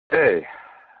Hey,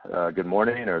 good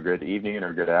morning or good evening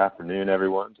or good afternoon,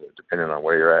 everyone, depending on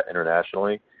where you're at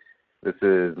internationally. This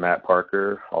is Matt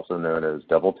Parker, also known as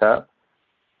Double Tap,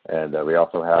 and we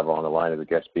also have on the line as a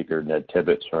guest speaker Ned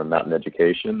Tibbits from Mountain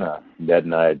Education. Ned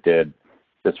and I did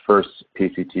this first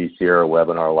PCT Sierra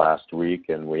webinar last week,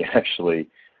 and we actually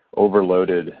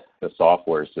overloaded the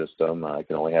software system. I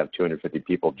can only have 250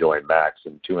 people join max,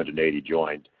 and 280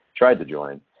 tried to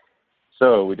join.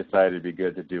 So we decided it'd be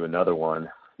good to do another one,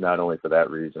 not only for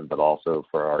that reason, but also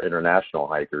for our international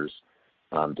hikers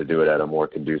to do it at a more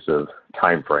conducive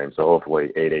time frame. So hopefully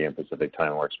 8 a.m. Pacific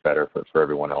time works better for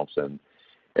everyone else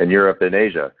in Europe and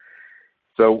Asia.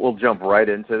 So we'll jump right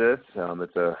into this.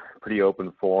 It's a pretty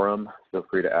open forum. Feel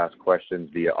free to ask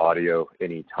questions via audio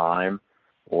anytime,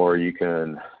 or you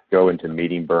can go into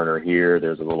Meeting Burner here.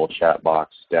 There's a little chat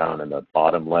box down in the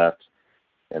bottom left,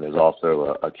 and there's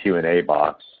also a Q&A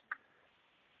box.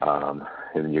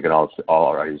 And you can also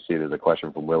already see there's a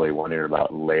question from Willie wondering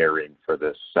about layering for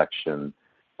this section.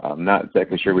 I'm not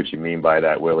exactly sure what you mean by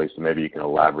that, Willie, so maybe you can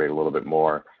elaborate a little bit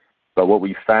more. But what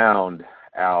we found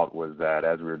out was that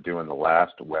as we were doing the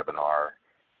last webinar,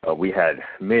 we had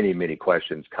many, many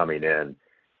questions coming in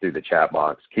through the chat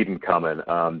box. Keep them coming.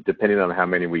 Depending on how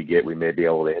many we get, we may be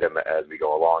able to hit them as we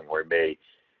go along, or we may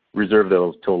reserve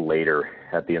those till later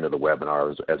at the end of the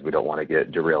webinar as we don't want to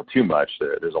get derailed too much.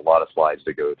 There's a lot of slides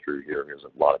to go through here, and there's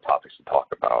a lot of topics to talk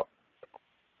about.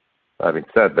 Having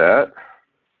said that,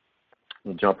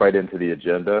 we'll jump right into the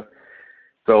agenda.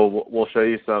 So we'll show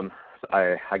you some,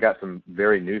 I got some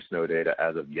very new snow data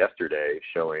as of yesterday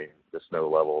showing the snow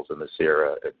levels in the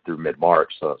Sierra through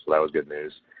mid-March, so that was good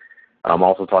news.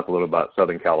 Also talk a little about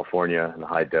Southern California and the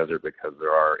high desert, because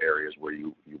there are areas where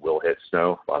you will hit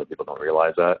snow. A lot of people don't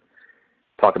realize that.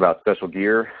 Talk about special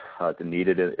gear to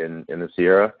needed in the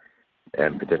Sierra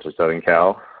and potentially Southern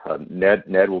Cal.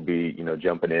 Ned will be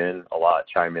jumping in a lot,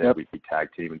 chiming in. Yep. We tag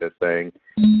teaming this thing.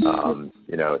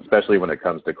 Especially when it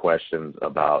comes to questions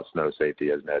about snow safety,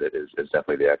 as Ned is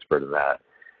definitely the expert in that.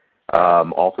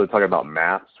 Also talking about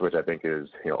maps, which I think is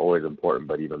always important,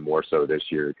 but even more so this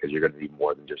year because you're going to need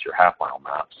more than just your half-mile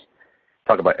maps.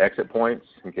 Talk about exit points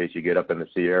in case you get up in the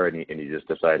Sierra and you just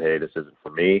decide, hey, this isn't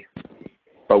for me.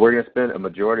 But we're going to spend a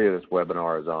majority of this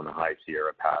webinar is on the high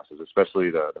Sierra passes,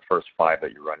 especially the first 5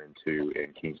 that you run into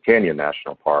in Kings Canyon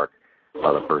National Park,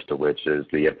 the first of which is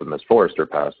the infamous Forester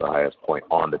Pass, the highest point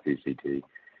on the PCT.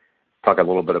 Talk a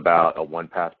little bit about a 1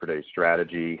 pass per day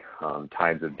strategy,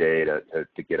 times of day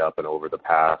to get up and over the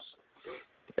pass.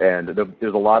 And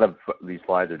there's a lot of these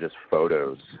slides are just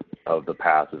photos of the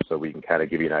passes, so we can kind of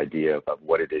give you an idea of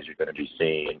what it is you're going to be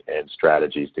seeing and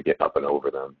strategies to get up and over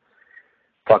them.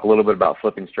 Talk a little bit about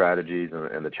flipping strategies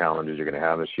and the challenges you're going to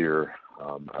have this year.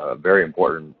 A very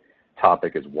important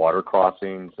topic is water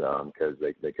crossings, because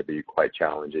they could be quite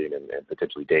challenging and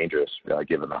potentially dangerous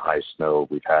given the high snow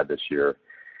we've had this year.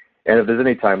 And if there's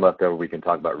any time left over, we can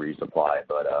talk about resupply,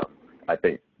 but I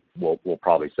think we'll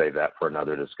probably save that for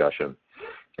another discussion.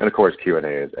 And, of course,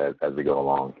 Q&A as we go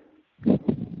along.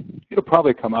 It'll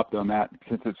probably come up, though, Matt,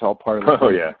 since it's all part of the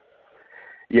program.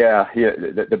 Yeah.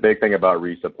 The big thing about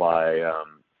resupply,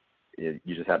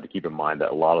 you just have to keep in mind that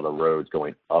a lot of the roads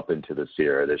going up into the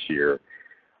Sierra this year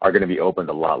are going to be opened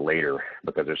a lot later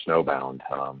because they're snowbound.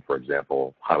 For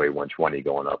example, Highway 120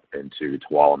 going up into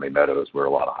Tuolumne Meadows, where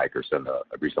a lot of hikers send a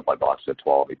resupply box to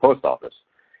Tuolumne Post Office.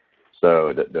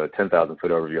 So the 10,000-foot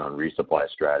overview on resupply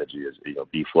strategy is,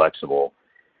 be flexible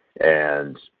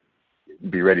and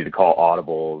be ready to call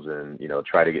audibles and,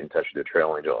 try to get in touch with the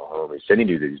trail angel home. He's sending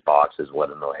you these boxes, let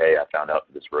them know, hey, I found out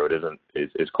that this road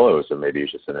is closed, and maybe you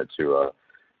should send it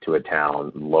to a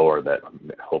town lower that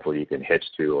hopefully you can hitch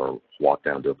to or walk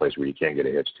down to a place where you can get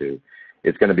a hitch to.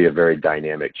 It's going to be a very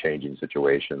dynamic, changing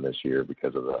situation this year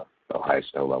because of the high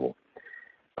snow level.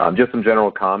 Just some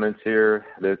general comments here.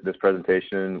 This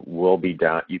presentation will be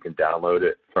down. You can download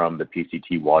it from the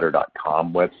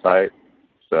PCTwater.com website.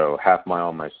 So Half Mile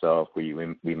and myself, we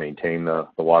maintain the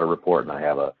water report, and I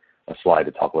have a slide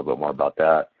to talk a little bit more about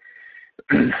that.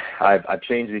 I've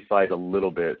changed these slides a little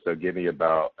bit, so give me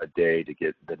about a day to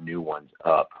get the new ones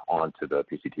up onto the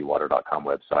PCTwater.com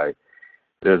website.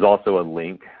 There's also a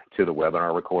link to the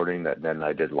webinar recording that Ned and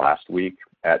I did last week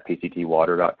at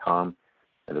PCTwater.com.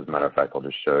 And as a matter of fact, I'll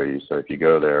just show you. So if you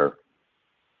go there,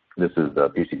 this is the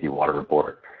PCT Water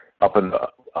Report. Up in the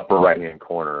upper right-hand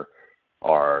corner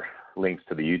are links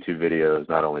to the YouTube videos,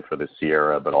 not only for the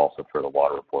Sierra, but also for the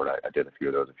water report. I did a few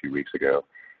of those a few weeks ago.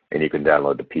 And you can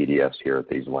download the PDFs here at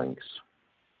these links.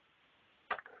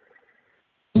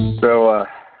 So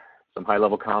some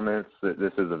high-level comments.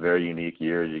 This is a very unique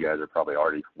year. You guys are probably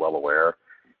already well aware.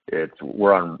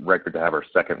 We're on record to have our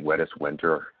second wettest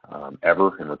winter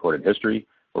ever in recorded history.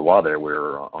 For a while there, we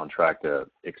were on track to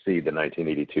exceed the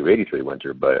 1982-83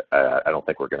 winter, but I don't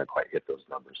think we're going to quite hit those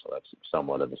numbers, so that's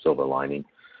somewhat of a silver lining.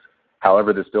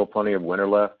 However, there's still plenty of winter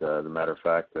left. As a matter of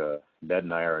fact, Ned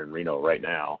and I are in Reno right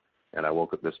now, and I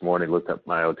woke up this morning, looked up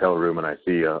my hotel room, and I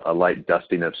see a light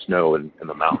dusting of snow in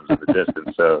the mountains in the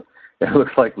distance. So it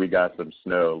looks like we got some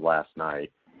snow last night.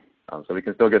 So we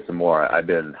can still get some more. I've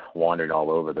been wandering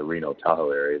all over the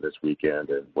Reno-Tahoe area this weekend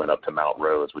and went up to Mount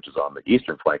Rose, which is on the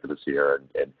eastern flank of the Sierra,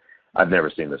 and I've never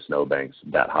seen the snowbanks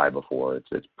that high before.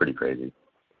 It's pretty crazy.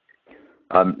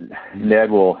 Ned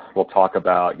will talk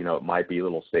about, it might be a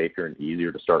little safer and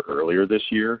easier to start earlier this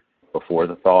year before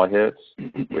the thaw hits,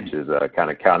 which is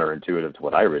kind of counterintuitive to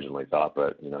what I originally thought,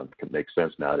 but, it makes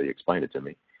sense now that you explained it to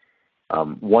me.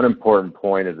 One important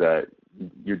point is that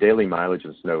your daily mileage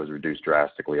in snow is reduced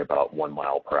drastically about 1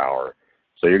 mile per hour.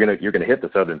 So you're gonna hit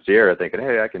the Southern Sierra thinking,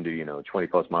 hey, I can do 20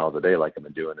 plus miles a day like I've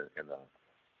been doing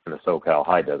in the SoCal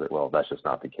high desert. Well, that's just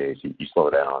not the case. You slow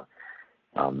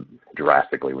down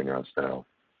drastically when you're on snow.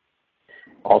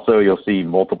 Also, you'll see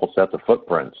multiple sets of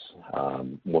footprints.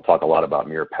 We'll talk a lot about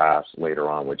Muir Pass later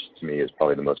on, which to me is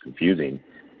probably the most confusing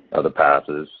of the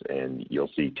passes, and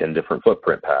you'll see 10 different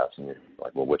footprint paths, and you're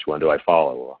like, well, which one do I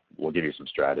follow? Well, we'll give you some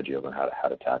strategy on how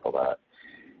to tackle that.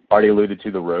 Already alluded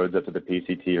to, the roads up to the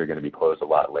PCT are going to be closed a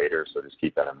lot later, so just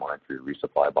keep that in mind for your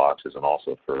resupply boxes and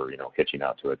also for hitching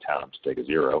out to a town to take a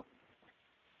zero.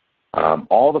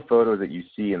 All the photos that you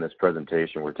see in this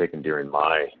presentation were taken during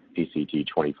my PCT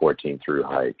 2014 through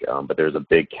hike, but there's a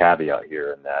big caveat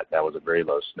here in that was a very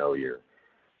low snow year.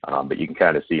 But you can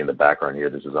kind of see in the background here,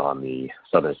 this is on the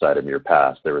southern side of Muir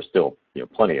Pass. There was still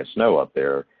plenty of snow up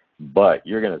there, but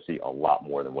you're going to see a lot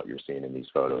more than what you're seeing in these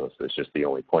photos. It's just the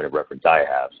only point of reference I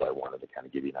have, so I wanted to kind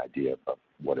of give you an idea of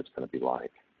what it's going to be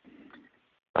like.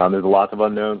 There's lots of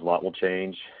unknowns, a lot will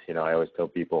change. I always tell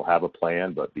people, have a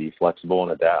plan, but be flexible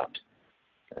and adapt.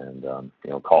 And,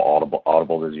 call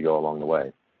audibles as you go along the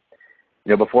way.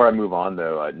 Before I move on,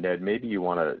 though, Ned, maybe you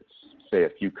want to say a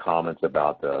few comments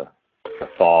about the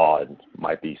thaw. It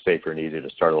might be safer and easier to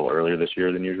start a little earlier this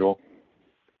year than usual.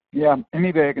 Yeah, and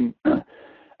maybe I can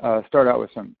start out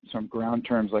with some ground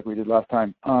terms like we did last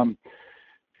time.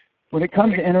 When it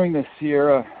comes to entering the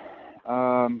Sierra,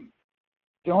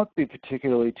 don't be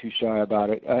particularly too shy about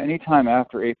it. Anytime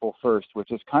after April 1st,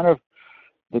 which is kind of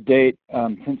the date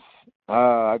since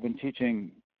I've been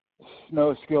teaching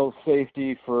snow skills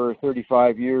safety for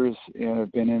 35 years and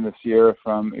have been in the Sierra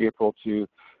from April to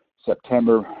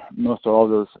September, most of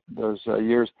all those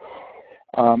years.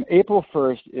 April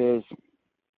 1st is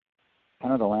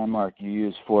kind of the landmark you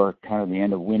use for kind of the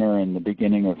end of winter and the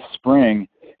beginning of spring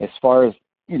as far as,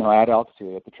 at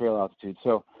altitude, at the trail altitude.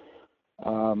 So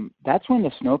that's when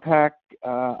the snowpack,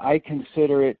 I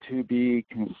consider it to be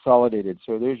consolidated.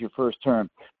 So there's your first term.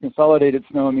 Consolidated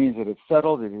snow means that it's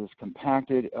settled, it is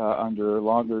compacted under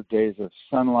longer days of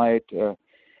sunlight,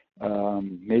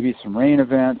 maybe some rain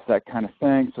events, that kind of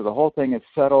thing. So the whole thing is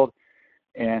settled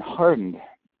and hardened,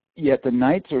 yet the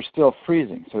nights are still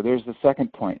freezing. So there's the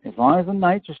second point. As long as the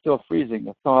nights are still freezing,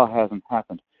 the thaw hasn't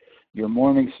happened. Your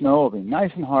morning snow will be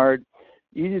nice and hard,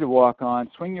 easy to walk on,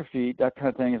 swing your feet, that kind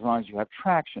of thing, as long as you have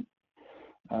traction.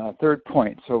 Third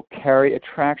point, so carry a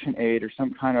traction aid or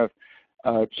some kind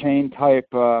of chain type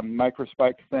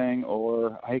microspike thing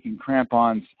or hiking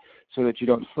crampons so that you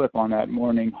don't slip on that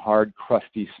morning hard,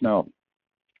 crusty snow.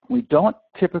 We don't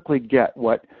typically get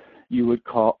what you would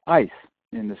call ice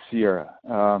in the Sierra.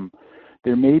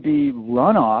 There may be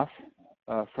runoff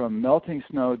from melting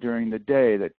snow during the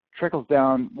day that trickles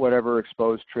down whatever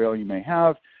exposed trail you may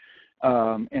have,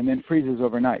 and then freezes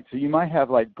overnight. So you might have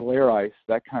like glare ice,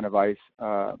 that kind of ice,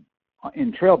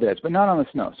 in trail beds, but not on the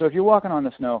snow. So if you're walking on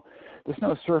the snow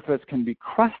surface can be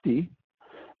crusty,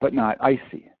 but not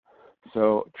icy.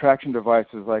 So traction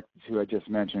devices like the two I just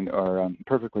mentioned are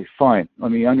perfectly fine.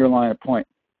 Let me underline a point.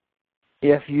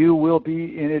 If you will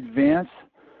be in advance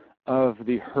of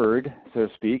the herd, so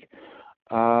to speak,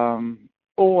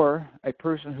 or a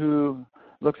person who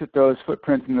looks at those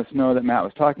footprints in the snow that Matt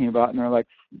was talking about, and they're like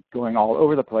going all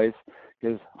over the place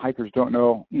because hikers don't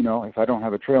know, if I don't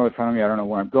have a trail in front of me, I don't know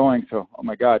where I'm going. So, oh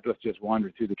my God, let's just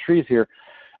wander through the trees here.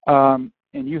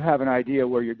 And you have an idea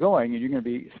where you're going, and you're going to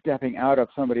be stepping out of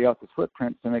somebody else's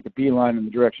footprints to make a beeline in the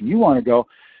direction you want to go.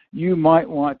 You might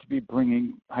want to be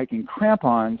bringing hiking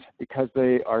crampons because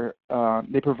they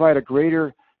provide a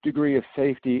greater degree of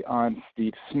safety on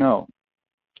steep snow,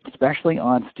 especially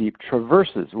on steep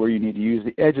traverses where you need to use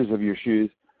the edges of your shoes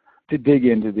to dig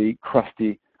into the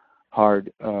crusty,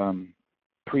 hard,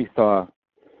 pre-thaw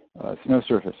snow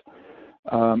surface.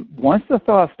 Once the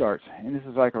thaw starts, and this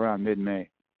is like around mid-May,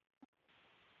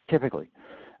 typically,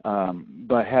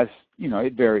 but has,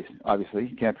 it varies, obviously.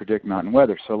 You can't predict mountain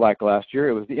weather. So like last year,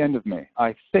 it was the end of May.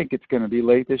 I think it's going to be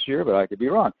late this year, but I could be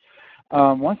wrong.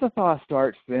 Once the thaw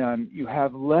starts, then you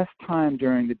have less time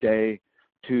during the day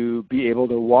to be able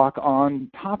to walk on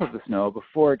top of the snow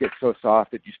before it gets so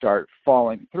soft that you start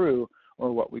falling through,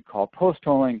 or what we call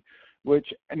post-holing,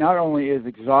 which not only is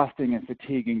exhausting and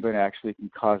fatiguing, but actually can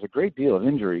cause a great deal of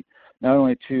injury, not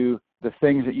only to the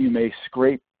things that you may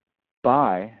scrape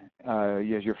by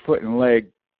as your foot and leg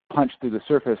punch through the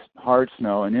surface hard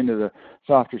snow and into the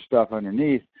softer stuff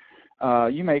underneath.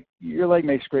 Your leg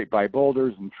may scrape by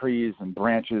boulders and trees and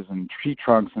branches and tree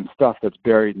trunks and stuff that's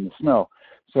buried in the snow.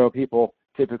 So people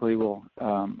typically will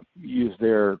use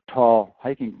their tall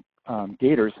hiking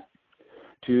gaiters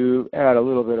to add a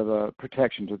little bit of a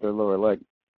protection to their lower leg.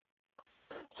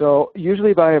 So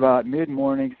usually by about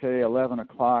mid-morning, say 11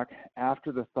 o'clock,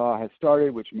 after the thaw has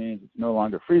started, which means it's no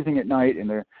longer freezing at night, and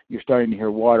you're starting to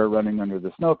hear water running under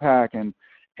the snowpack, and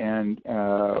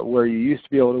where you used to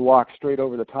be able to walk straight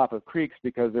over the top of creeks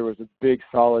because there was a big,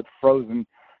 solid, frozen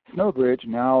snow bridge,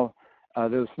 now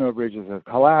those snow bridges have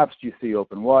collapsed. You see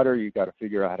open water. You've got to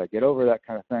figure out how to get over that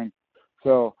kind of thing.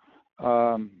 So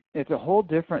it's a whole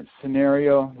different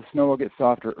scenario. The snow will get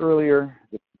softer earlier,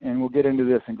 and we'll get into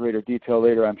this in greater detail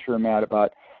later, I'm sure, Matt,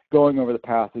 about going over the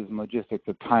passes and logistics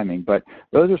of timing. But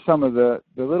those are some of the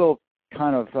little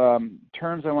kind of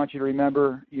terms I want you to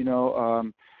remember.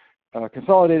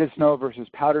 Consolidated snow versus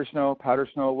powder snow. Powder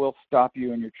snow will stop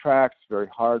you in your tracks. It's very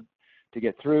hard to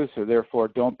get through, so therefore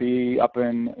don't be up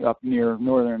near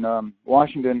northern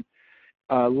Washington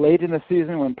late in the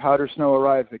season when powder snow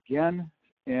arrives again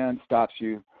and stops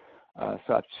you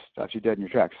dead in your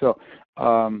tracks. So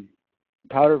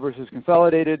powder versus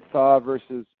consolidated, thaw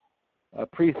versus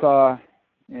pre-thaw,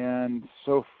 and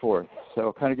so forth. So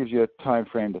it kind of gives you a time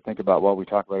frame to think about while we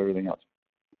talk about everything else.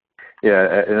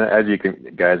 Yeah, and as you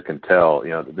guys can tell,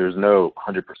 there's no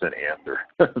 100% answer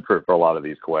for a lot of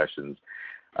these questions.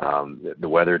 The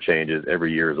weather changes.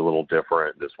 Every year is a little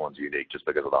different. This one's unique just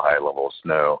because of the high level of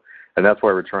snow. And that's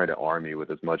why we're trying to arm you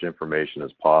with as much information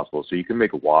as possible so you can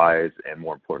make wise and,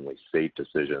 more importantly, safe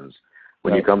decisions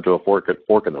when you come to a fork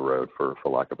in the road, for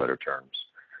lack of better terms.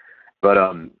 But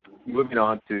moving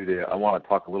on to I want to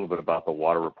talk a little bit about the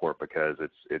water report because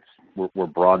we're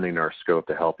broadening our scope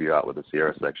to help you out with the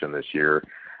Sierra section this year.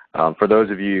 For those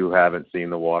of you who haven't seen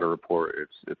the water report,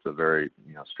 it's a very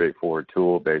straightforward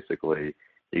tool. Basically,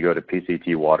 you go to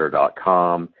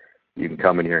PCTwater.com. You can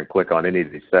come in here and click on any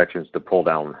of these sections to pull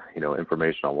down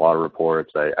information on water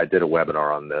reports. I did a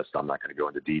webinar on this, so I'm not going to go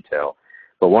into detail.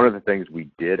 But one of the things we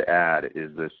did add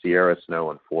is the Sierra Snow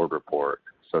and Ford report.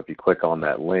 So if you click on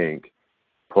that link,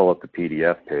 pull up the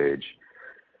PDF page,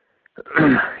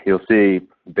 you'll see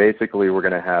basically we're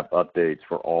going to have updates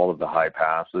for all of the high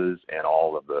passes and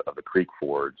all of the creek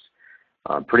fords,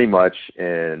 pretty much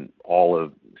in all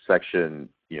of section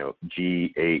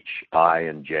G, H, I,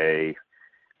 and J.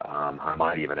 I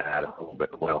might even add a little bit,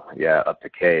 up to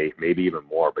K, maybe even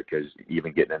more, because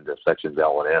even getting into sections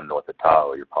L and M north of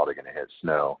Tahoe, you're probably going to hit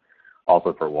snow.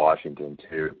 Also for Washington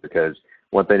too, because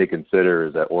one thing to consider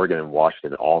is that Oregon and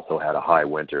Washington also had a high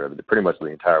winter. Pretty much the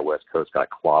entire West Coast got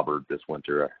clobbered this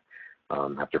winter.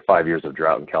 After 5 years of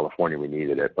drought in California, we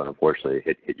needed it, but unfortunately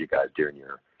it hit you guys during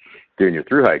your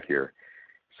through hike here.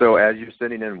 So as you're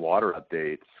sending in water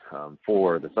updates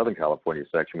for the Southern California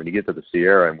section, when you get to the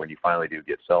Sierra and when you finally do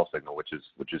get cell signal, which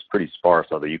is pretty sparse,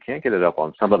 although you can't get it up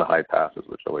on some of the high passes,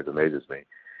 which always amazes me,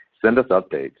 send us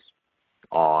updates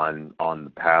on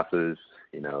the passes,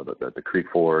 the creek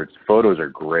fords. Photos are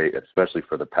great, especially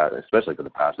for the passes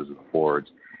and the fords.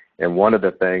 And one of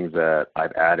the things that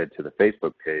I've added to the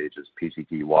Facebook page is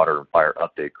PCT Water and Fire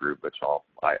Update Group, which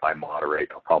I moderate.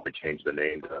 I'll probably change the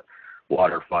name to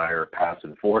Water, Fire, Pass,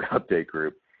 and Ford Update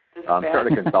Group. I'm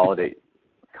starting to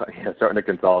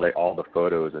consolidate all the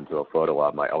photos into a photo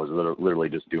album. I was literally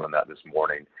just doing that this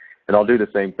morning. And I'll do the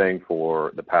same thing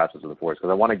for the passes and the fords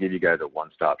because I want to give you guys a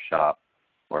one-stop shop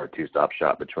or a two-stop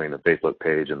shop between the Facebook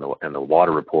page and the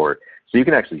water report, so you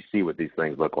can actually see what these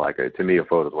things look like. To me, a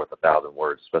photo is worth 1,000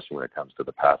 words, especially when it comes to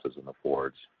the passes and the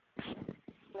fords.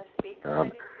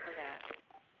 I'm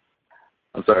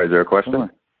sorry, is there a question?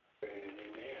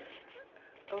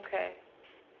 Okay.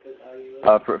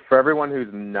 For everyone who's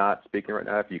not speaking right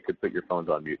now, if you could put your phones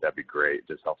on mute, that'd be great. It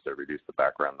just helps to reduce the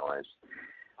background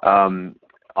noise.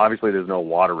 Obviously, there's no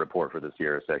water report for the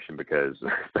Sierra section because,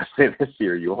 especially this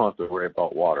year, you won't have to worry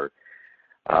about water.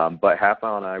 But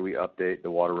Half-Mile and I, we update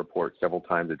the water report several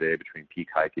times a day between peak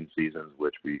hiking seasons,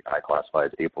 which I classify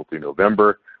as April through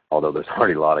November, although there's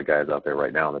already a lot of guys out there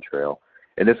right now on the trail.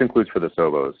 And this includes for the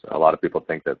Sobos. A lot of people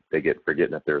think that they get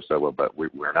forgetting if they're a Sobo, but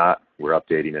we're not. We're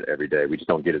updating it every day. We just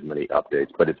don't get as many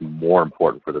updates, but it's more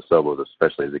important for the Sobos,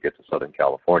 especially as it gets to Southern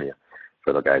California,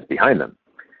 for the guys behind them.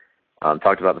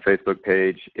 Talked about the Facebook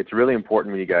page. It's really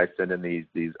important when you guys send in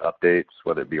these updates,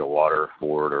 whether it be a water,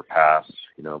 forward, or pass,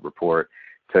 report,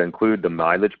 to include the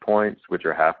mileage points, which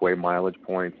are halfway mileage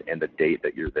points, and the date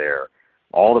that you're there.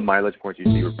 All the mileage points you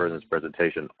see referred in this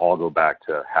presentation all go back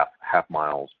to half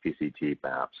miles PCT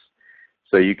maps.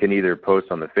 So you can either post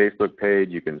on the Facebook page,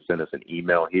 you can send us an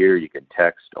email here, you can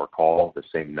text or call the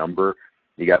same number.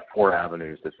 You got 4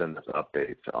 avenues to send us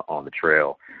updates on the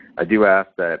trail. I do ask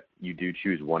that you do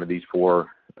choose one of these 4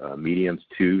 mediums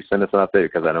to send us an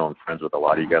update, because I know I'm friends with a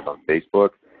lot of you guys on Facebook,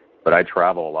 but I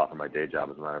travel a lot for my day job.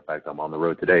 As a matter of fact, I'm on the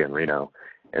road today in Reno,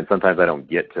 and sometimes I don't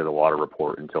get to the water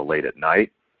report until late at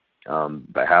night.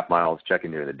 But half miles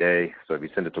checking during the day. So if you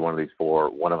send it to one of these 4,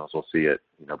 one of us will see it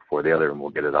before the other, and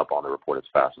we'll get it up on the report as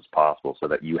fast as possible so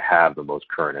that you have the most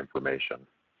current information.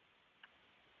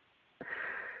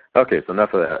 Okay, so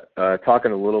enough of that.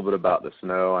 Talking a little bit about the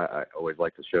snow, I always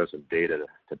like to show some data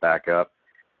to back up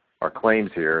our claims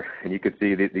here. And you can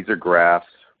see these are graphs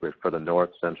for the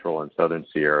north, central, and southern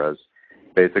Sierras.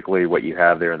 Basically, what you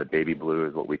have there in the baby blue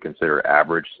is what we consider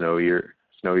average snow year.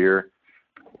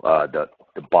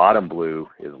 The bottom blue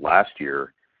is last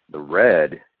year. The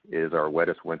red is our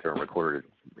wettest winter in recorded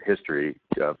history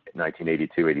of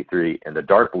 1982-83, and the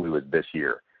dark blue is this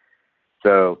year.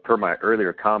 So per my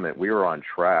earlier comment, we were on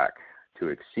track to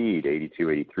exceed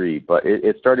 82-83, but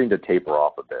it's starting to taper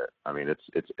off a bit. I mean,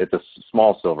 it's a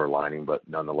small silver lining, but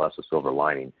nonetheless a silver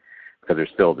lining, because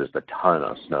there's still just a ton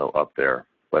of snow up there.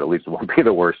 But at least it won't be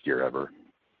the worst year ever.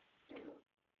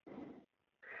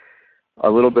 A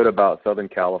little bit about Southern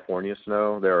California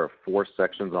snow. There are 4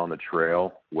 sections on the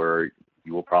trail where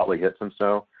you will probably hit some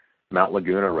snow. Mount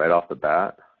Laguna, right off the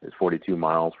bat, is 42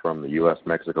 miles from the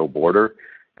U.S.-Mexico border.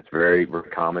 It's very, very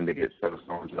common to get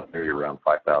snowstorms up there. You're around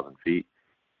 5,000 feet.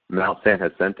 Mount San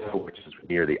Jacinto, which is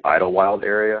near the Idlewild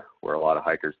area, where a lot of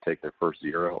hikers take their first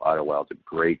zero. Idlewild's a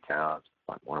great town.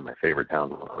 It's one of my favorite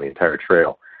towns on the entire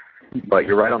trail. But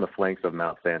you're right on the flanks of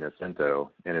Mount San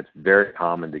Jacinto, and it's very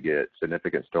common to get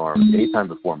significant storms anytime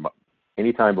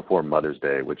before Mother's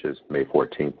Day, which is May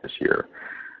 14th this year.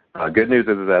 Good news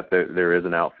is that there is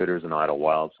an Outfitters in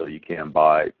Idlewild, so you can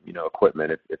buy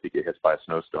equipment if you get hit by a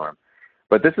snowstorm.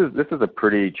 But this is a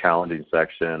pretty challenging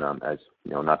section. As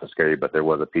not to scare you, but there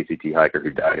was a PCT hiker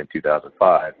who died in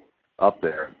 2005 up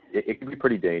there. It can be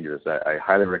pretty dangerous. I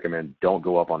highly recommend don't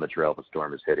go up on the trail if a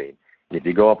storm is hitting. If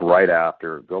you go up right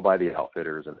after, go by the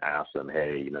Outfitters and ask them,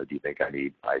 hey, do you think I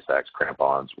need ice axe,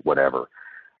 crampons, whatever.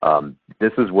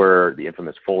 This is where the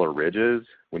infamous Fuller Ridge is,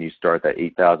 when you start that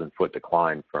 8,000-foot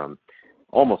decline from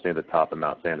almost near the top of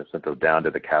Mount San Jacinto down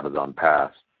to the Cabazon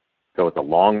Pass. So it's a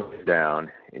long way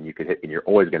down, and you're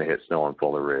always going to hit snow on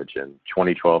Fuller Ridge. In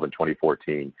 2012 and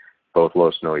 2014, both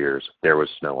low snow years, there was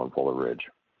snow on Fuller Ridge.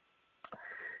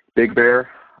 Big Bear,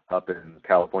 up in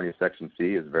California Section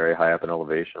C, is very high up in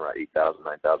elevation, around 8,000,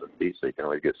 9,000 feet, so you can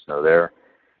always get snow there.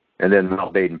 And then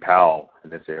Mount Baden-Powell in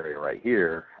this area right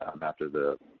here, after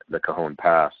the Cajon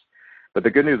Pass. But the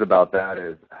good news about that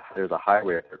is there's a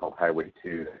highway up there called Highway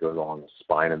 2 that goes along the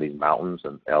spine of these mountains,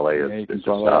 and LA is just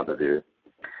south of you.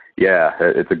 Yeah,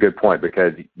 it's a good point,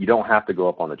 because you don't have to go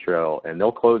up on the trail, and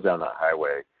they'll close down that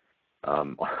highway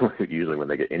usually when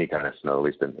they get any kind of snow, at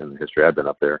least in the history I've been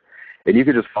up there. And you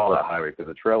can just follow that highway, because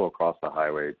the trail will cross the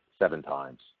highway 7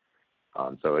 times.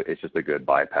 So it's just a good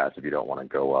bypass if you don't want to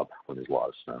go up when there's a lot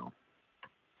of snow.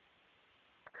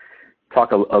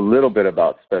 Talk a little bit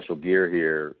about special gear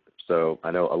here. So I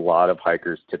know a lot of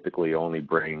hikers typically only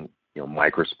bring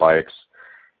micro spikes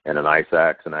and an ice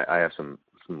axe, and I have some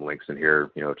links in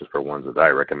here, just for ones that I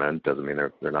recommend. Doesn't mean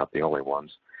they're not the only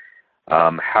ones.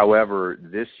 However,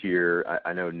 this year,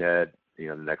 I know Ned,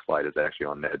 the next slide is actually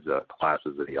on Ned's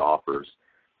classes that he offers.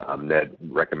 Ned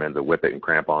recommends a whippet and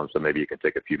crampons, so maybe you can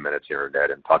take a few minutes here,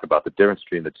 Ned, and talk about the difference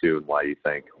between the two and why you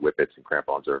think whippets and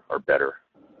crampons are better.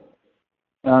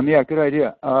 Yeah, good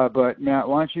idea. But Matt,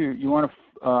 why don't you want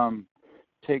to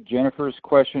take Jennifer's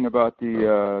question about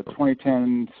the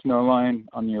 2010 snow line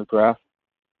on your graph?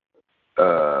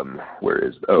 Where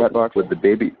is would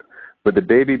the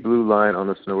baby blue line on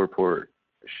the snow report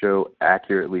show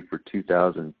accurately for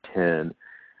 2010?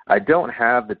 I don't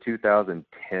have the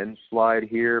 2010 slide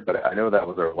here, but I know that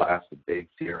was our last big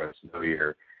Sierra snow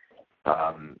year.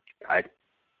 I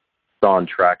saw on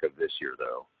track of this year,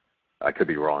 though. I could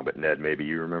be wrong, but Ned, maybe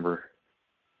you remember?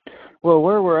 Well,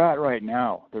 where we're at right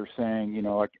now, they're saying,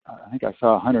 I think I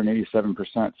saw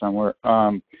 187% somewhere.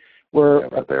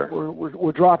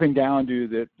 we're dropping down to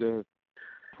the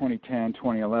 2010,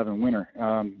 2011 winter.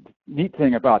 Neat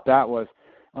thing about that was,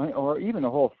 or even the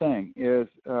whole thing is,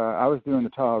 I was doing the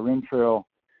Tahoe Rim Trail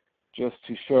just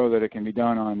to show that it can be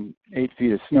done on 8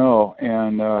 feet of snow,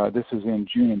 and this is in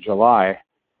June and July,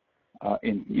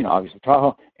 in obviously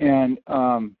Tahoe, and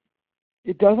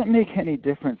it doesn't make any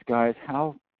difference, guys,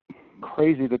 how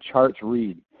crazy the charts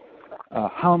read.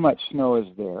 How much snow is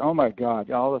there? Oh my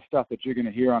God, all the stuff that you're going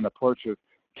to hear on the porch of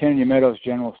Kennedy Meadows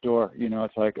General Store,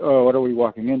 it's like, oh, what are we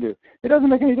walking into? It doesn't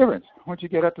make any difference. Once you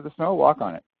get up to the snow, walk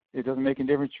on it. It doesn't make any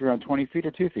difference if you're on 20 feet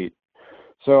or 2 feet.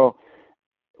 So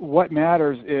what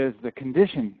matters is the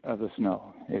condition of the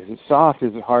snow. Is it soft?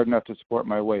 Is it hard enough to support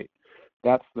my weight?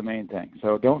 That's the main thing.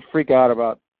 So don't freak out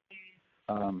about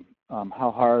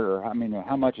how hard or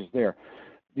how much is there.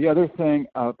 The other thing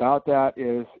about that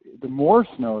is the more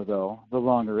snow, though, the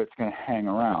longer it's going to hang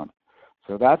around.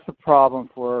 So that's the problem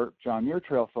for John Muir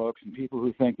Trail folks and people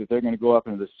who think that they're going to go up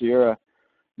into the Sierra,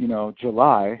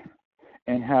 July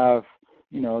and have,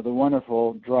 the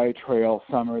wonderful dry trail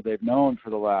summer they've known for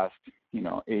the last,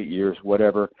 8 years,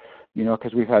 whatever,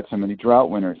 because we've had so many drought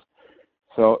winters.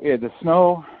 So the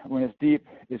snow, when it's deep,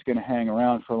 is going to hang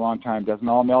around for a long time. Doesn't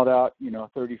all melt out,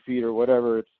 30 feet or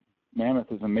whatever. It's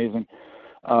Mammoth is amazing.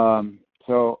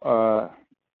 So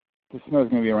the snow is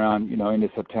going to be around, into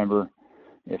September,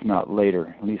 if not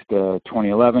later. At least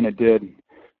 2011 it did.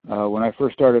 When I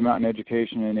first started mountain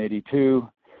education in '82,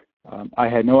 I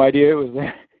had no idea it was the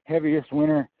heaviest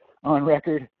winter on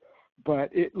record, but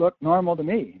it looked normal to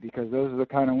me because those are the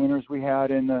kind of winters we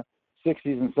had in the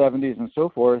 60s and 70s and so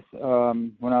forth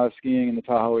when I was skiing in the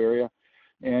Tahoe area.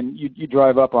 And you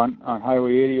drive up on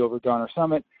Highway 80 over Donner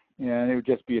Summit, and it would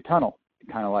just be a tunnel,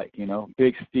 kind of like,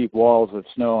 big steep walls of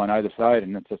snow on either side,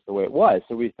 and that's just the way it was.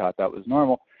 So we thought that was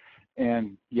normal.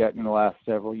 And yet in the last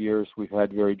several years, we've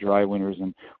had very dry winters,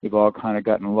 and we've all kind of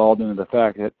gotten lulled into the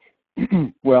fact that,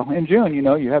 well, in June,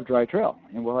 you have dry trail.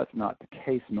 And, well, that's not the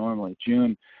case normally.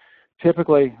 June,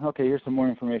 typically, okay, here's some more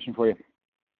information for you.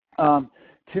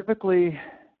 Typically,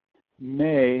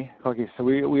 May, okay, so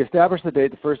we established the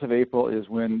date, the 1st of April is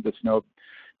when the snow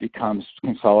becomes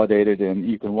consolidated and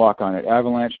you can walk on it.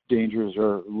 Avalanche dangers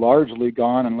are largely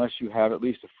gone unless you have at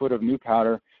least a foot of new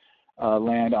powder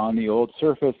land on the old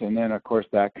surface, and then, of course,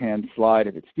 that can slide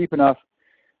if it's steep enough.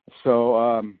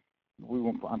 So we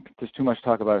won't, there's too much to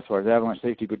talk about as far as avalanche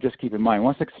safety, but just keep in mind,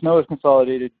 once the snow is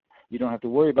consolidated, you don't have to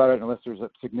worry about it unless there's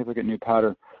a significant new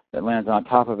powder that lands on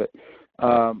top of it.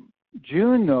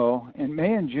 June, though, in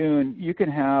May and June, you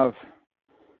can have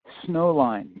snow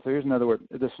line. So here's another word.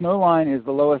 The snow line is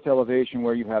the lowest elevation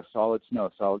where you have solid snow.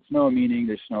 Solid snow meaning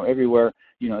there's snow everywhere.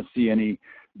 You don't see any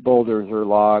boulders or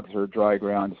logs or dry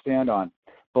ground to stand on.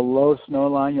 Below snow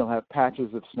line, you'll have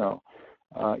patches of snow.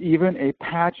 Even a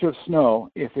patch of snow,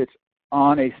 if it's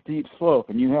on a steep slope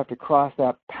and you have to cross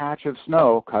that patch of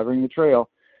snow covering the trail,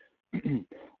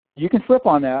 you can slip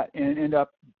on that and end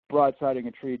up broadsiding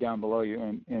a tree down below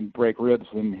you and break ribs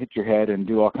and hit your head and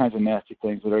do all kinds of nasty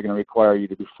things that are going to require you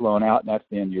to be flown out, and that's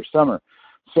the end of your summer.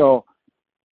 So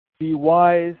be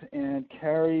wise and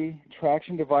carry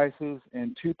traction devices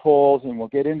and 2 poles, and we'll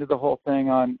get into the whole thing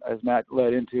on, as Matt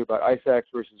led into, about ice axe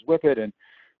versus whippet and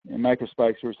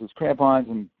microspikes versus crampons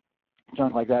and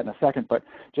junk like that in a second. But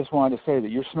just wanted to say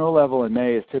that your snow level in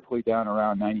May is typically down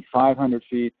around 9,500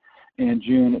 feet. In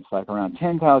June, it's like around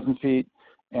 10,000 feet.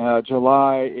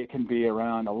 July, it can be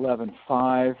around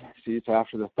 11.5. See, it's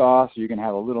after the thaw, so you can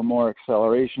have a little more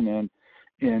acceleration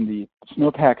in the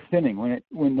snowpack thinning.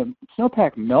 When the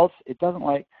snowpack melts, it doesn't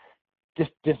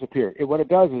just disappear. What it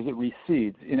does is it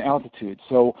recedes in altitude.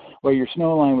 So where your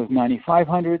snow line was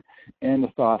 9,500 and the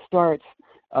thaw starts,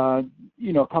 a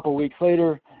couple weeks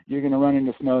later, you're going to run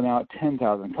into snow now at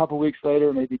 10,000. A couple weeks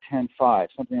later, maybe 10.5,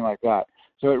 something like that.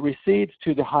 So it recedes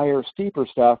to the higher, steeper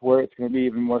stuff where it's going to be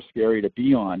even more scary to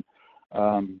be on.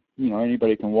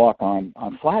 Anybody can walk on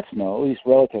flat snow, at least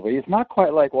relatively. It's not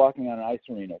quite like walking on an ice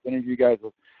arena. If any of you guys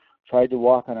have tried to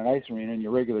walk on an ice arena in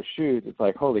your regular shoes, it's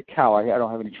like, holy cow, I don't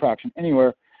have any traction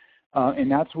anywhere.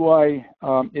 And that's why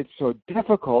it's so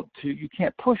difficult you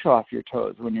can't push off your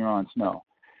toes when you're on snow.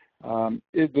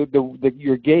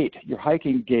 Your gait, your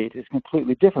hiking gait is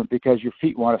completely different because your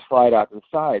feet want to slide out to the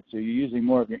side. So you're using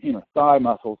more of your inner thigh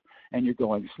muscles and you're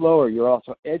going slower. You're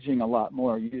also edging a lot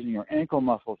more. You're using your ankle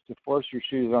muscles to force your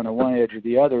shoes onto one edge or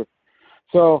the other.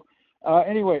 So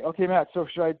anyway, okay, Matt, so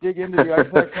should I dig into the ice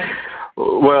axe thing?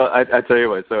 Well, I tell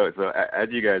you what, so as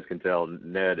you guys can tell,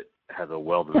 Ned has a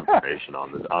wealth of information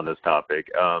on this topic.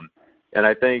 And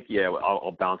I think,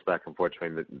 I'll bounce back and forth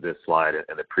between this slide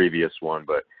and the previous one,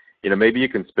 but maybe you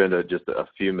can spend just a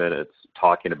few minutes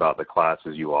talking about the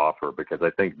classes you offer, because I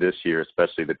think this year,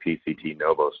 especially the PCT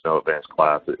Novo Snow Advanced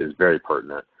class, is very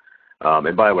pertinent.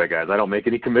 And by the way, guys, I don't make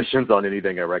any commissions on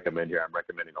anything I recommend here. I'm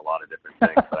recommending a lot of different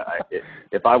things. But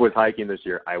if I was hiking this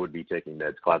year, I would be taking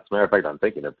Ned's class. As a matter of fact, I'm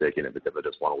thinking of taking it because I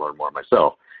just want to learn more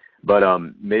myself. But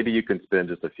maybe you can spend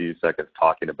just a few seconds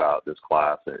talking about this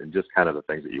class and just kind of the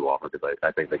things that you offer, because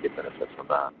I think they get benefits from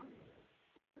that.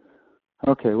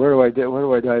 Okay, where do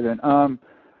I dive in?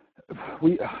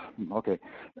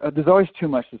 There's always too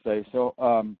much to say. So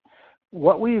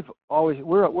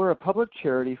we're a public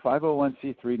charity,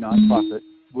 501c3 nonprofit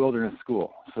wilderness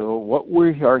school. So what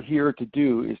we are here to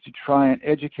do is to try and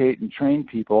educate and train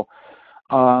people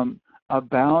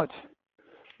about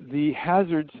the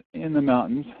hazards in the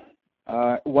mountains,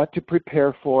 what to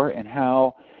prepare for and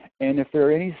how, and if there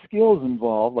are any skills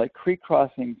involved, like creek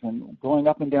crossings and going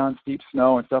up and down steep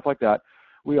snow and stuff like that,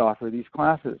 we offer these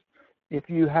classes. If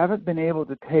you haven't been able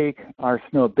to take our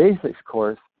Snow Basics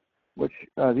course, which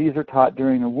these are taught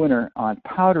during the winter on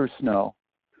powder snow,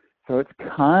 so it's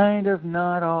kind of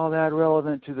not all that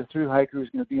relevant to the thru hiker who's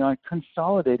going to be on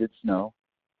consolidated snow.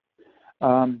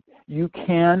 You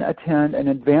can attend an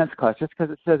advanced class. Just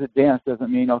because it says advanced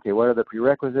doesn't mean, okay, what are the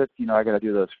prerequisites? I got to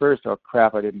do those first. Oh,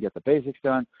 crap, I didn't get the basics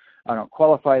done. I don't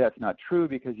qualify. That's not true,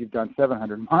 because you've done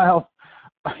 700 miles,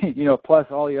 plus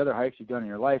all the other hikes you've done in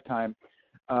your lifetime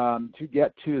to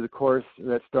get to the course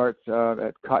that starts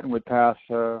at Cottonwood Pass,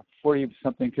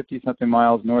 40-something, 50-something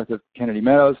miles north of Kennedy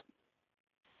Meadows.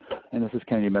 And this is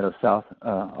Kennedy Meadows South,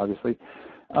 obviously.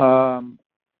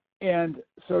 And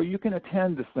so you can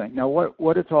attend this thing. Now,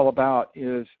 what it's all about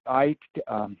is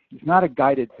it's not a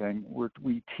guided thing.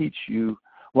 We teach you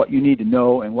what you need to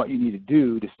know and what you need to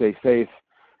do to stay safe,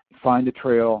 find a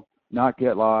trail, not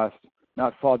get lost,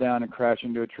 not fall down and crash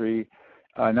into a tree,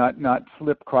 not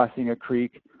slip crossing a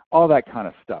creek, all that kind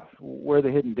of stuff, where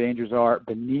the hidden dangers are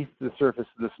beneath the surface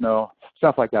of the snow,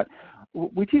 stuff like that.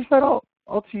 We teach that all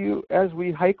to you as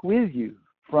we hike with you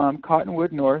from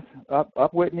Cottonwood north,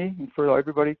 up Whitney, and for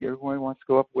everybody wants to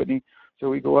go up Whitney, so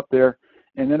we go up there,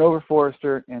 and then over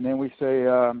Forester, and then we say,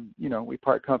 we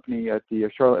part company at the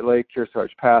Charlotte Lake,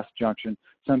 Kearsarge Pass junction.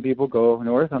 Some people go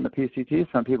north on the PCT,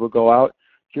 some people go out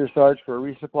Kearsarge for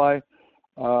a resupply,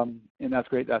 and that's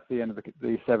great. That's the end of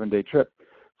the 7-day trip.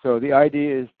 So the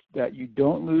idea is that you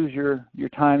don't lose your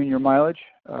time and your mileage.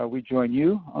 We join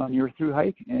you on your through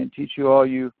hike and teach you all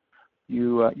you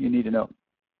need to know.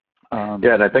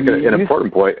 And I think an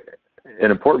important point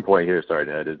here, sorry,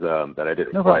 Ned, is that I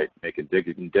didn't quite make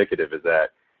indicative is that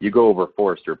you go over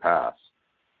Forester Pass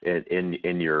in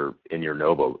your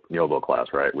Novo class,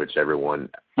 right? Which everyone,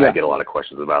 I get a lot of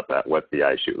questions about that. What's the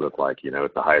ice chute look like?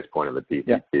 It's the highest point of the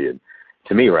PCT, and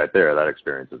to me, right there, that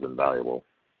experience is invaluable.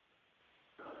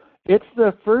 It's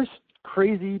the first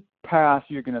crazy pass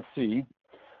you're going to see.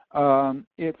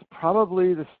 It's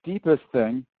probably the steepest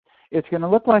thing. It's going to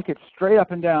look like it's straight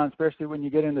up and down, especially when you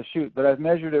get in the chute, but I've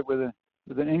measured it with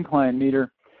an incline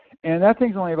meter, and that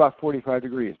thing's only about 45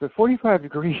 degrees. But 45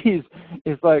 degrees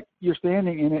is like you're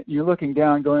standing in it, and you're looking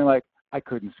down going like, I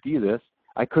couldn't ski this.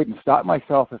 I couldn't stop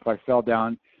myself if I fell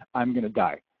down. I'm going to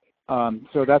die.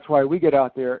 So that's why we get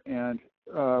out there, and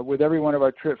with every one of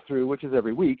our trips through, which is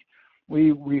every week,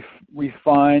 we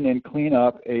refine and clean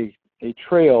up a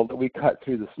trail that we cut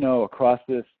through the snow across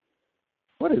this.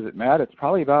 What is it, Matt? It's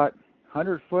probably about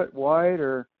 100-foot wide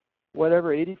or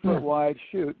whatever, 80-foot wide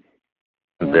chute.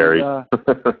 It varies.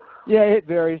 Yeah, it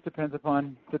varies. Depends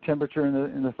upon the temperature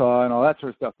and the thaw and all that sort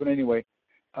of stuff. But anyway,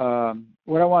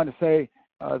 what I wanted to say,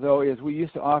 though, is we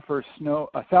used to offer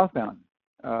southbound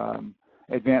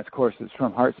advanced courses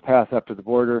from Hart's Pass up to the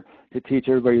border to teach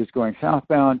everybody who's going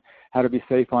southbound how to be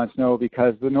safe on snow,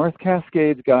 because the North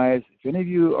Cascades, guys, if any of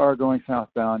you are going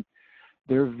southbound,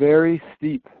 they're very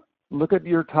steep. Look at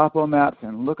your topo maps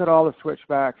and look at all the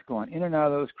switchbacks going in and out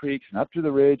of those creeks and up to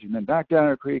the ridge and then back down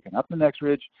a creek and up the next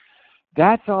ridge.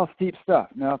 That's all steep stuff.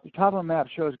 Now, if the topo map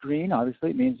shows green, obviously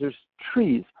it means there's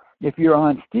trees. If you're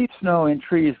on steep snow and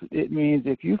trees, it means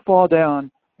if you fall down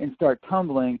and start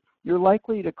tumbling, you're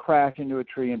likely to crash into a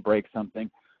tree and break something.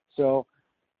 So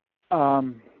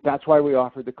that's why we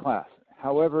offered the class.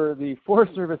 However, the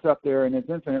Forest Service up there in its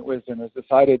infinite wisdom has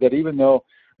decided that even though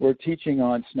we're teaching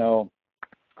on snow,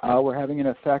 we're having an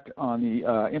effect on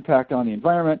the impact on the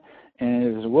environment, and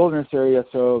it is a wilderness area,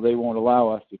 so they won't allow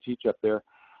us to teach up there.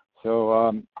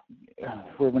 So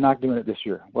we're not doing it this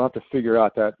year. We'll have to figure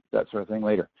out that sort of thing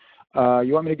later.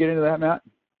 You want me to get into that, Matt?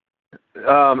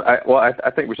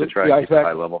 I think we should try to keep it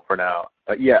high level for now.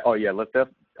 I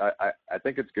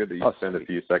think it's good that you spend a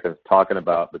few seconds talking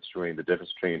about the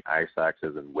difference between ice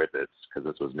axes and whippets, because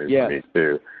this was new for me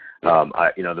too.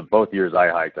 Both years I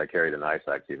hiked, I carried an ice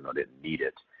axe even though I didn't need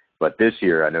it. But this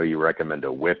year, I know you recommend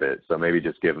a whippet, so maybe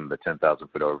just give them the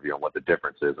 10,000-foot overview on what the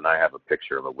difference is. And I have a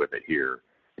picture of a whippet here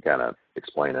to kind of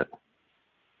explain it.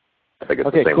 I think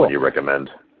it's the same one you recommend.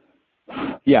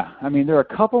 Yeah, I mean, there are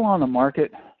a couple on the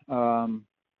market.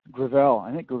 Gravel,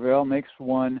 I think Gravel makes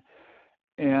one,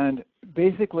 and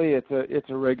basically it's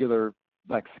a regular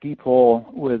like ski pole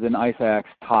with an ice axe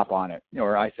top on it,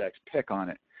 or ice axe pick on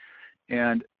it.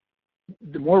 And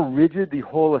the more rigid the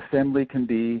whole assembly can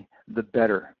be, the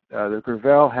better. The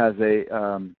Gravel has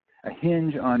a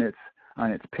hinge on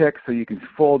its pick, so you can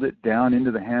fold it down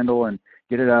into the handle and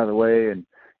get it out of the way. And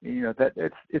that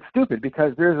it's stupid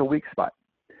because there's a weak spot.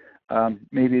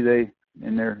 Maybe they,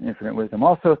 in their infinite wisdom,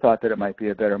 also thought that it might be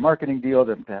a better marketing deal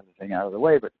to have the thing out of the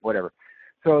way, but whatever.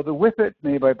 So the Whippet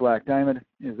made by Black Diamond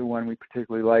is the one we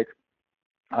particularly like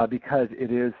because it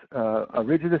is a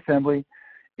rigid assembly.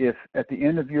 If at the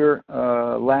end of your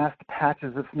last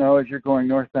patches of snow as you're going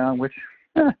northbound, which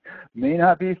may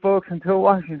not be, folks, until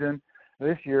Washington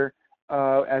this year,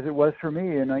 as it was for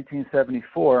me in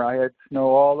 1974, I had snow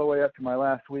all the way up to my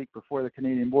last week before the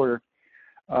Canadian border.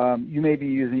 You may be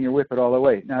using your Whippet all the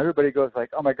way. Now everybody goes like,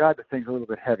 "Oh my God, this thing's a little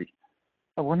bit heavy."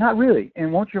 Well, not really.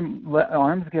 And won't your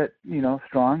arms get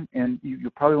strong, and you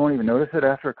probably won't even notice it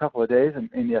after a couple of days.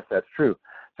 And yes, that's true.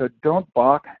 So don't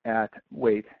balk at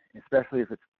weight, especially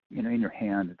if it's in your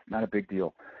hand. It's not a big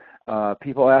deal.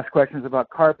 People ask questions about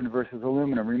carbon versus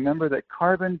aluminum. Remember that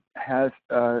carbon has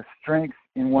strength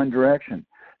in one direction,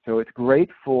 so it's great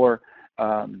for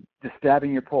just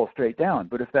stabbing your pole straight down.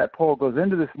 But if that pole goes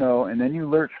into the snow and then you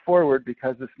lurch forward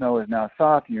because the snow is now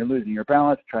soft and you're losing your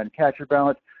balance, trying to catch your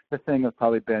balance, the thing will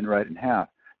probably bend right in half.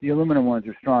 The aluminum ones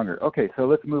are stronger. Okay, so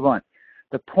let's move on.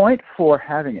 The point for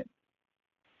having it,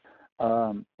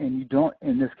 and you don't,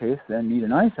 in this case, then need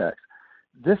an ice axe.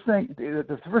 This thing,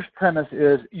 the first premise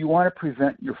is you want to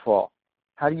prevent your fall.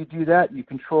 How do you do that? You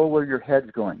control where your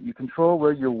head's going. You control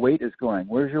where your weight is going.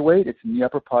 Where's your weight? It's in the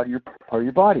upper part of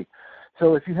your body.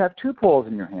 So if you have two poles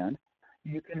in your hand,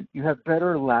 you have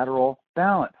better lateral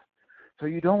balance. So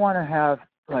you don't want to have,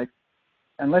 like,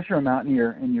 unless you're a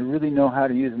mountaineer and you really know how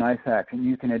to use an ice axe and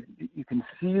you can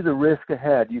see the risk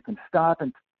ahead, you can stop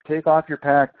and take off your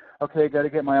pack. Okay, got to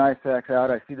get my ice axe out.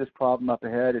 I see this problem up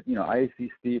ahead.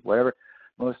 Icy, steep, whatever.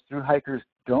 Most through hikers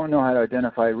don't know how to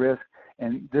identify risk,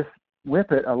 and this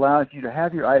Whippet allows you to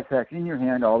have your ice axe in your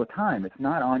hand all the time. It's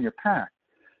not on your pack.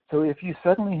 So if you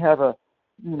suddenly have a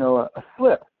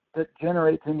slip that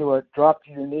generates into a drop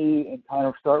to your knee and kind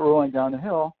of start rolling down the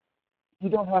hill, you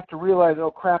don't have to realize, oh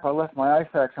crap, I left my ice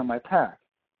axe on my pack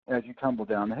as you tumble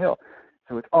down the hill.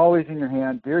 So it's always in your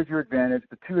hand. There's your advantage.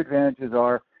 The two advantages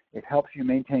are it helps you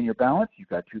maintain your balance. You've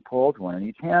got two poles, one in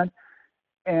each hand.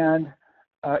 And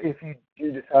if you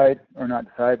do decide, or not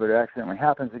decide, but it accidentally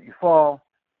happens that you fall,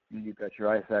 you've got your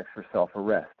ice axe for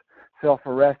self-arrest.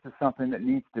 Self-arrest is something that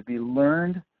needs to be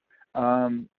learned,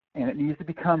 and it needs to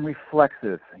become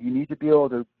reflexive. You need to be able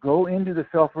to go into the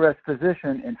self-arrest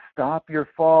position and stop your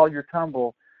fall, your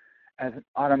tumble, as an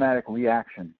automatic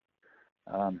reaction.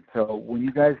 So when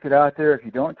you guys get out there, if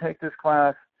you don't take this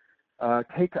class,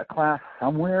 take a class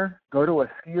somewhere, go to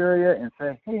a ski area and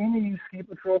say, hey, any of you ski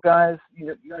patrol guys,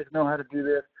 you guys know how to do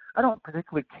this. I don't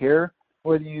particularly care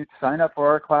whether you sign up for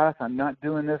our class. I'm not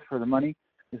doing this for the money.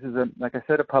 This is, like I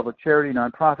said, a public charity,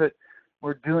 nonprofit.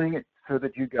 We're doing it so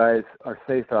that you guys are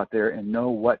safe out there and know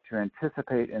what to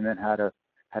anticipate and then how to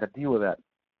deal with that.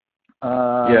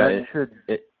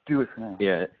 Do it for now.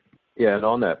 Yeah, and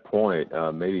on that point,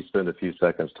 maybe spend a few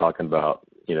seconds talking about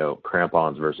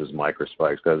crampons versus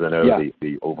microspikes, because I know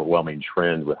the overwhelming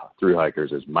trend with thru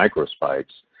hikers is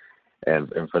microspikes,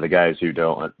 and for the guys who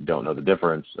don't know the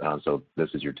difference, so this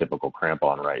is your typical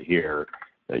crampon right here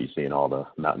that you see in all the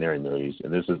mountaineering movies,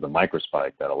 and this is the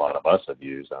microspike that a lot of us have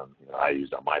used. I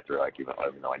used on my thru hike, even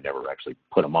though I never actually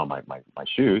put them on my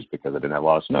shoes because I didn't have a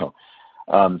lot of snow.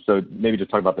 So maybe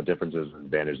just talk about the differences,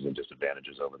 advantages, and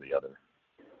disadvantages over the other.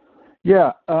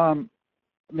 Yeah.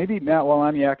 Maybe, Matt, while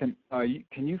I'm yakking,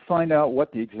 can you find out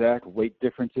what the exact weight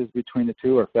difference is between the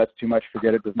two, or if that's too much,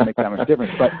 forget it, doesn't make that much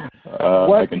difference. But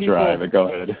I can try, but go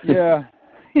ahead.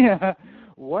 Yeah.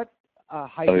 What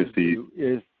hikers do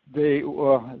is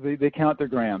they count their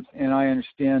grams, and I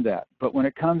understand that. But when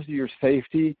it comes to your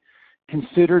safety,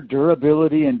 consider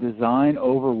durability and design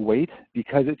over weight,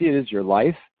 because it is your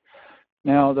life.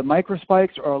 Now, the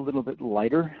microspikes are a little bit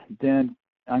lighter than,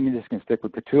 I'm just going to stick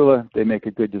with Petula. They make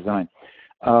a good design.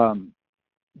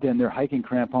 Then they're hiking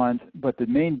crampons, but the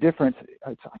main difference,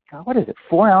 what is it,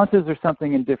 4 ounces or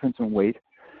something in difference in weight.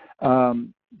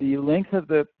 The length of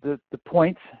the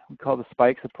points, we call the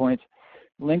spikes the points,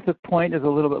 Length of point is a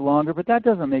little bit longer, but that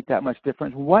doesn't make that much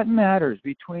difference. What matters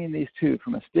between these two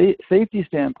from a safety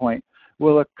standpoint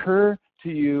will occur to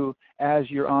you as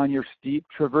you're on your steep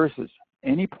traverses.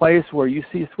 Any place where you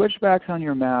see switchbacks on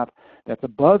your map that's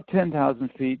above 10,000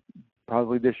 feet,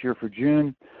 probably this year for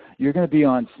June, you're going to be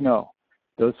on snow.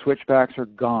 Those switchbacks are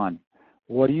gone.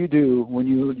 What do you do when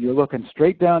you're looking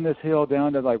straight down this hill,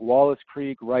 down to like Wallace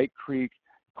Creek, Wright Creek,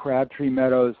 Crabtree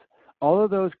Meadows, all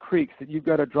of those creeks that you've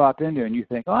got to drop into, and you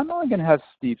think, oh, I'm only going to have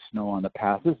steep snow on the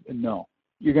passes. No.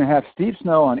 You're going to have steep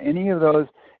snow on any of those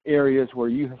areas where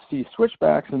you see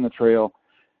switchbacks in the trail,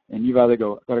 and you've either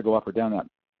got to go up or down that.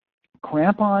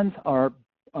 Crampons are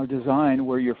designed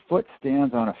where your foot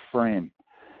stands on a frame,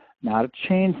 not a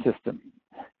chain system.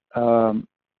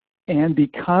 And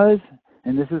because,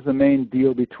 and this is the main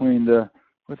deal between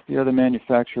what's the other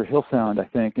manufacturer? Hillsound, I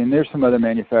think, and there's some other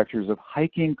manufacturers of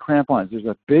hiking crampons. There's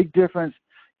a big difference.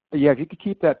 Yeah, if you could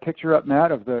keep that picture up,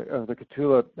 Matt, of the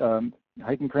Catula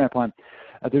hiking crampon.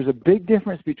 There's a big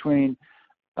difference between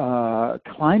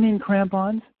climbing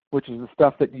crampons, which is the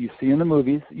stuff that you see in the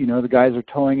movies. You know, the guys are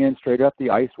towing in straight up the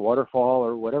ice waterfall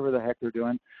or whatever the heck they're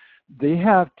doing. They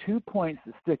have 2 points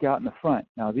that stick out in the front.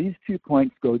 Now, these 2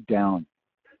 points go down.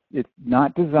 It's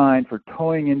not designed for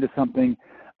towing into something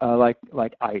like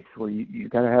ice, where you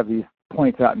got to have these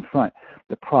points out in front.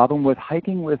 The problem with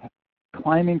hiking with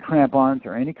climbing crampons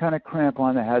or any kind of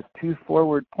crampon that has 2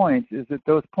 forward points is that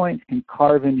those points can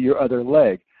carve into your other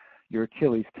leg, your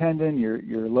Achilles tendon,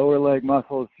 your lower leg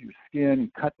muscles, your skin,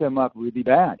 cut them up really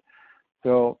bad.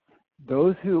 So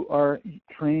those who are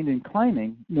trained in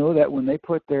climbing know that when they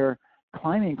put their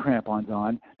climbing crampons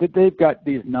on, that they've got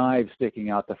these knives sticking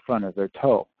out the front of their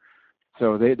toe.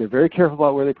 So they're very careful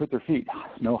about where they put their feet.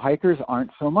 Snow hikers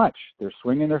aren't so much. They're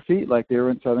swinging their feet like they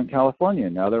were in Southern California.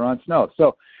 Now they're on snow.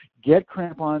 So get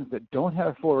crampons that don't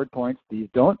have forward points. These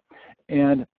don't.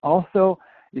 And also,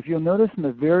 if you'll notice in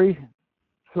the very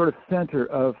sort of center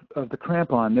of the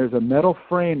crampon, there's a metal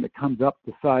frame that comes up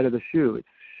the side of the shoe.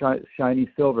 It's shiny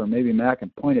silver. Maybe Matt can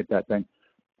point at that thing.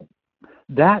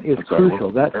 That is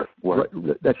crucial.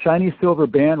 That shiny silver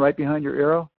band right behind your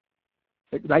arrow.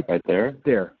 Right there?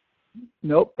 There.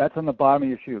 Nope, that's on the bottom of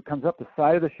your shoe. It comes up the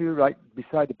side of the shoe right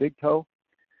beside the big toe.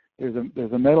 There's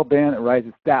a metal band that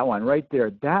rises, that one right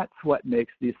there. That's what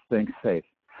makes these things safe.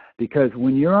 Because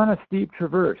when you're on a steep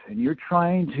traverse and you're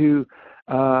trying to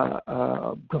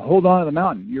hold on to the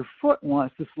mountain, your foot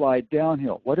wants to slide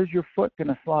downhill. What is your foot going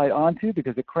to slide onto?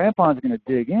 Because the crampon's going to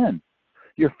dig in.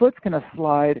 Your foot's going to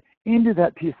slide into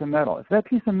that piece of metal. If that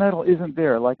piece of metal isn't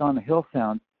there, like on the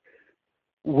Hillsound,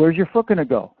 where's your foot going to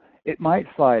go? It might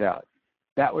slide out.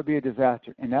 That would be a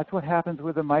disaster. And that's what happens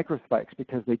with the microspikes.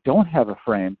 Because they don't have a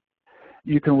frame,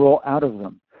 you can roll out of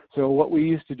them. So what we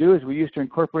used to do is we used to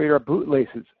incorporate our boot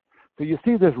laces. So you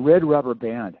see this red rubber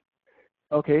band.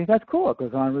 Okay, that's cool. It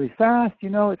goes on really fast. You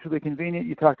know, it's really convenient.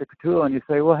 You talk to Catula and you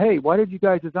say, well, hey, why did you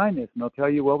guys design this? And they'll tell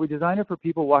you, well, we designed it for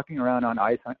people walking around on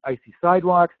icy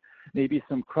sidewalks, maybe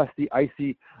some crusty,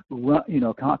 icy,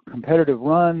 competitive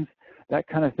runs, that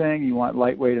kind of thing. You want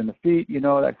lightweight in the feet,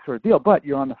 that sort of deal. But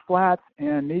you're on the flats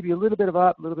and maybe a little bit of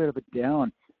up, a little bit of a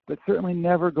down, but certainly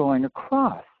never going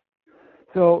across.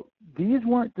 So these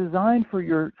weren't designed for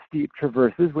your steep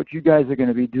traverses, which you guys are going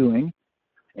to be doing.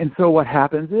 And so what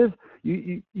happens is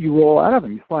you roll out of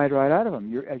them. You slide right out of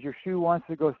them. As your shoe wants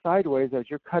to go sideways, as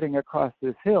you're cutting across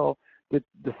this hill, the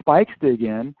spikes dig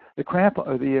in, the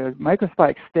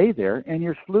microspikes stay there, and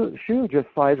your shoe just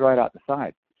slides right out the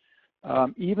side.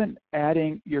 Even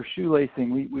adding your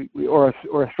shoelacing, or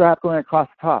a strap going across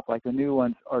the top, like the new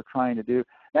ones are trying to do,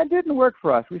 that didn't work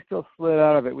for us. We still slid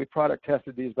out of it. We product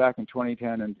tested these back in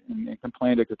 2010 and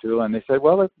complained to Catula, and they said,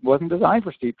 well, it wasn't designed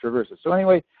for steep traverses. So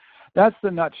anyway, that's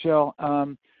the nutshell.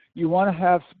 You want to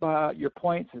have your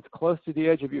points as close to the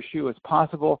edge of your shoe as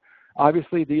possible.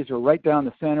 Obviously, these are right down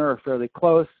the center or fairly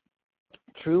close.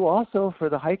 True also for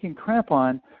the hiking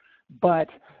crampon, but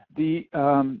the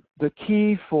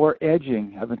key for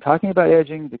edging, I've been talking about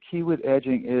edging. The key with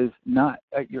edging is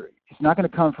it's not going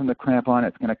to come from the crampon.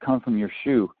 It's going to come from your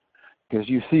shoe. Because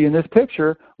you see in this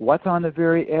picture, what's on the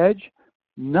very edge?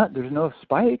 There's no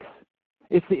spikes.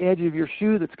 It's the edge of your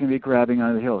shoe that's going to be grabbing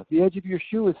onto the hill. If the edge of your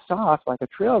shoe is soft, like a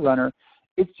trail runner,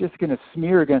 it's just going to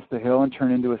smear against the hill and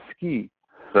turn into a ski.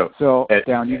 So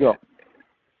down you go.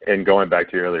 And going back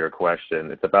to your earlier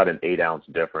question, it's about an 8-ounce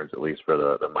difference, at least for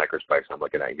the microspikes I'm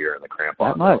looking at here, and the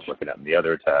crampons I was looking at in the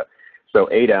other tab. So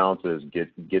 8 ounces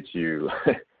gets you,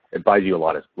 it buys you a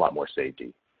lot more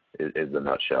safety, is the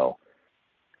nutshell.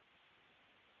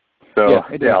 So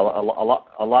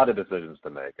a lot of decisions to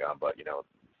make, but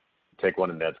take one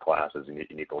of Ned's classes, and you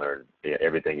need to learn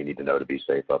everything you need to know to be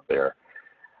safe up there.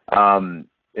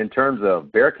 In terms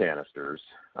of bear canisters,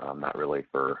 not really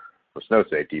for snow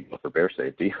safety, but for bear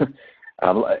safety,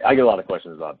 I get a lot of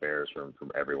questions about bears from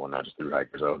everyone, not just through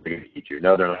hikers. Oh, they're going to eat you.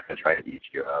 No, they're not going to try to eat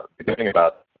you. The good thing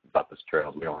about this trail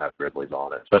is we don't have grizzlies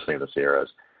on it, especially in the Sierras.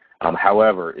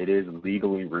 However, it is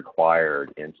legally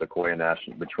required in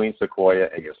between Sequoia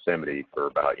and Yosemite for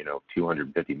about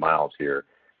 250 miles here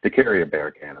to carry a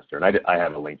bear canister. And I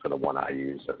have a link for the one I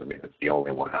use. I mean, it's the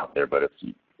only one out there, but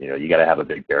it's you got to have a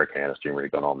big bear canister when you're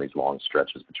going on these long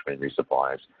stretches between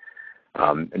resupplies.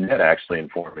 And Ned actually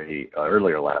informed me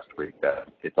earlier last week that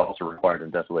it's also required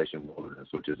in Desolation Wilderness,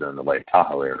 which is in the Lake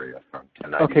Tahoe area from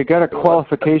 1090. Okay, got a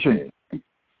qualification.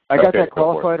 I got that go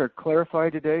qualified or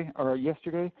clarified today or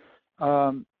yesterday,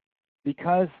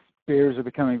 because bears are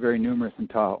becoming very numerous in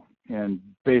Tahoe. And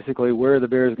basically where the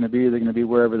bears are going to be, they're going to be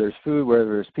wherever there's food, wherever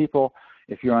there's people.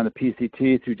 If you're on the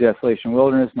PCT through Desolation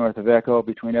Wilderness, north of Echo,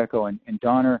 between Echo and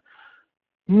Donner,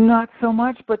 not so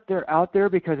much, but they're out there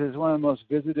because it's one of the most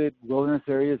visited wilderness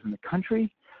areas in the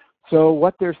country. So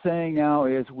what they're saying now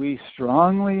is we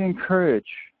strongly encourage,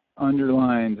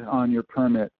 underlined on your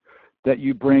permit, that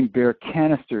you bring bear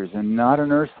canisters and not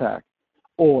an earth sack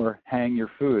or hang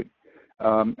your food.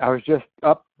 I was just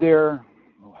up there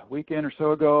a weekend or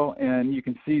so ago, and you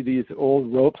can see these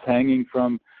old ropes hanging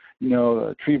from,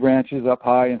 tree branches up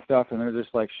high and stuff, and they're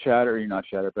just like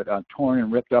torn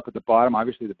and ripped up at the bottom.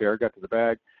 Obviously, the bear got to the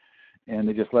bag, and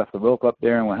they just left the rope up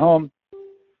there and went home.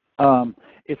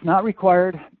 It's not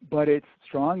required, but it's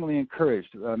strongly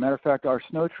encouraged. Matter of fact, our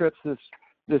snow trips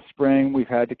this spring, we've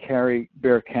had to carry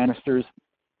bear canisters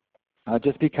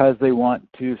just because they want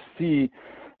to see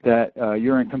that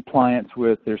you're in compliance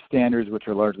with their standards, which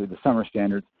are largely the summer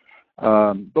standards.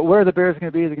 But where the bears are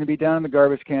going to be, they're going to be down in the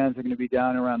garbage cans, they're going to be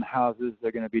down around the houses,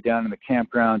 they're going to be down in the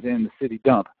campgrounds, in the city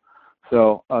dump.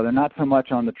 So they're not so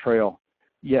much on the trail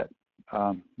yet.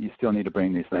 You still need to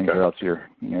bring these things, or else you're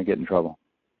get in trouble.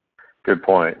 Good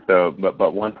point. So,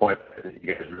 but one point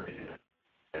you guys really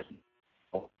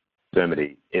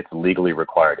Yosemite, it's legally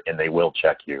required, and they will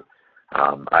check you.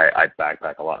 I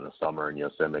backpack a lot in the summer in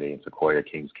Yosemite and Sequoia,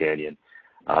 Kings Canyon.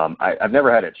 I've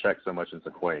never had it checked so much in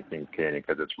Sequoia and Kings Canyon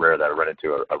because it's rare that I run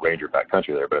into a ranger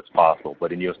backcountry there, but it's possible.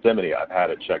 But in Yosemite, I've had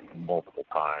it checked multiple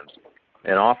times,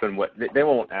 and often they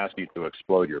won't ask you to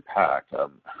explode your pack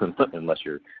unless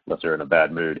they're in a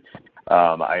bad mood.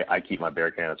 I keep my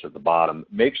bear canister at the bottom.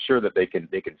 Make sure that they can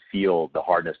feel the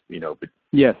hardness,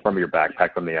 yes, from your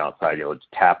backpack from the outside. Just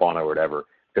tap on it or whatever.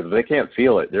 Because if they can't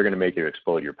feel it, they're going to make you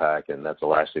explode your pack, and that's the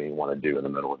last thing you want to do in the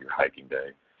middle of your hiking day.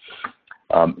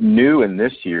 New in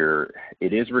this year,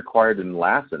 it is required in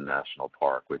Lassen National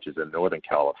Park, which is in Northern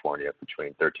California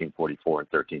between 1344 and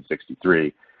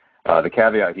 1363. The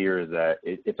caveat here is that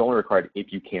it's only required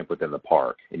if you camp within the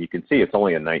park. And you can see it's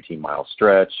only a 19-mile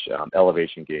stretch.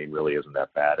 Elevation gain really isn't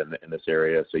that bad in this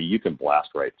area, so you can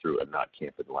blast right through and not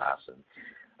camp in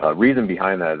Lassen. Reason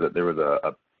behind that is that there was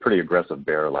a pretty aggressive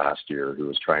bear last year who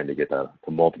was trying to get to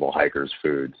multiple hikers'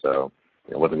 food. So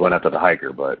it wasn't going after the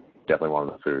hiker, but definitely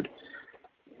wanted the food.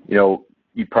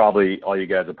 All you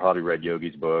guys have probably read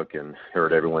Yogi's book and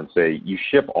heard everyone say you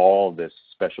ship all this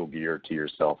special gear to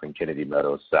yourself in Kennedy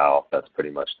Meadows South. That's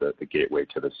pretty much the gateway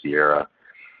to the Sierra.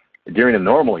 During a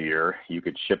normal year, you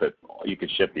could ship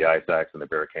the ice axe and the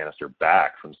bear canister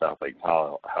back from South Lake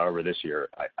Tahoe. However, this year,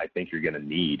 I think you're going to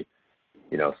need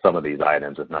some of these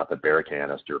items, if not the bear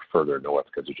canister, further north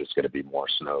because there's just going to be more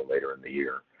snow later in the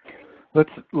year.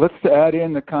 Let's add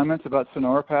in the comments about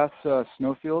Sonora Pass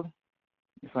snowfield,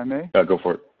 if I may. Go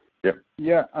for it. Yep.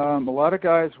 Yeah. A lot of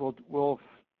guys will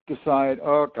decide,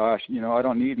 oh gosh, I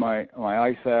don't need my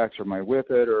ice axe or my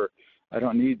whippet, or I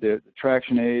don't need the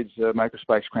traction aids,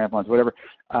 microspikes, crampons, whatever.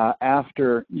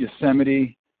 After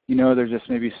Yosemite, they're just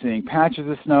maybe seeing patches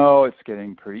of snow. It's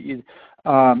getting pretty easy.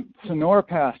 Sonora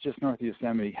Pass, just north of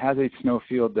Yosemite, has a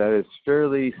snowfield that is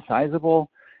fairly sizable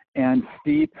and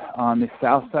steep on the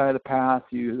south side of the pass.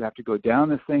 You have to go down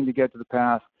this thing to get to the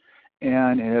pass,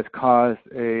 and it has caused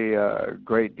a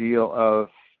great deal of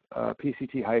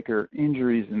PCT hiker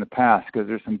injuries in the pass because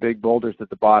there's some big boulders at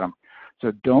the bottom.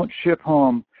 So don't ship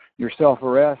home your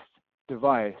self-arrest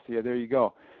device. Yeah, there you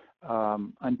go.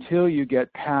 Until you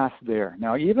get past there.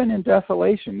 Now, even in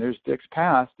Desolation, there's Dick's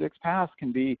Pass. Dick's Pass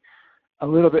can be a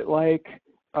little bit like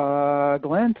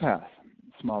Glen Pass,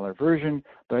 smaller version,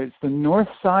 but it's the north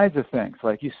sides of things,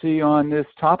 like you see on this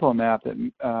topo map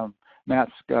that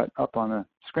Matt's got up on the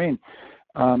screen.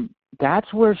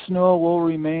 That's where snow will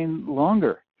remain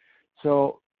longer.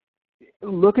 So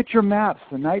look at your maps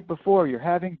the night before you're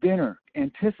having dinner.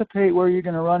 Anticipate where you're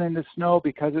going to run into snow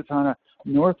because it's on a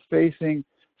north-facing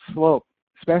slope,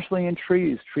 especially in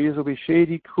trees. Trees will be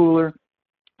shady, cooler.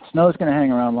 Snow's going to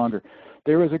hang around longer.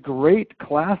 There was a great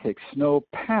classic snow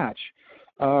patch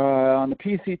on the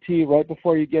PCT right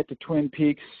before you get to Twin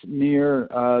Peaks near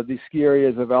the ski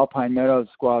areas of Alpine Meadows,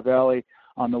 Squaw Valley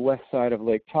on the west side of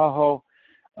Lake Tahoe,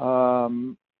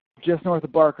 just north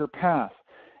of Barker Pass.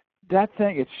 That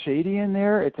thing, it's shady in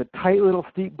there. It's a tight little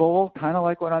steep bowl, kind of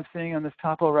like what I'm seeing on this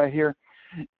topo right here.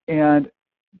 And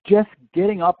just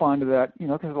getting up onto that,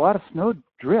 because a lot of snow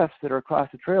drifts that are across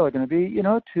the trail are going to be,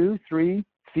 2, 3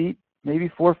 feet, maybe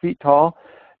 4 feet tall.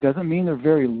 Doesn't mean they're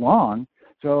very long.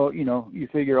 So, you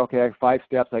figure, okay, I have 5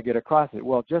 steps, I get across it.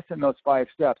 Well, just in those 5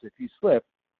 steps, if you slip,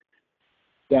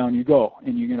 down you go,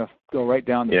 and you're going to go right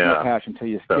down the snow patch until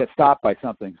you get stopped by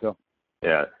something. So.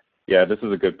 Yeah, this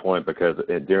is a good point because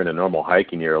during a normal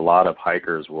hiking year, a lot of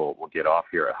hikers will get off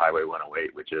here at Highway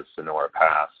 108, which is Sonora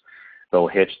Pass. They'll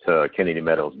hitch to Kennedy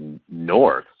Meadows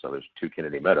north, so there's 2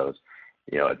 Kennedy Meadows,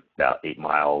 about 8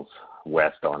 miles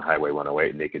west on Highway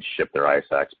 108, and they could ship their ice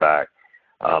axe back.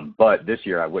 But this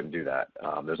year I wouldn't do that.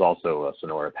 There's also a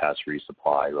Sonora Pass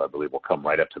resupply who I believe will come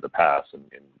right up to the pass and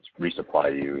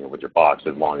resupply you, with your box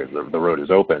as long as the road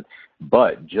is open.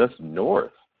 But just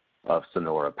north of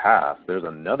Sonora Pass, there's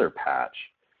another patch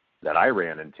that I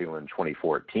ran into in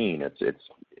 2014.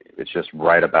 It's just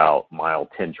right about mile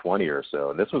 1020 or so.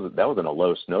 And that was in a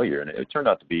low snow year, and it turned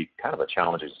out to be kind of a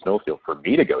challenging snowfield for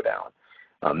me to go down.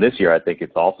 This year I think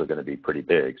it's also going to be pretty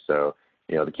big. So,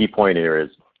 the key point here is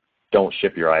don't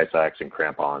ship your ice axe and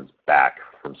crampons back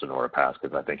from Sonora Pass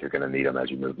because I think you're going to need them as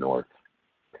you move north.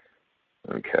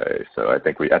 Okay, so I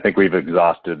think we've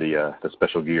exhausted the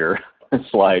special gear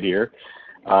slide here.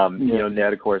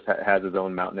 Ned, of course, has his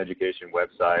own mountain education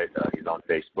website. He's on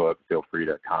Facebook. Feel free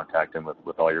to contact him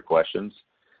with all your questions.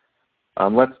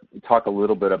 Let's talk a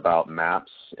little bit about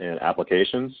maps and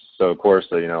applications. So, of course,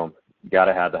 you got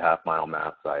to have the half-mile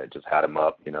maps. I just had them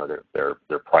up.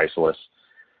 They're priceless.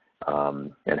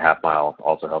 And Half Mile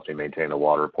also helps me maintain the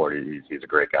water report. He's a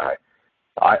great guy.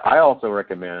 I also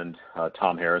recommend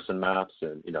Tom Harrison maps,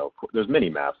 and there's many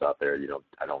maps out there.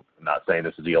 I'm not saying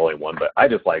this is the only one, but I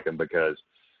just like them because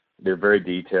they're very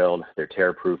detailed. They're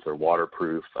tear-proof. They're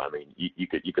waterproof. I mean, you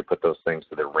could put those things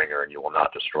to the ringer, and you will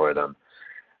not destroy them.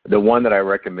 The one that I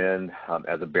recommend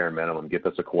as a bare minimum, get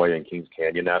the Sequoia and Kings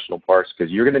Canyon National Parks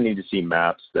because you're going to need to see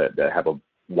maps that have a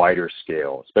wider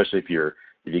scale, especially if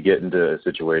you get into a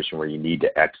situation where you need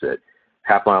to exit.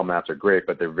 Half-mile maps are great,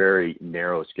 but they're very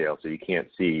narrow scale, so you can't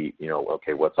see,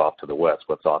 okay, what's off to the west,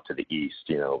 what's off to the east,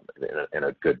 in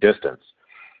a good distance.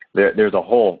 There's a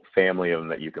whole family of them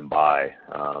that you can buy.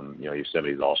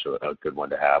 Yosemite is also a good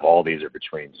one to have. All these are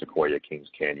between Sequoia, Kings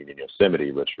Canyon, and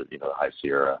Yosemite, which are, the High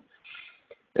Sierra.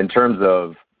 In terms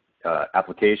of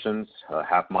applications,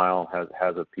 Half Mile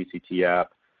has a PCT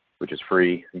app, which is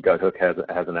free. Guthook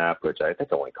has an app, which I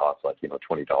think only costs like,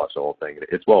 $20 the whole thing.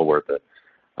 It's well worth it.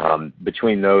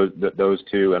 Between those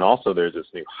two, and also there's this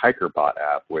new HikerBot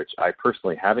app, which I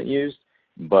personally haven't used,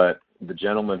 but the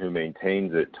gentleman who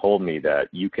maintains it told me that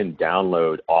you can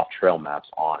download off-trail maps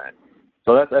on it.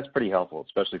 So that's pretty helpful,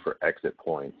 especially for exit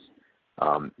points.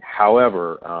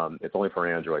 However, it's only for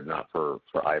Android, not for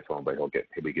iPhone, but he'll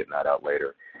be getting that out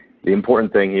later. The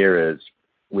important thing here is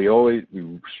we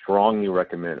strongly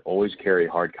recommend always carry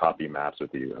hard copy maps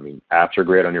with you. I mean, apps are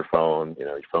great on your phone.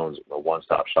 Your phone's a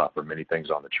one-stop shop for many things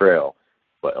on the trail,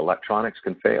 but electronics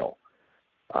can fail.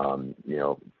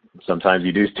 Sometimes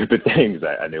you do stupid things.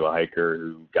 I knew a hiker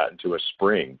who got into a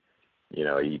spring.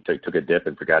 He took a dip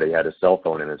and forgot he had his cell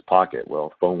phone in his pocket. Well,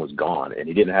 the phone was gone, and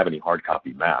he didn't have any hard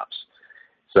copy maps.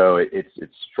 So it's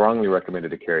strongly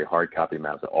recommended to carry hard copy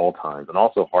maps at all times, and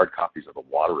also hard copies of the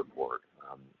water report.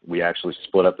 We actually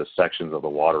split up the sections of the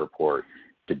water report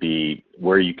to be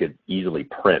where you could easily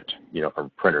print, from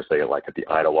printers, say like at the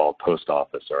Idlewild Post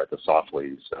Office or at the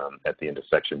Softleys at the end of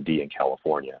Section D in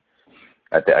California.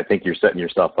 I think you're setting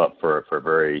yourself up for a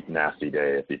very nasty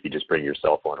day if you just bring your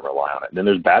cell phone and rely on it. And then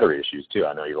there's battery issues too.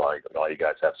 I know all you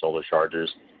guys have solar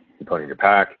chargers you put in your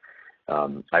pack.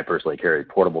 I personally carry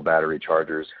portable battery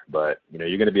chargers, but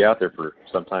you're going to be out there for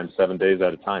sometimes 7 days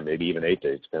at a time, maybe even 8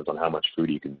 days. Depends on how much food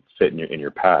you can fit in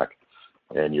your pack,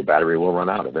 and your battery will run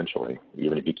out eventually,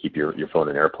 even if you keep your phone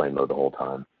in airplane mode the whole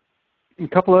time. A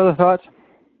couple other thoughts.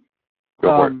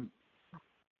 Go for it.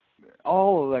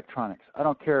 All electronics. I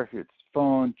don't care if it's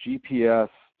phone, GPS,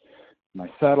 my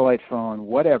satellite phone,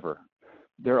 whatever.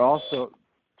 They're also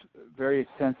very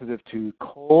sensitive to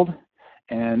cold,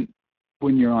 and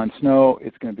when you're on snow,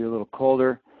 it's going to be a little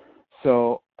colder.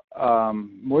 So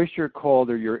moisture,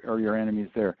 cold are your enemies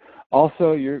there.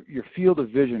 Also, your field of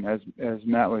vision, as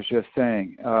Matt was just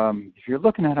saying. If you're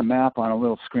looking at a map on a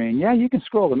little screen, yeah, you can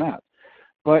scroll the map.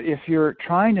 But if you're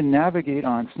trying to navigate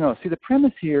on snow, see, the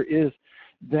premise here is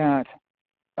that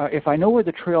if I know where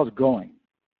the trail is going,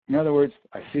 in other words,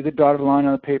 I see the dotted line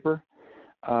on the paper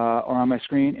or on my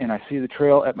screen, and I see the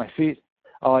trail at my feet,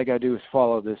 all I got to do is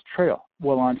follow this trail.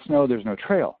 Well, on snow, there's no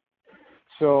trail.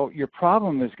 So your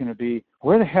problem is going to be,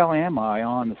 where the hell am I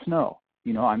on the snow?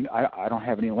 You know, I don't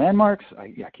have any landmarks.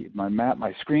 I keep my map.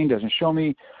 My screen doesn't show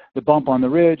me the bump on the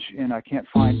ridge, and I can't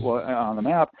find on the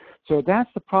map. So that's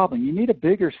the problem. You need a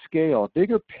bigger scale, a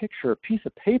bigger picture, a piece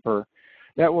of paper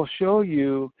that will show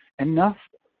you enough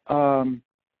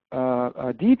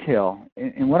detail.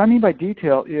 And what I mean by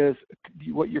detail is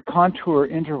what your contour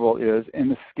interval is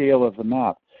and the scale of the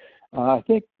map. I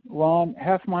think, Ron,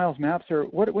 half-miles maps are,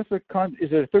 what's the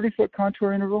is it a 30-foot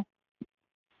contour interval?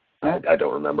 I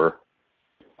don't remember.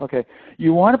 Okay,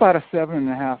 you want about a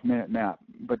 7.5-minute map,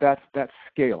 but that's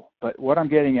scale. But what I'm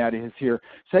getting at is here,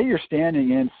 say you're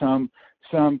standing in some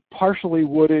partially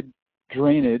wooded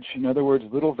drainage, in other words,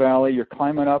 little valley, you're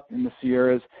climbing up in the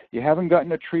Sierras, you haven't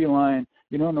gotten a tree line,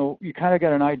 you don't know, you kind of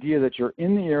got an idea that you're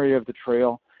in the area of the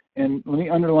trail. And let me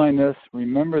underline this,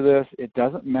 remember this, it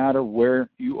doesn't matter where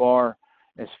you are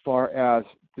as far as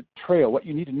the trail. What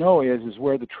you need to know is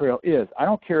where the trail is. I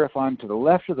don't care if I'm to the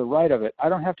left or the right of it. I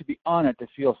don't have to be on it to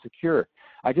feel secure.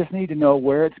 I just need to know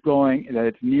where it's going, that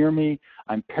it's near me,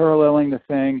 I'm paralleling the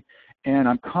thing, and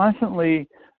I'm constantly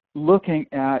looking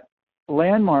at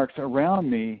landmarks around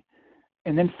me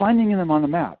and then finding them on the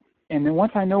map. And then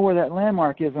once I know where that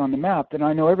landmark is on the map, then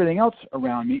I know everything else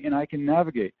around me and I can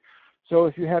navigate. So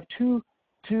if you have too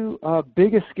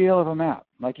big a scale of a map,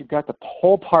 like you've got the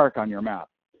whole park on your map,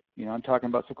 you know, I'm talking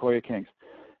about Sequoia Kings,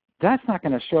 that's not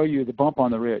going to show you the bump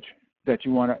on the ridge that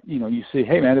you want to, you know, you see,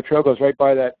 hey man, the trail goes right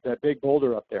by that big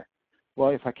boulder up there.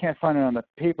 Well, if I can't find it on the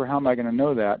paper, how am I going to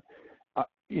know that?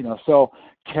 You know, so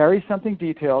carry something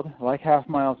detailed like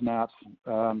half-miles maps.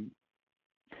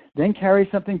 Then carry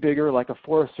something bigger like a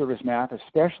Forest Service map,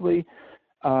 especially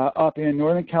up in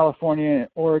Northern California and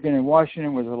Oregon and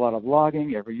Washington where there's a lot of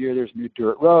logging. Every year there's new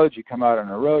dirt roads. You come out on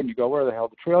a road and you go, where the hell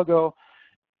did the trail go?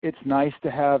 It's nice to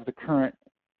have the current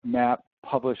map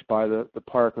published by the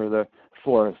park or the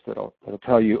forest that'll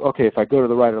tell you, okay, if I go to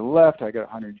the right or the left, I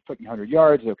got 100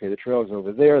 yards. Okay, the trail is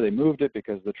over there. They moved it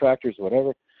because of the tractors,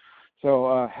 whatever.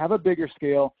 So have a bigger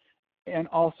scale. And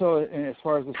also, as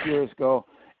far as the Sierras go,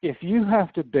 if you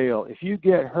have to bail, if you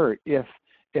get hurt, if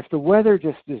the weather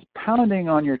just is pounding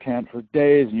on your tent for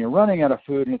days and you're running out of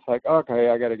food and it's like, okay,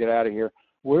 I got to get out of here.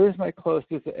 Where's my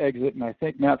closest exit? And I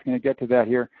think Matt's going to get to that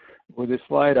here with this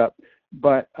slide up.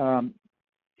 But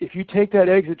if you take that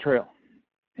exit trail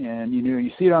and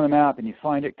you see it on the map and you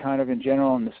find it kind of in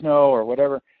general in the snow or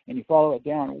whatever, and you follow it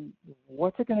down,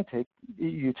 what's it going to take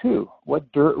you to?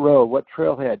 What dirt road, what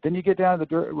trailhead? Then you get down to the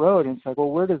dirt road and it's like, well,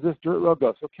 where does this dirt road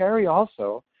go? So carry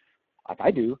also, like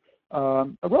I do, a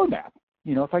road map.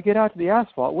 You know, if I get out to the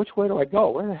asphalt, which way do I go?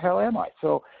 Where the hell am I?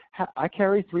 So I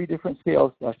carry 3 different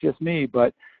scales. That's just me,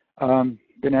 but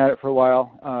been at it for a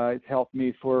while. It's helped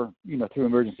me for, through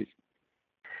emergencies.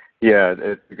 Yeah,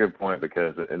 it's a good point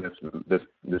because, and this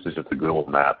is just a Google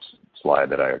Maps slide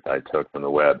that I took from the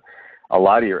web. A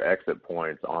lot of your exit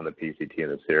points on the PCT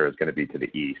and the Sierra is going to be to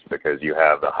the east because you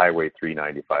have the Highway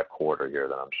 395 corridor here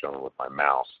that I'm showing with my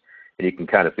mouse. And you can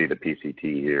kind of see the PCT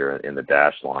here in the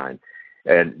dashed line.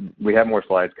 And we have more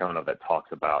slides coming up that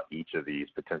talks about each of these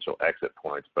potential exit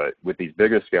points. But with these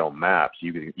bigger scale maps,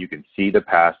 you can see the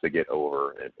paths to get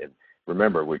over. And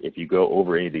remember, if you go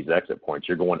over any of these exit points,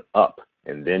 you're going up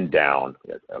and then down,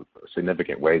 a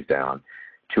significant ways down,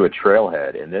 to a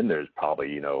trailhead. And then there's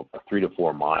probably, a 3 to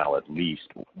 4 mile at least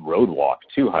road walk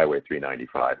to Highway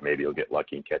 395. Maybe you'll get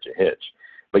lucky and catch a hitch.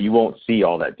 But you won't see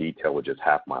all that detail with just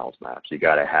half-miles maps. You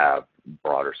got to have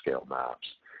broader scale maps.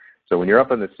 So when you're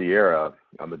up in the Sierra,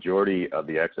 a majority of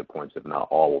the exit points, if not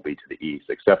all, will be to the east,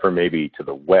 except for maybe to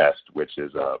the west, which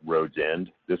is Road's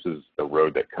End. This is the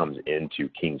road that comes into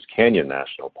Kings Canyon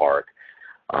National Park.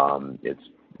 It's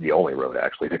the only road,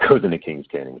 actually, that goes into Kings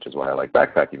Canyon, which is why I like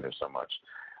backpacking there so much.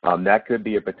 That could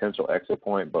be a potential exit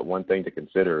point, but one thing to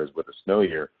consider is with the snow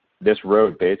year, this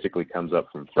road basically comes up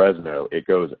from Fresno. It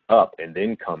goes up and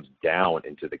then comes down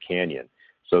into the canyon.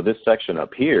 So this section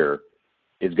up here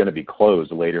is going to be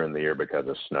closed later in the year because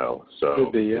of snow. So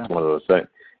Could be, yeah. It's one of those things.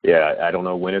 Yeah, I don't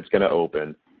know when it's going to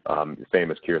open. The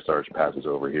famous Kearsarge passes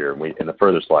over here. And in the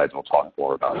further slides, we'll talk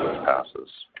more about those passes.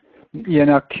 Yeah,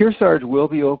 now Kearsarge will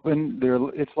be open.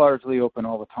 It's largely open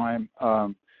all the time.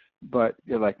 But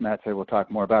like Matt said, we'll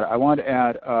talk more about it. I want to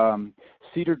add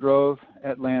Cedar Grove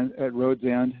at Road's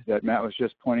End that Matt was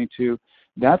just pointing to.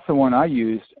 That's the one I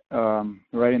used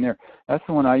right in there. That's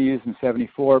the one I used in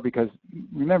 '74 because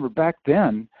remember back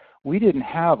then we didn't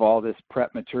have all this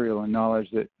prep material and knowledge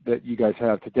that you guys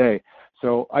have today.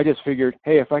 So I just figured,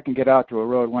 hey, if I can get out to a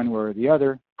road one way or the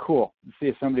other, cool. See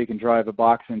if somebody can drive a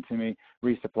box into me,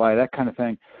 resupply, that kind of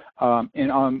thing.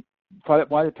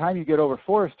 By the time you get over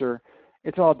Forester,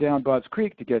 it's all down Bud's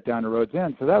Creek to get down to Road's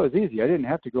End. So that was easy. I didn't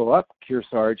have to go up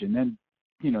Kearsarge and then,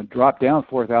 drop down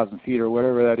 4,000 feet or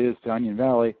whatever that is to Onion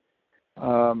Valley,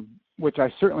 which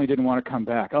I certainly didn't want to come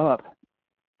back up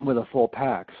with a full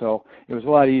pack. So it was a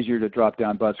lot easier to drop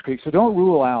down Bud's Creek. So don't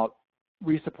rule out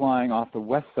resupplying off the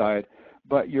west side,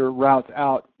 but your routes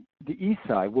out the east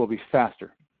side will be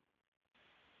faster.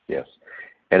 Yes.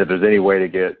 And if there's any way to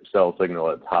get cell signal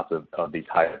at the top of these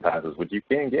high passes, which you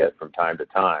can get from time to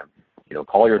time,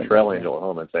 call your trail angel at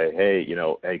home and say, hey,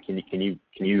 can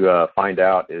you find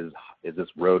out is this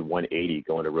road 180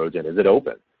 going to Road's End? Is it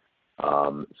open?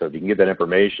 So if you can get that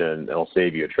information, it'll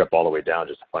save you a trip all the way down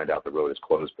just to find out the road is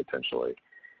closed potentially.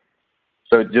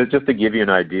 So just to give you an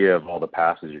idea of all the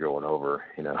passes you're going over,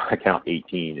 I count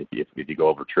 18 if you go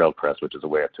over Trail Crest, which is the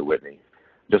way up to Whitney.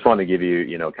 Just wanted to give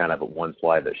you, kind of one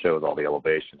slide that shows all the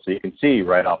elevations. So you can see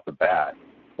right off the bat,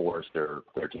 Forester,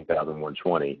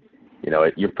 13,120.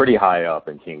 You're pretty high up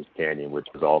in Kings Canyon, which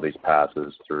is all these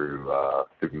passes through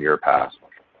Muir Pass.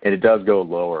 And it does go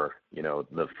lower,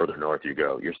 the further north you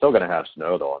go. You're still going to have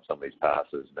snow, though, on some of these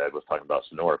passes. Ned was talking about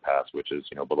Sonora Pass, which is,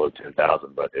 below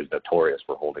 10,000, but is notorious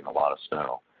for holding a lot of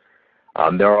snow.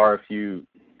 There are a few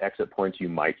exit points you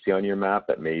might see on your map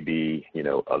that may be,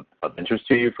 of interest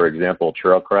to you. For example,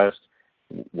 Trail Crest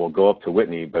will go up to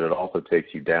Whitney, but it also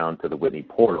takes you down to the Whitney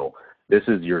Portal. This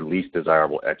is your least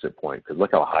desirable exit point because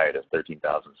look how high it is,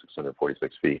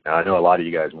 13,646 feet. Now, I know a lot of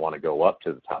you guys want to go up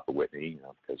to the top of Whitney,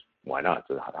 because why not? It's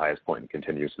the highest point in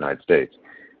contiguous United States.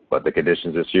 But the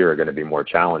conditions this year are going to be more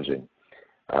challenging.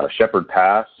 Shepherd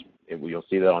Pass, you'll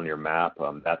see that on your map.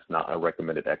 That's not a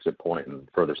recommended exit point in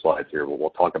further slides here, but we'll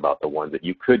talk about the ones that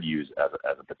you could use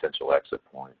as a potential exit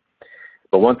point.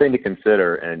 But one thing to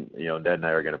consider, and Ned and I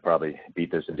are going to probably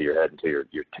beat this into your head until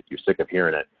you're sick of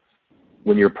hearing it.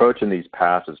 When you're approaching these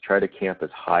passes, try to camp as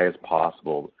high as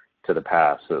possible to the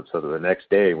pass. So the next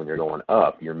day when you're going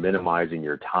up, you're minimizing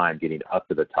your time getting up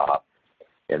to the top.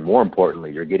 And more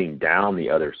importantly, you're getting down the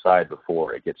other side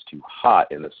before it gets too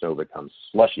hot and the snow becomes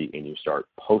slushy and you start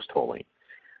post-holing.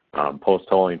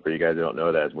 Post-holing, for you guys who don't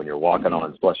know that, is when you're walking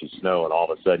on slushy snow and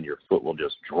all of a sudden your foot will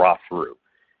just drop through.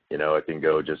 It can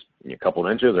go just a couple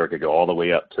of inches or it could go all the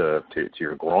way up to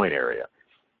your groin area.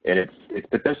 And it's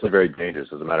potentially very dangerous.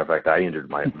 As a matter of fact, I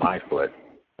injured my foot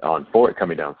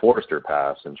coming down Forester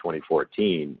Pass in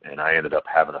 2014, and I ended up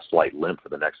having a slight limp for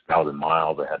the next 1,000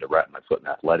 miles. I had to wrap my foot in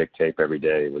athletic tape every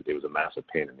day. It was a massive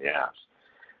pain in the ass.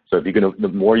 So the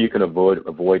more you can avoid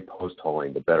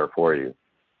post-holing, the better for you.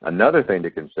 Another thing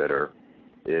to consider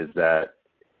is that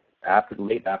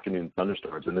late afternoon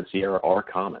thunderstorms in the Sierra are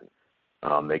common.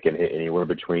 They can hit anywhere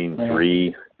between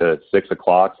 3 to 6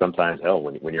 o'clock, sometimes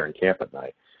when you're in camp at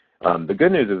night. The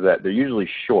good news is that they're usually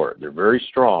short. They're very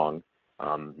strong,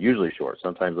 usually short.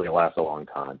 Sometimes they last a long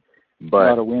time. But, a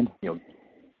lot of wind.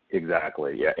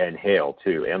 Exactly, yeah, and hail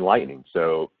too, and lightning.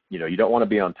 So, you don't want to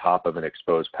be on top of an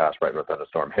exposed pass right when a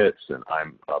thunderstorm hits. And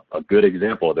I'm a good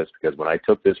example of this because when I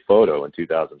took this photo in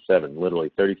 2007,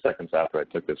 literally 30 seconds after I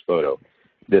took this photo,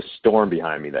 this storm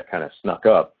behind me that kind of snuck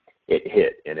up, it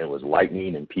hit, and it was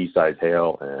lightning and pea-sized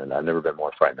hail, and I've never been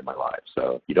more frightened in my life.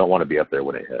 So you don't want to be up there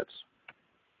when it hits.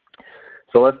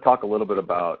 So let's talk a little bit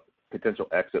about potential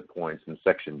exit points in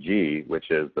Section G,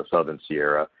 which is the Southern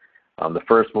Sierra. The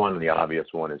first one and the obvious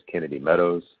one is Kennedy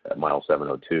Meadows at mile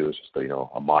 702. It's just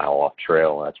a mile off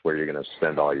trail. That's where you're going to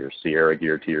send all your Sierra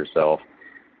gear to yourself.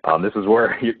 This is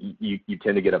where you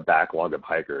tend to get a backlog of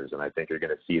hikers, and I think you're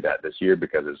going to see that this year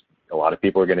because a lot of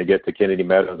people are going to get to Kennedy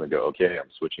Meadows and go, okay, I'm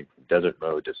switching from desert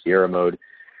mode to Sierra mode.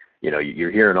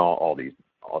 You're hearing all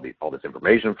this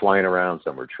information flying around.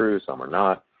 Some are true, some are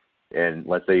not. And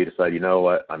let's say you decide,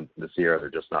 the Sierra, they're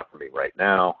just not for me right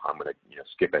now. I'm going to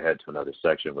skip ahead to another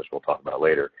section, which we'll talk about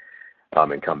later,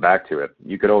 and come back to it.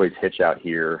 You could always hitch out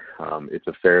here.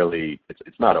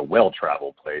 It's not a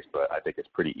well-traveled place, but I think it's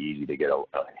pretty easy to get a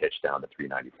hitch down to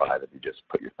 395 if you just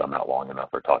put your thumb out long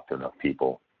enough or talk to enough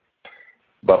people.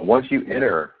 But once you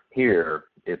enter here,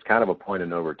 it's kind of a point of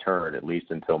no return, at least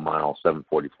until mile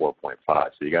 744.5. So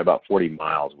you got about 40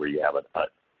 miles where you have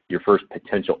your first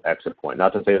potential exit point.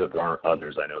 Not to say that there aren't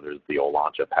others. I know there's the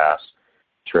Olancha Pass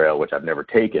Trail, which I've never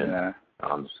taken,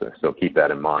 so keep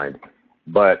that in mind.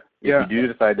 But if you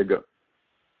do decide to go,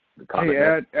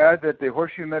 add that the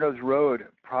Horseshoe Meadows Road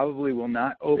probably will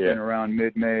not open around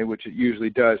mid-May, which it usually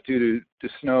does due to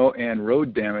snow and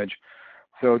road damage.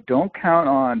 So don't count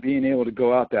on being able to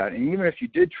go out that. And even if you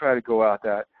did try to go out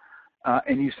that,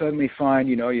 and you suddenly find,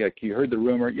 you heard the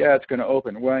rumor, yeah, it's going to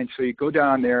open. Well, and so you go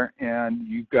down there, and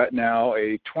you've got now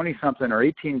a 20-something or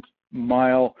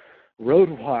 18-mile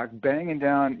roadblock banging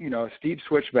down, steep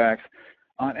switchbacks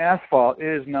on asphalt.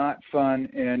 It is not fun,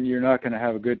 and you're not going to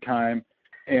have a good time.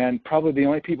 And probably the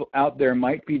only people out there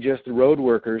might be just the road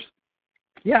workers.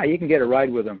 Yeah, you can get a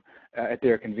ride with them at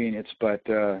their convenience, but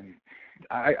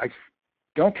I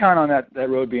don't count on that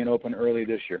road being open early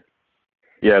this year.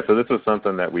 Yeah, so this was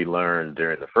something that we learned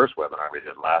during the first webinar we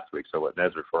did last week. So what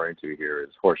Ned's referring to here is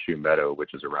Horseshoe Meadow,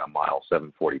 which is around mile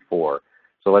 744.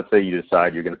 So let's say you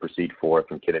decide you're going to proceed forth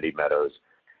from Kennedy Meadows,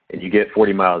 and you get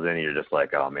 40 miles in, and you're just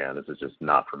like, oh, man, this is just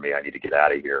not for me. I need to get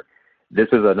out of here. This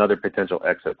is another potential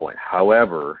exit point.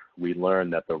 However, we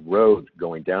learned that the road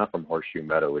going down from Horseshoe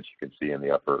Meadow, which you can see in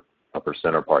the upper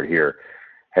center part here,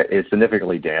 is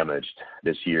significantly damaged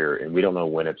this year, and we don't know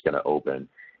when it's going to open.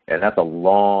 And that's a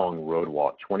long road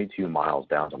walk, 22 miles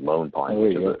down to Lone Pine,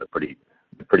 which is a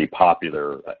pretty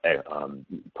popular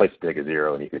place to take a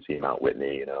zero, and you can see Mount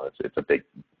Whitney. It's a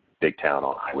big town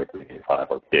on Highway 385,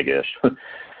 or big-ish.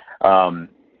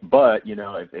 But,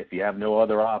 if you have no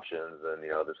other options, then,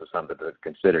 this is something to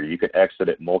consider. You could exit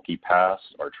at Mulkey Pass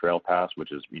or Trail Pass,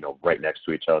 which is, right next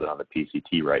to each other on the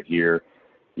PCT right here.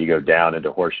 You go down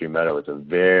into Horseshoe Meadow. It's a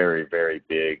very, very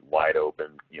big, wide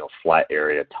open, flat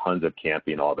area, tons of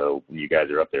camping, although when you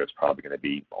guys are up there, it's probably going to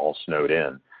be all snowed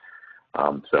in.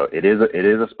 So it is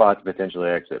a spot to potentially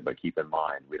exit, but keep in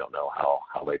mind, we don't know how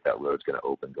late that road's going to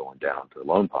open going down to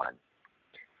Lone Pine.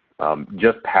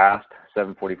 Just past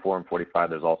 744 and 45,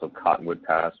 there's also Cottonwood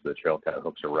Pass. The trail kind of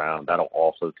hooks around. That'll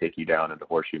also take you down into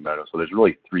Horseshoe Meadow. So there's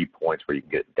really 3 points where you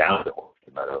can get down to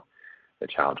Horseshoe Meadow. The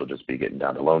challenge will just be getting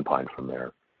down to Lone Pine from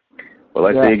there. Well,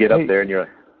 let's say you get up there and you're.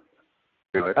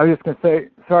 I was just going to say,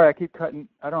 sorry, I keep cutting.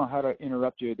 I don't know how to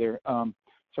interrupt you there.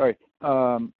 Sorry.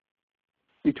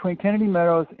 Between Kennedy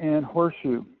Meadows and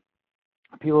Horseshoe,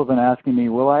 people have been asking me,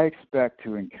 will I expect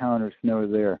to encounter snow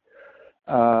there?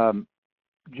 I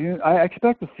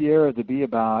expect the Sierra to be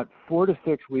about 4 to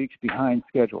 6 weeks behind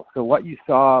schedule. So what you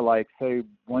saw, like, say,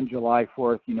 one July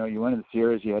 4th, you went to the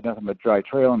Sierras, you had nothing but dry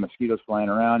trail and mosquitoes flying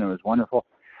around. It was wonderful.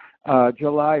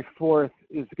 July 4th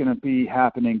is going to be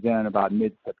happening then about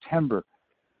mid-September,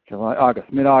 mid-August.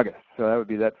 So that would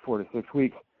be that 4 to 6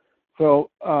 weeks. So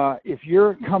if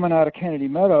you're coming out of Kennedy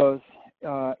Meadows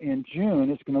in June,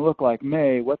 it's going to look like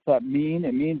May. What's that mean?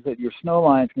 It means that your snow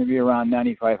line is going to be around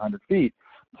 9,500 feet.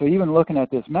 So even looking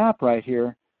at this map right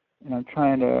here, and I'm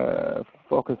trying to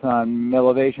focus on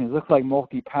elevations, it looks like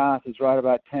Mulkey Pass is right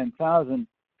about 10,000.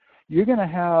 You're going to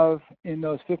have, in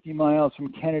those 50 miles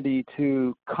from Kennedy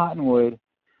to Cottonwood,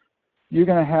 you're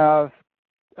going to have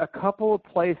a couple of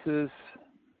places,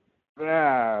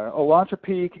 Olancha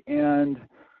Peak and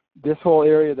this whole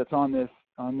area that's on this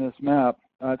map.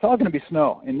 It's all going to be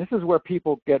snow, and this is where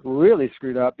people get really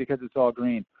screwed up because it's all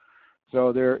green.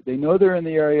 So they know they're in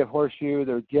the area of Horseshoe.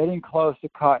 They're getting close to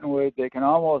Cottonwood. They can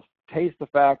almost taste the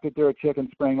fact that they're at Chicken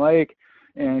Spring Lake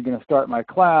and going to start my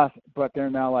class, but they're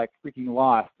now like freaking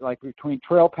lost. Like between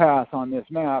Trail Pass on this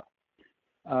map,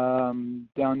 down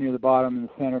near the bottom in the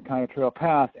center, kind of Trail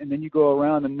Pass, and then you go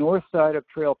around the north side of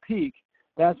Trail Peak.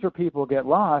 That's where people get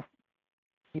lost.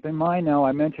 Keep in mind now,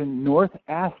 I mentioned north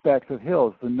aspects of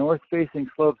hills, the north-facing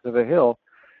slopes of a hill.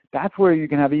 That's where you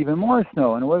can have even more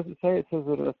snow. And what does it say? It says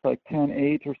that it's like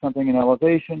 10.8 or something in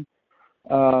elevation.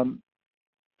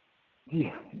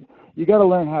 You got to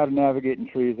learn how to navigate in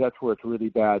trees. That's where it's really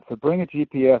bad. So bring a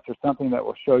GPS or something that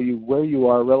will show you where you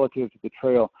are relative to the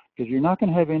trail, because you're not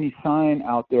going to have any sign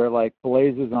out there like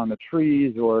blazes on the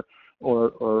trees or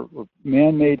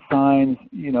man-made signs.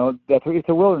 It's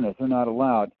a wilderness. They're not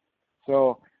allowed.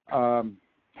 So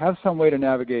have some way to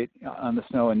navigate on the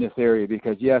snow in this area,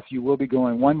 because, yes, you will be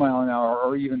going 1 mile an hour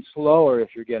or even slower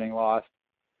if you're getting lost.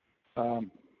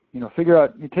 Figure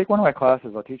out, you take one of my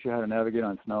classes, I'll teach you how to navigate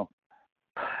on snow.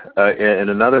 And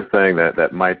another thing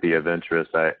that might be of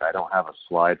interest, I don't have a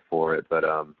slide for it, but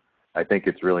I think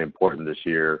it's really important this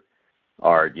year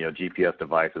are, GPS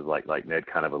devices like Ned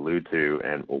kind of alluded to.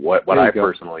 And what I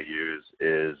personally use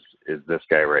is this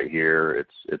guy right here. It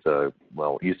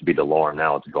used to be DeLorme,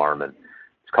 now it's Garmin.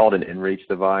 It's called an inReach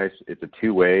device. It's a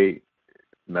two-way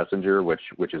messenger,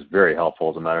 which is very helpful.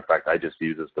 As a matter of fact, I just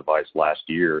used this device last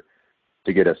year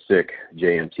to get a sick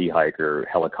JMT hiker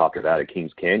helicoptered out of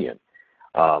Kings Canyon.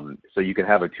 So you can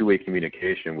have a two-way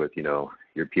communication with,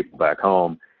 your people back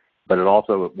home, but it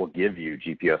also will give you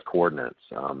GPS coordinates.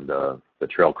 The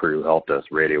trail crew who helped us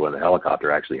radio in the helicopter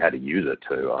actually had to use it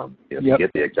to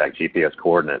get the exact GPS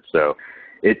coordinates. So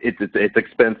It's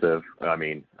expensive. I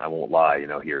mean, I won't lie.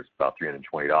 Here it's about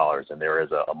 $320, and there is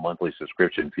a monthly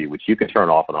subscription fee which you can turn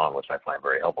off and on, which I find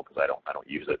very helpful because I don't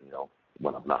use it,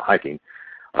 when I'm not hiking.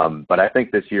 But I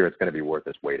think this year it's going to be worth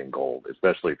its weight in gold,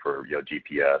 especially for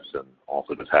GPS and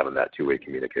also just having that two-way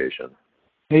communication.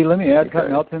 Hey, let me add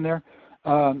something else in there.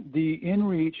 The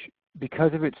InReach,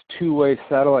 because of its two-way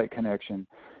satellite connection,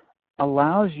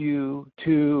 allows you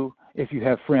to, if you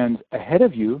have friends ahead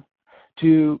of you,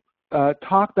 to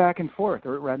talk back and forth,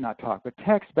 or rather not talk, but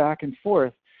text back and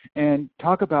forth and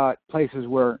talk about places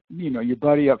where, your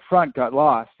buddy up front got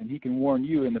lost, and he can warn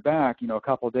you in the back, a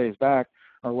couple of days back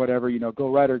or whatever, go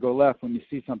right or go left when you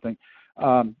see something.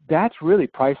 That's really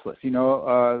priceless.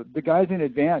 The guys in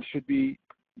advance should be,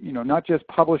 not just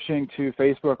publishing to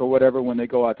Facebook or whatever when they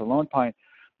go out to Lone Pine,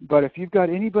 but if you've got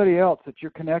anybody else that you're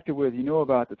connected with,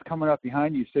 about, that's coming up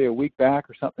behind you, say a week back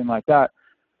or something like that,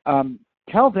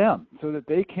 tell them so that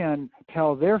they can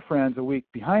tell their friends a week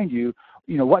behind you,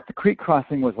 what the creek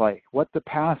crossing was like, what the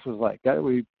pass was like.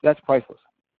 That's priceless.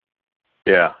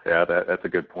 Yeah, that's a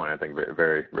good point. I think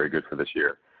very, very good for this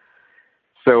year.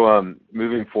 So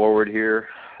moving forward here,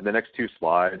 the next two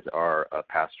slides are a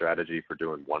pass strategy for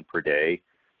doing one per day.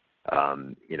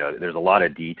 There's a lot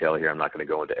of detail here. I'm not going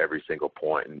to go into every single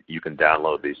point, and you can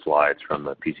download these slides from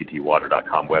the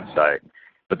PCTwater.com website.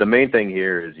 But the main thing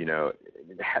here is,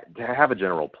 to have a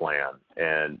general plan.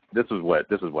 And this is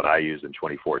what I used in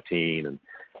 2014. And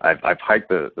I've hiked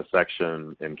the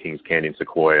section in Kings Canyon,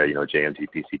 Sequoia, JMT,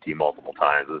 PCT multiple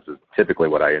times. This is typically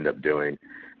what I end up doing.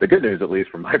 The good news, at least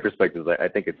from my perspective, is I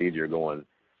think it's easier going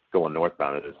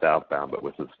northbound than southbound. But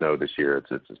with the snow this year, it's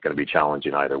going to be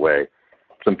challenging either way.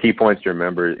 Some key points to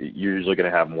remember: you're usually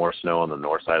going to have more snow on the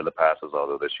north side of the passes,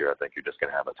 although this year I think you're just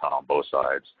going to have a ton on both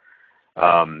sides.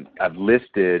 I've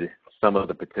listed some of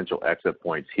the potential exit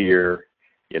points here,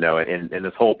 and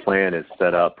this whole plan is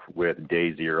set up with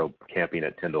day zero camping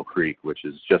at Tyndall Creek, which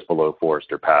is just below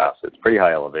Forester Pass. It's pretty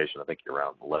high elevation. I think you're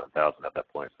around 11,000 at that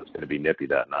point, so it's going to be nippy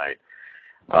that night.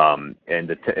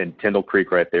 And Tyndall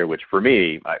Creek right there, which for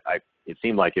me, it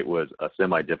seemed like it was a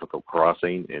semi-difficult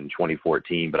crossing in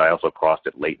 2014, but I also crossed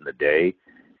it late in the day,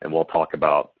 and we'll talk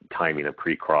about timing of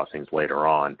creek crossings later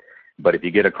on. But if you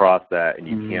get across that and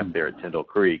you camp there at Tyndall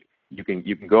Creek, you can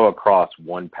go across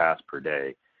one pass per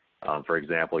day. For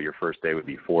example, your first day would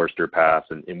be Forester Pass,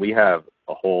 and we have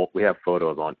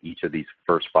photos on each of these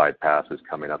first 5 passes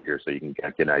coming up here, so you can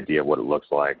get an idea of what it looks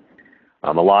like.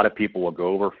 A lot of people will go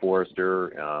over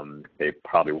Forester. They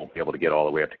probably won't be able to get all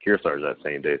the way up to Kearsarge that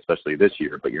same day, especially this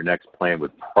year. But your next plan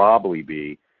would probably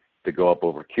be to go up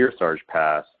over Kearsarge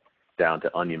Pass down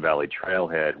to Onion Valley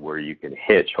Trailhead, where you can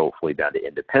hitch, hopefully, down to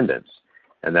Independence.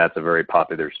 And that's a very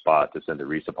popular spot to send a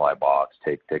resupply box,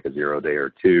 take a 0 day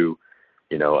or two,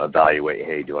 evaluate,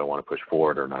 hey, do I want to push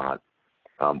forward or not?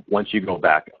 Once you go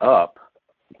back up,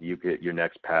 your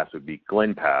next pass would be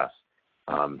Glen Pass.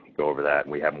 Go over that,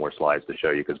 and we have more slides to show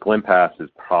you, because Glen Pass is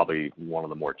probably one of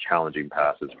the more challenging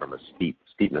passes from a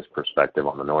steepness perspective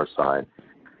on the north side.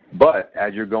 But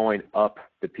as you're going up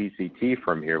the PCT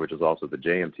from here, which is also the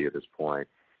JMT at this point,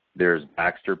 there's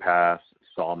Baxter Pass,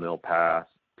 Sawmill Pass,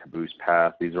 Caboose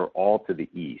Pass. These are all to the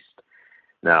east.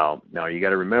 Now you got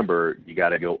to remember, you got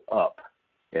to go up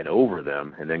and over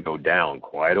them and then go down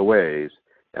quite a ways.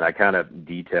 And I kind of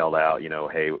detailed out,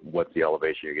 hey, what's the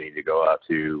elevation you're going to need to go up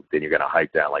to? Then you're going to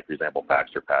hike down, like, for example,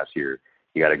 Baxter Pass here.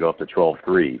 You got to go up to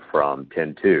 12.3 from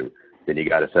 10.2. Then you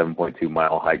got a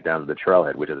 7.2-mile hike down to the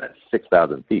trailhead, which is at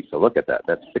 6,000 feet. So look at that.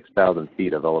 That's 6,000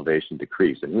 feet of elevation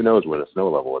decrease. And who knows where the snow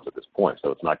level is at this point.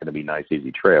 So it's not going to be a nice,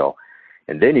 easy trail.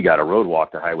 And then you got a road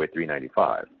walk to Highway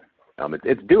 395.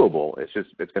 It's doable.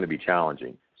 It's going to be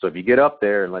challenging. So if you get up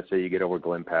there, and let's say you get over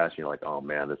Glen Pass, and you're like, oh,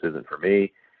 man, this isn't for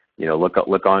me.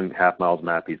 Look on Half Mile's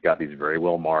map. He's got these very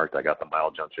well marked. I got the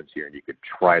mile junctions here, and you could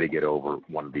try to get over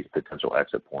one of these potential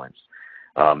exit points.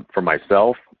 For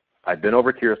myself, I've been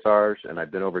over Kearsarge, and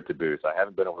I've been over Caboose. I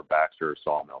haven't been over Baxter or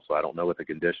Sawmill, so I don't know what the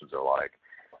conditions are like.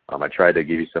 I tried to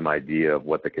give you some idea of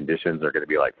what the conditions are going to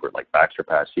be like for, like, Baxter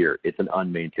Pass here. It's an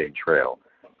unmaintained trail.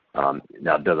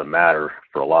 Now, it doesn't matter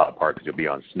for a lot of parts because you'll be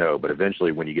on snow, but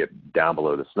eventually when you get down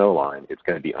below the snow line, it's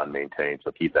going to be unmaintained,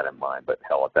 so keep that in mind. But,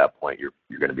 hell, at that point, you're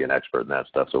going to be an expert in that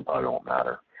stuff, so it probably won't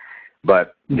matter.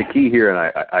 But the key here,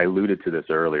 and I alluded to this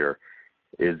earlier,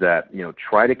 is that,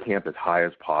 try to camp as high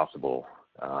as possible.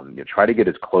 Try to get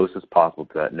as close as possible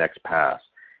to that next pass,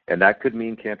 and that could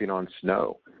mean camping on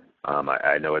snow.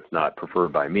 I know it's not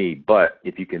preferred by me, but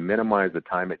if you can minimize the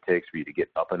time it takes for you to get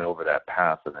up and over that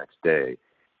pass the next day,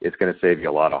 it's going to save you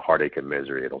a lot of heartache and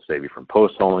misery. It'll save you from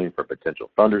post-holing, for potential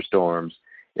thunderstorms,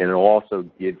 and it'll also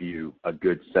give you a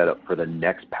good setup for the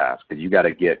next pass, because you got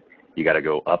to get You got to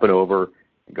go up and over,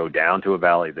 go down to a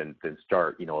valley, then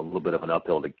start, a little bit of an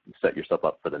uphill to set yourself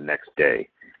up for the next day.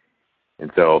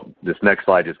 And so this next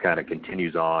slide just kind of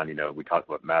continues on. We talked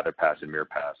about Mather Pass and Muir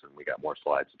Pass, and we got more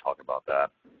slides to talk about that.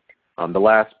 The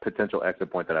last potential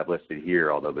exit point that I've listed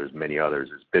here, although there's many others,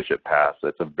 is Bishop Pass.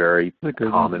 That's a very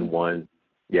common one.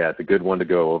 Yeah, it's a good one to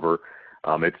go over.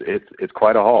 It's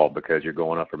quite a haul because you're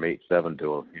going up from 8.7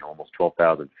 to almost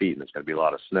 12,000 feet, and there's going to be a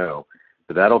lot of snow.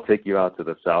 So that'll take you out to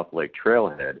the South Lake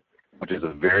Trailhead, which is a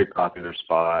very popular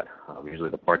spot. Usually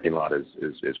the parking lot is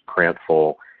cramped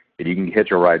full. And you can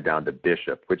hitch a ride down to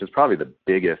Bishop, which is probably the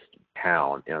biggest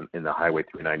town in the Highway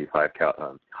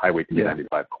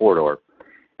 395 corridor.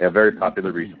 A very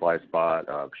popular resupply spot.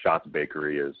 Schatz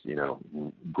Bakery is,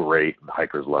 great. The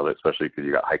hikers love it, especially because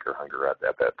you got hiker hunger at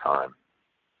that time.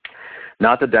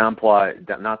 Not to downplay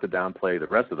the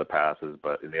rest of the passes,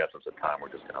 but in the essence of time, we're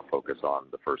just going to focus on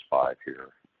the first 5 here.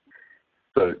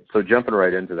 So jumping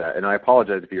right into that, and I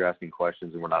apologize if you're asking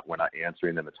questions and we're not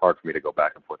answering them. It's hard for me to go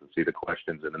back and forth and see the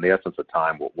questions. And in the essence of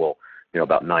time, we'll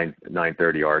about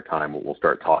 9:30 our time, we'll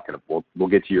start talking. We'll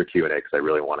get to your Q&A because I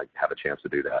really want to have a chance to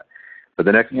do that. But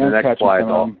the next slide, I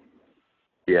don't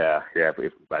want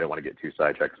to get too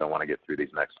sidetracked because I want to get through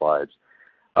these next slides.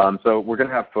 So we're going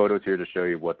to have photos here to show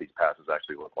you what these passes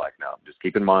actually look like now. Just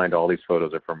keep in mind all these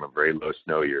photos are from a very low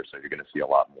snow year, so you're going to see a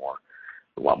lot more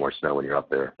snow when you're up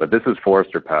there. But this is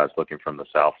Forester Pass looking from the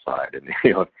south side. And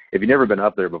if you've never been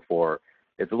up there before,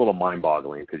 it's a little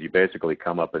mind-boggling because you basically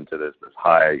come up into this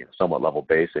high, somewhat level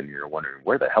basin, and you're wondering,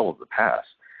 where the hell is the pass?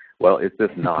 Well, it's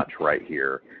this notch right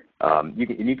here. You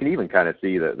can even kind of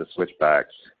see the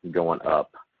switchbacks going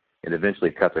up and eventually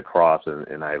cuts across,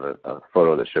 and I have a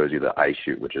photo that shows you the ice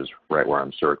chute, which is right where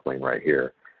I'm circling right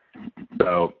here.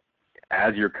 So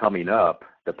as you're coming up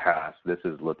the pass, this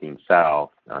is looking south.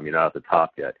 You're not at the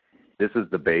top yet. This is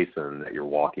the basin that you're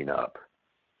walking up.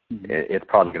 Mm-hmm. It's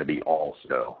probably going to be all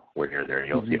snow when you're there.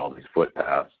 You'll see all these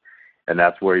footpaths, and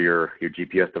that's where your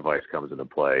GPS device comes into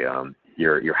play.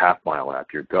 Your half mile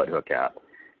app, your gut hook app.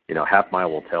 Half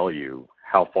mile will tell you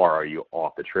how far are you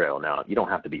off the trail. Now, you don't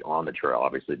have to be on the trail,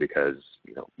 obviously, because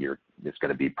it's going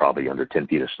to be probably under 10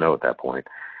 feet of snow at that point.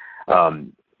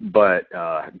 But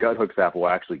Gut Hook's app will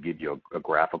actually give you a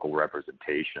graphical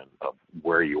representation of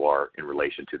where you are in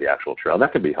relation to the actual trail. And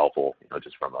that can be helpful,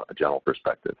 just from a general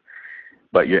perspective.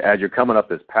 But as you're coming up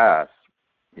this pass,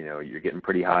 you're getting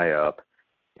pretty high up,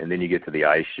 and then you get to the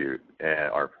ice chute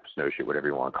or snow chute, whatever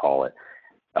you want to call it.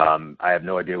 I have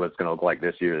no idea what it's going to look like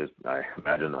this year. I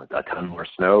imagine a ton more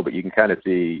snow, but you can kind of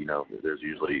see, there's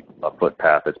usually a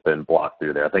footpath that's been blocked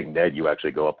through there. I think, Ned, you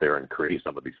actually go up there and create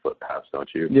some of these footpaths, don't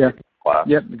you? Yeah. Class.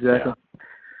 Yep, exactly.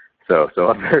 Yeah. So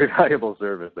a very valuable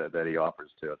service that he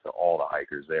offers to all the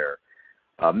hikers there.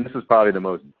 This is probably the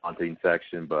most daunting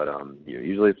section, but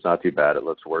usually it's not too bad. It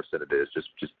looks worse than it is.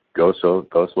 Just go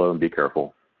slow and be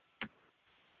careful.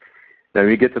 Now,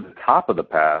 when you get to the top of the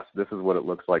pass, this is what it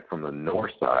looks like from the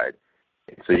north side.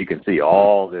 So you can see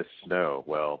all this snow.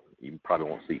 Well, you probably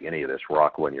won't see any of this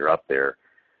rock when you're up there,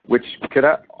 which could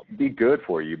be good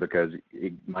for you because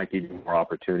it might give you more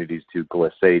opportunities to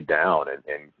glissade down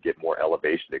and get more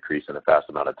elevation decrease in a fast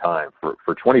amount of time. For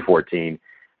 2014,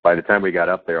 by the time we got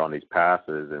up there on these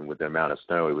passes and with the amount of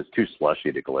snow, it was too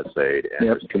slushy to glissade, and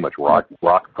there was too much rock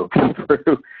poking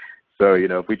through. So,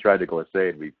 if we tried to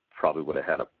glissade, we probably would have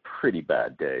had a pretty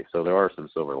bad day. So there are some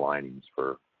silver linings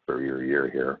for your year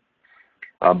here.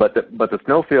 But the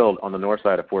snowfield on the north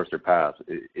side of Forester Pass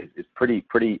is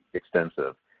pretty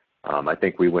extensive. I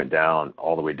think we went down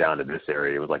all the way down to this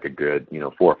area. It was like a good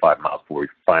 4 or 5 miles before we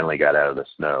finally got out of the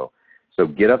snow. So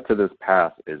get up to this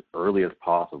pass as early as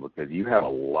possible because you have a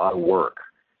lot of work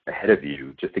ahead of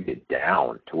you just to get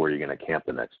down to where you're going to camp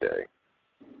the next day.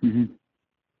 Mm-hmm.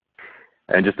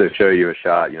 And just to show you a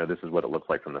shot, this is what it looks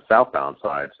like from the southbound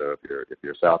side. So if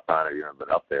you're southbound or you haven't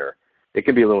been up there, it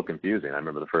can be a little confusing. I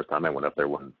remember the first time I went up there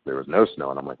when there was no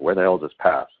snow, and I'm like, where the hell is this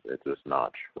pass? It's this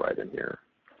notch right in here.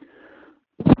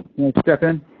 Can I step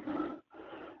in?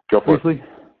 Go for briefly?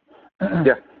 It.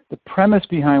 Yeah. The premise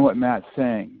behind what Matt's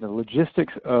saying, the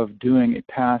logistics of doing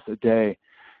a pass a day,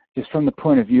 is from the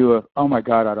point of view of, oh my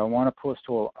God, I don't want to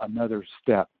postpone another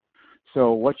step.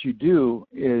 So what you do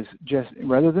is just,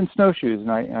 rather than snowshoes,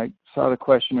 and I saw the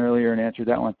question earlier and answered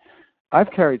that one, I've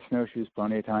carried snowshoes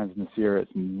plenty of times in the Sierras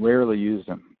and rarely used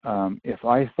them. If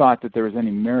I thought that there was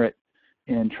any merit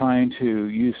in trying to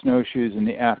use snowshoes in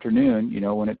the afternoon,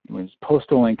 when it was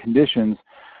postoling conditions,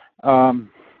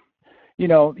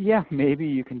 maybe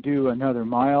you can do another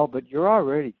mile, but you're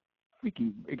already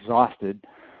freaking exhausted.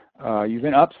 You've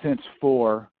been up since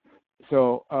 4,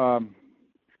 so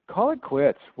call it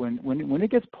quits. When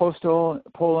it gets post-holing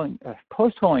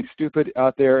stupid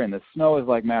out there and the snow is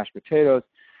like mashed potatoes,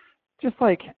 just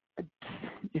like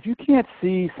if you can't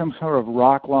see some sort of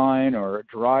rock line or a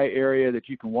dry area that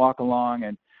you can walk along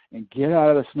and get out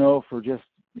of the snow for just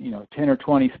 10 or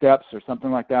 20 steps or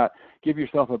something like that, give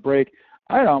yourself a break.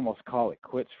 I'd almost call it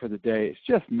quits for the day. It's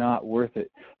just not worth it.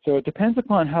 So it depends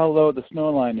upon how low the snow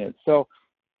line is. So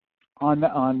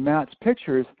on Matt's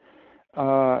pictures,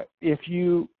 if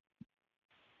you're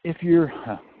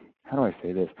how do I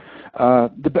say this?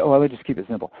 Let's just keep it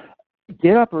simple.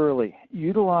 Get up early.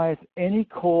 Utilize any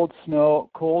cold,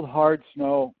 hard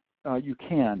snow you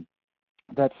can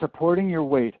that's supporting your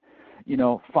weight.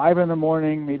 5 in the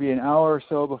morning, maybe an hour or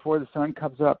so before the sun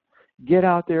comes up. Get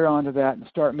out there onto that and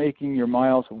start making your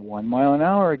miles 1 mile an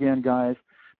hour again, guys.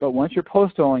 But once you're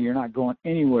post-holing, you're not going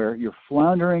anywhere. You're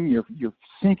floundering. You're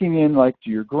sinking in like to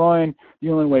your groin.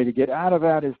 The only way to get out of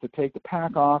that is to take the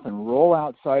pack off and roll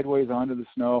out sideways onto the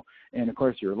snow. And, of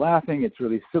course, you're laughing. It's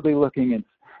really silly looking and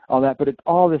all that. But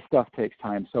all this stuff takes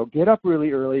time. So get up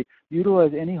really early.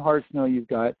 Utilize any hard snow you've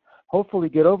got. Hopefully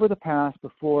get over the pass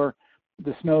before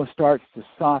the snow starts to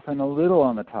soften a little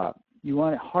on the top. You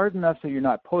want it hard enough so you're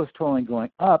not post-holing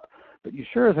going up, but you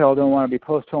sure as hell don't want to be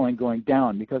post-holing going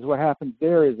down, because what happens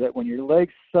there is that when your leg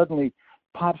suddenly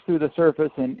pops through the surface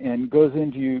and goes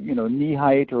into knee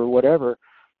height or whatever,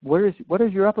 what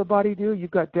does your upper body do?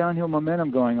 You've got downhill momentum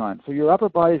going on. So your upper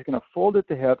body is going to fold at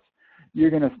the hips.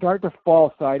 You're going to start to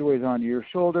fall sideways onto your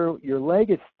shoulder. Your leg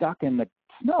is stuck in the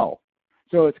snow.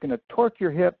 So it's going to torque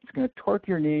your hip, it's going to torque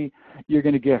your knee, you're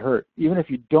going to get hurt. Even if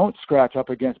you don't scratch up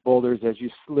against boulders as you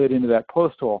slid into that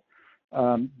post hole.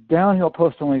 Downhill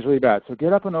post holing is really bad. So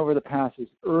get up and over the passes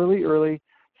early,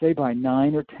 say by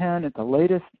 9 or 10 at the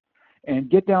latest, and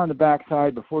get down the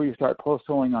backside before you start post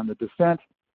holing on the descent.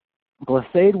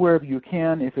 Glissade wherever you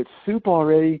can. If it's soup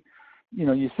already,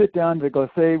 you sit down to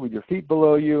glissade with your feet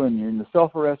below you and you're in the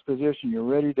self-arrest position, you're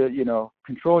ready to,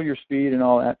 control your speed and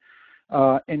all that.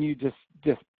 And you just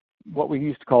what we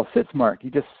used to call sit smart.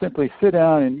 You just simply sit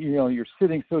down and, you're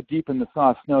sitting so deep in the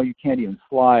soft snow you can't even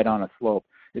slide on a slope.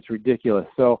 It's ridiculous.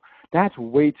 So that's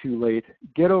way too late.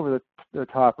 Get over the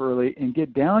top early and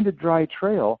get down to dry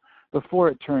trail before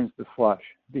it turns to slush.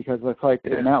 Because it's like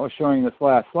Matt was showing this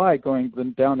last slide going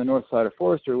down the north side of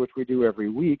Forester, which we do every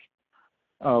week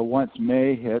once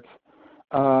May hits.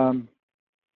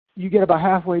 You get about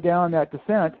halfway down that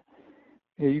descent.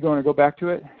 Are you going to go back to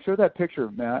it? Show that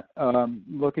picture, Matt,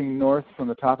 looking north from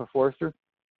the top of Forester,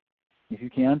 if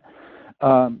you can.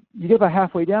 You get about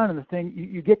halfway down, and the thing,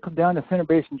 you get down to Center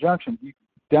Basin Junction,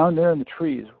 down there in the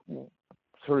trees,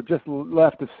 sort of just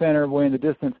left of center, way in the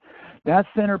distance. That's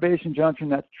Center Basin Junction,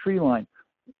 that's tree line.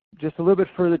 Just a little bit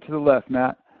further to the left,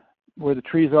 Matt, where the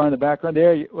trees are in the background.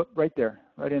 There, right there,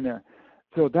 right in there.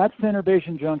 So that's Center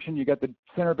Basin Junction. You got the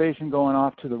Center Basin going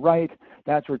off to the right.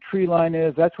 That's where tree line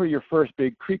is. That's where your first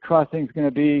big creek crossing is going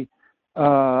to be,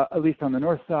 at least on the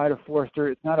north side of Forester.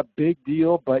 It's not a big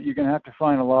deal, but you're going to have to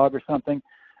find a log or something.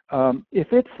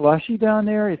 If it's slushy down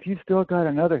there, if you've still got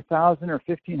another 1,000 or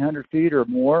 1,500 feet or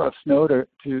more of snow to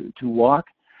walk,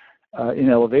 in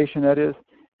elevation that is,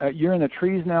 you're in the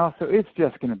trees now, so it's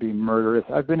just going to be murderous.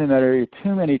 I've been in that area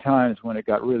too many times when it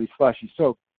got really slushy.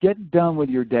 So get done with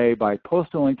your day by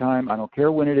post-holing time. I don't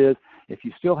care when it is. If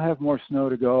you still have more snow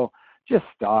to go, just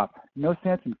stop. No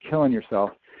sense in killing yourself.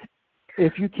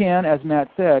 If you can, as Matt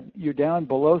said, you're down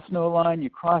below snow line, you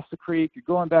cross the creek, you're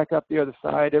going back up the other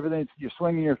side, you're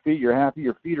swinging your feet, you're happy,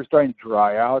 your feet are starting to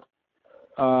dry out.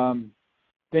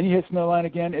 Then you hit snow line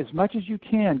again. As much as you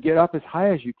can, get up as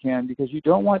high as you can, because you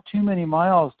don't want too many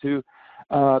miles to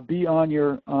be on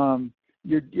your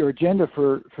agenda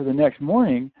for the next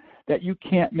morning that you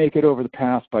can't make it over the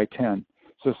pass by 10.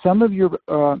 So some of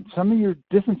your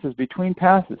distances between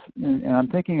passes, and I'm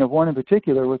thinking of one in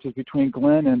particular, which is between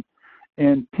Glen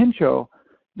and Pinchot,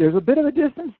 there's a bit of a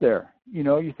distance there.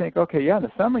 You think, okay, yeah, in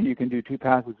the summer you can do 2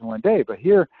 passes in one day, but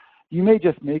here you may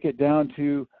just make it down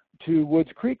to Woods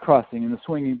Creek crossing and the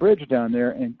swinging bridge down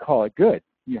there and call it good.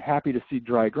 You're happy to see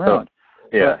dry ground.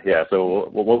 So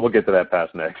we'll get to that pass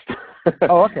next.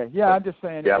 Oh, okay. Yeah, I'm just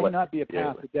saying it may not be a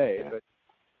pass a day, but.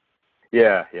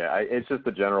 Yeah. It's just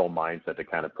the general mindset to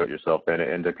kind of put yourself in it,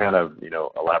 and to kind of,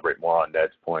 elaborate more on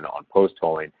Ned's point on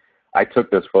post-holing. I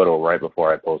took this photo right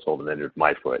before I post-holed and injured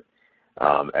my foot.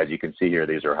 As you can see here,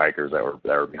 these are hikers that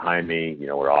were behind me.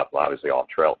 We're obviously off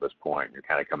trail at this point. You're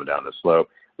kind of coming down the slope.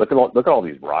 Look at all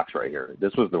these rocks right here.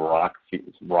 This was the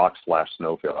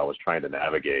rock/snowfield I was trying to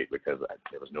navigate because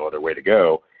there was no other way to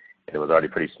go, and it was already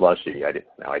pretty slushy. I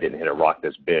didn't hit a rock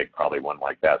this big, probably one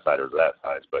like that size or that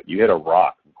size. But you hit a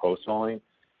rock post-holing,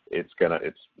 it's gonna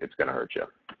hurt you.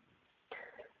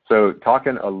 So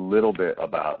talking a little bit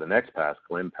about the next pass,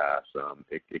 Glen Pass,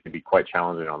 it can be quite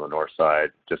challenging on the north side.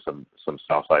 Just some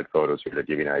south side photos here to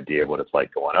give you an idea of what it's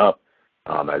like going up.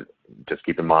 Just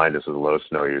keep in mind this is a low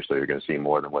snow year, so you're going to see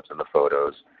more than what's in the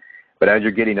photos. But as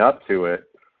you're getting up to it,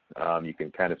 you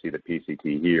can kind of see the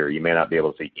PCT here. You may not be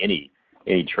able to see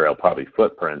any trail, probably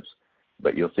footprints,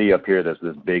 but you'll see up here there's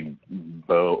this big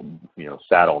bow,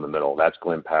 saddle in the middle. That's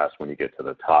Glen Pass when you get to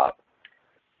the top.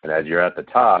 And as you're at the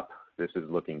top, this is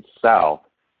looking south.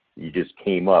 You just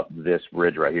came up this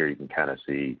ridge right here. You can kind of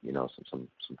see, some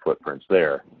footprints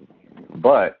there.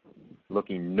 But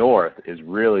looking north is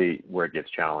really where it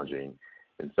gets challenging.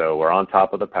 And so we're on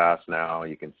top of the pass now.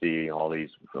 You can see all these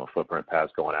footprint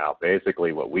paths going out.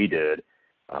 Basically what we did,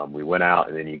 we went out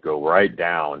and then you go right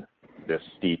down this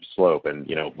steep slope. And,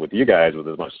 with you guys, with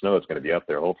as much snow that's going to be up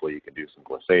there, hopefully you can do some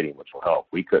glissading, which will help.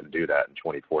 We couldn't do that in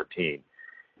 2014.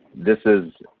 This is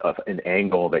an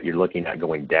angle that you're looking at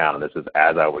going down. This is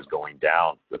as I was going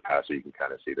down the pass, so you can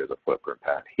kind of see there's a footprint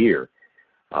path here.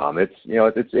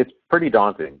 It's pretty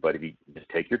daunting, but if you just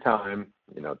take your time,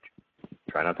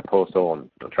 try not to postal and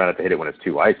try not to hit it when it's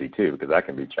too icy too, because that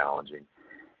can be challenging.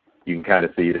 You can kind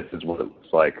of see this is what it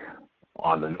looks like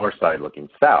on the north side looking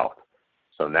south.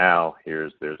 So now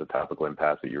there's the top of Glen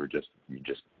Pass that you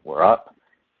just were up.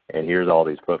 And here's all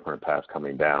these footprint paths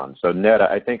coming down. So, Ned,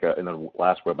 I think in the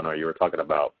last webinar you were talking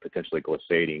about potentially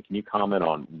glissading. Can you comment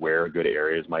on where good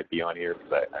areas might be on here?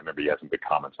 Because I remember you had some good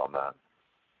comments on that.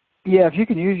 Yeah, if you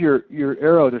can use your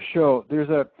arrow to show, there's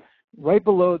right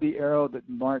below the arrow that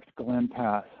marked Glen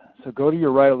Pass. So go to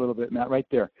your right a little bit, Matt, right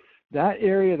there. That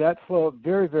area, that slope,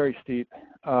 very, very steep.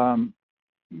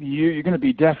 You're going to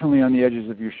be definitely on the edges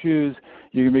of your shoes.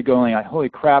 You're going to be going, holy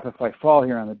crap, if I fall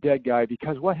here, I'm a dead guy.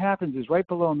 Because what happens is right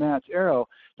below Matt's arrow,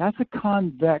 that's a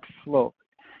convex slope.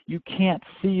 You can't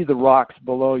see the rocks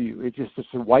below you. It's just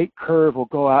a white curve will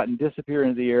go out and disappear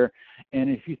into the air. And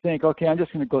if you think, okay, I'm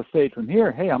just going to go straight from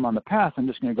here, hey, I'm on the pass, I'm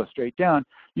just going to go straight down,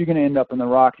 you're going to end up in the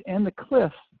rocks and the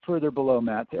cliffs further below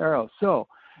Matt's arrow. So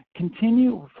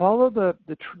follow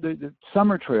the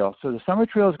summer trail. So the summer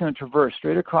trail is going to traverse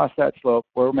straight across that slope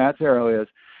where Matt's arrow is.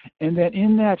 And then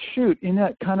in that chute, in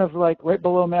that kind of like right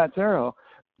below Matt's arrow,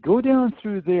 go down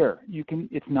through there.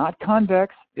 It's not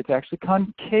convex, it's actually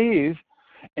concave,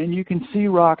 and you can see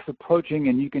rocks approaching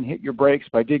and you can hit your brakes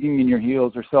by digging in your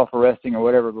heels or self-arresting or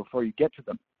whatever before you get to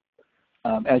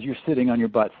them as you're sitting on your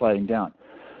butt sliding down.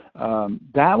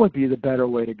 That would be the better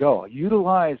way to go.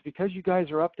 Utilize, because you guys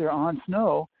are up there on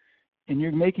snow and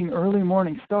you're making early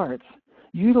morning starts,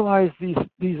 utilize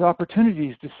these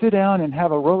opportunities to sit down and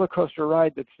have a roller coaster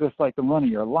ride that's just like the run of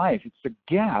your life. It's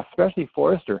a gas, especially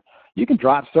Forester. You can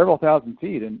drop several thousand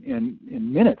feet in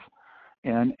minutes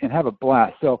and have a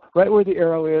blast. So right where the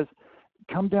arrow is,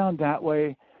 come down that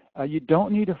way. You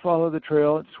don't need to follow the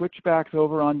trail. It switchbacks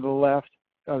over on the left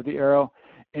of the arrow.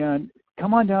 And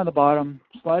come on down the bottom,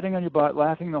 sliding on your butt,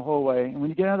 laughing the whole way. And when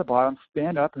you get out of the bottom,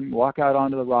 stand up and walk out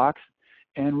onto the rocks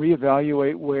and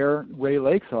reevaluate where Ray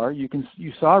Lakes are. You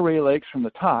saw Ray Lakes from the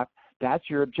top. That's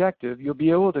your objective. You'll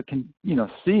be able to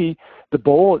see the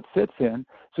bowl it sits in.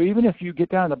 So even if you get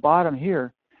down to the bottom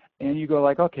here and you go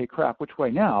like, okay, crap, which way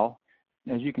now?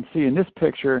 As you can see in this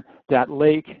picture, that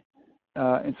lake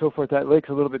and so forth, that lake's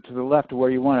a little bit to the left of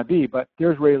where you want to be, but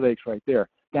there's Ray Lakes right there.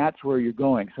 That's where you're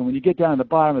going. So when you get down to the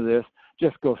bottom of this,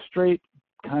 just go straight,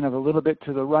 kind of a little bit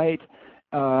to the right,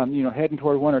 heading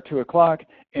toward 1 or 2 o'clock.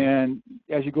 And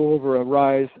as you go over a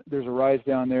rise, there's a rise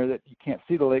down there that you can't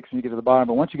see the lakes when you get to the bottom.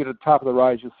 But once you get to the top of the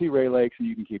rise, you'll see Ray Lakes and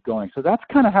you can keep going. So that's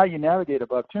kind of how you navigate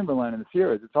above timberline in the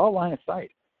Sierras. It's all line of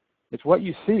sight. It's what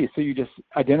you see. So you just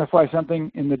identify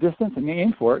something in the distance and you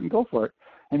aim for it and go for it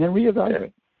and then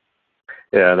reevaluate.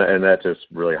 Yeah, and that just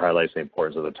really highlights the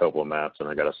importance of the topo maps. And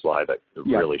I got a slide that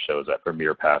really shows that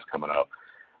Premier Pass coming up.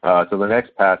 So the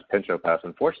next pass, Pinchot Pass,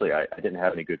 unfortunately, I didn't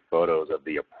have any good photos of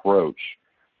the approach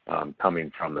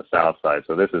coming from the south side.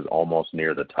 So this is almost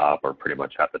near the top or pretty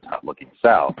much at the top looking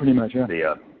south. Pretty much, yeah.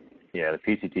 The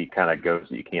PCT kind of goes,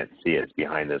 you can't see it. It's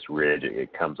behind this ridge.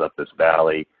 It comes up this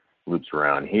valley, loops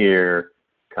around here,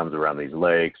 comes around these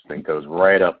lakes, then goes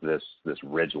right up this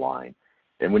ridge line.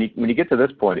 And when you get to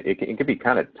this point, it can be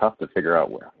kind of tough to figure out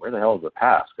where the hell is the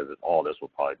pass, because all this will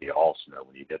probably be all snow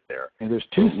when you get there. And there's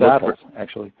 2 saddles,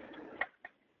 actually.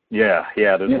 Yeah.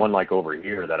 There's one like over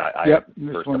here that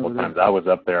first couple of times I was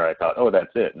up there, I thought, oh,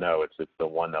 that's it. No, it's the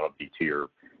one that'll be to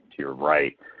your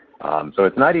right. So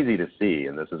it's not easy to see,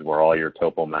 and this is where all your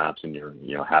topo maps and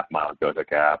your half-mile Gotha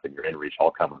Gap and your inReach all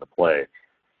come into play.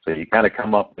 So you kind of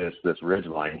come up this ridge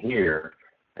line here,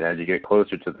 and as you get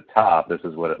closer to the top, this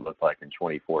is what it looked like in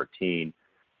 2014.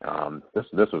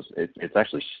 It's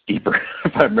actually steeper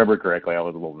if I remember correctly. I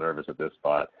was a little nervous at this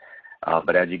spot,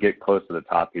 but as you get close to the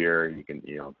top here, you can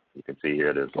see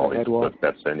here there's all these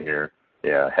footsteps in here.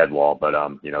 Yeah, head wall, but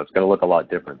it's going to look a lot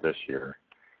different this year.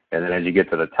 And then as you get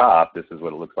to the top, this is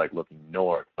what it looks like looking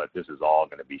north, but this is all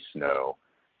going to be snow.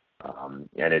 And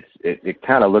it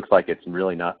kind of looks like it's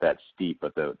really not that steep,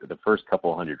 but the first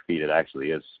couple hundred feet, it actually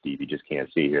is steep. You just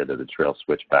can't see here that the trail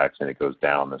switchbacks and it goes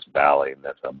down this valley, and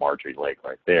that's a Marjorie Lake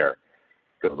right there.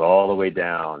 It goes all the way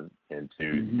down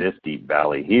into this deep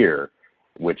valley here,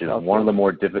 which is one of the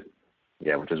more difficult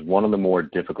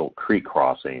creek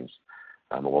crossings.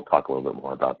 And we'll talk a little bit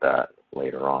more about that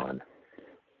later on.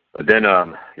 But then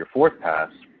your fourth pass,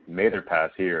 Mather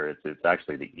Pass here, it's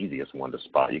actually the easiest one to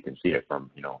spot. You can see it from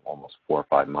almost 4 or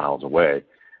 5 miles away.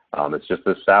 It's just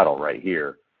this saddle right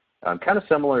here. Kind of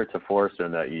similar to Forester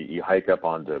in that you hike up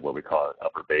onto what we call an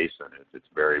upper basin. It's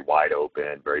very wide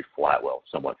open, very flat, well,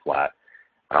 somewhat flat,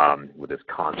 with this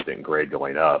constant grade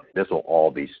going up. This will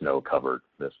all be snow covered,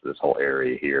 this whole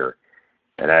area here.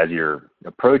 And as you're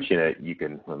approaching it, you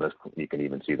can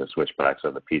even see the switchbacks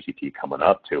of the PCT coming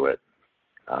up to it,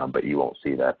 but you won't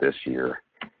see that this year.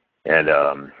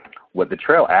 And what the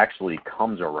trail actually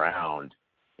comes around,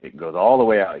 it goes all the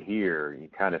way out here. You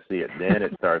kind of see it. Then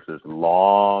it starts this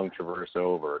long traverse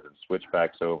over and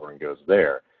switchbacks over and goes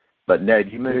there. But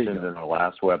Ned, you mentioned in the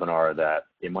last webinar that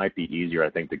it might be easier, I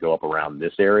think, to go up around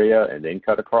this area and then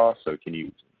cut across. So can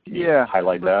you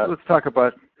highlight that? Let's talk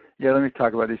about. Yeah, let me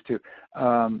talk about these two.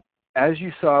 As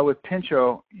you saw with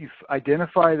Pinchot, you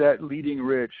identify that leading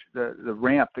ridge, the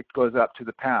ramp that goes up to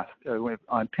the pass.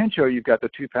 On Pinchot, you've got the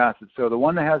two passes. So the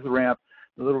one that has the ramp,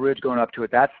 the little ridge going up to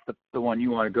it, that's the one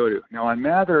you want to go to. Now on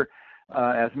Mather,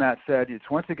 as Matt said, it's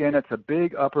a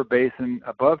big upper basin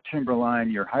above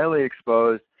timberline. You're highly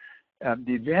exposed.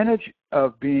 The advantage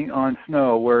of being on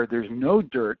snow where there's no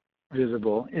dirt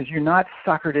visible is you're not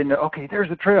suckered into, okay, there's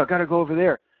the trail, got to go over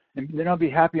there. And then I'll be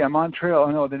happy I'm on trail.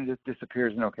 Oh, no, then it just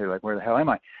disappears. And okay, like, where the hell am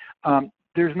I?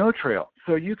 There's no trail.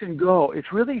 So you can go.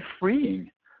 It's really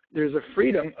freeing. There's a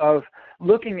freedom of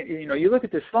looking at, you look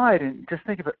at this slide and just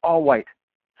think of it all white.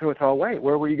 So it's all white.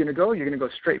 Where were you going to go? You're going to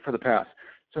go straight for the pass.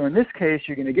 So in this case,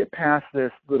 you're going to get past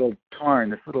this little tarn,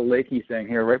 this little lakey thing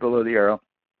here right below the arrow.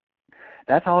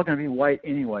 That's all going to be white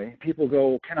anyway. People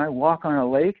go, can I walk on a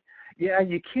lake? Yeah,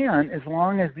 you can, as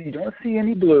long as you don't see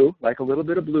any blue, like a little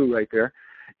bit of blue right there.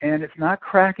 And it's not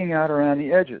cracking out around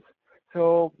the edges.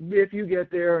 So if you get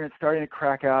there and it's starting to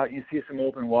crack out, you see some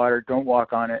open water, don't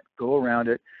walk on it, go around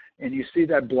it, and you see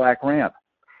that black ramp.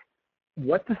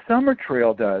 What the summer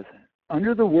trail does,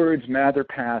 under the words Mather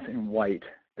Pass in white,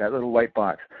 that little white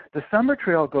box, the summer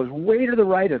trail goes way to the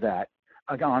right of that,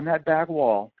 on that back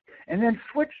wall, and then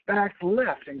switchbacks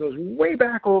left and goes way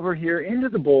back over here into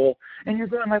the bowl, and you're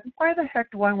going like, why the heck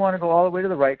do I want to go all the way to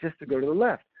the right just to go to the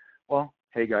left? Well,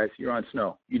 hey guys, you're on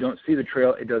snow. You don't see the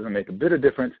trail. It doesn't make a bit of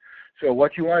difference. So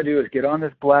what you want to do is get on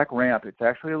this black ramp. It's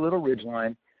actually a little ridge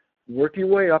line. Work your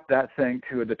way up that thing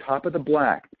to the top of the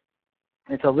black.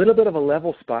 It's a little bit of a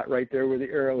level spot right there where the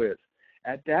arrow is.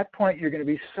 At that point, you're going to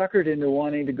be suckered into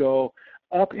wanting to go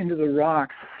up into the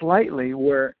rocks slightly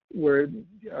where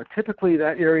typically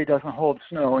that area doesn't hold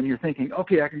snow, and you're thinking,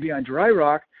 okay, I can be on dry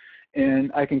rock, and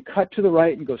I can cut to the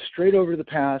right and go straight over the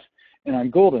pass, and I'm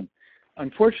golden.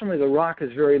 Unfortunately, the rock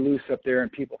is very loose up there,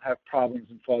 and people have problems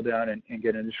and fall down and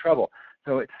get into trouble.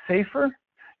 So it's safer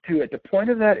to, at the point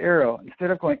of that arrow,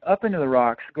 instead of going up into the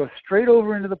rocks, go straight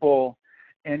over into the bowl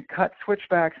and cut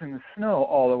switchbacks in the snow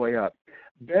all the way up.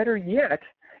 Better yet,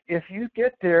 if you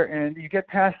get there and you get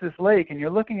past this lake and you're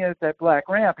looking at that black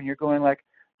ramp and you're going like,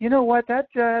 you know what, that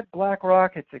black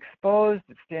rock, it's exposed,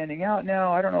 it's standing out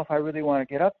now. I don't know if I really want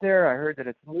to get up there. I heard that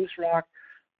it's loose rock.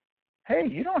 Hey,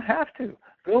 you don't have to.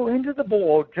 Go into the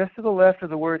bowl just to the left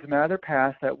of the words Mather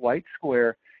Pass, that white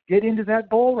square. Get into that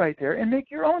bowl right there and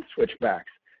make your own switchbacks.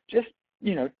 Just,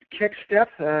 kick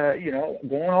steps,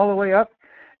 going all the way up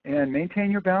and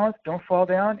maintain your balance. Don't fall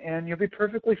down and you'll be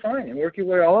perfectly fine and work your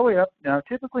way all the way up. Now,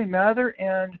 typically Mather,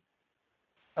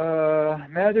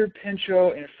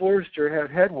 Pinchot, and Forester have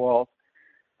head walls.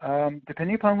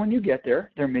 Depending upon when you get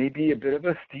there, there may be a bit of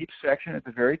a steep section at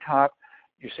the very top.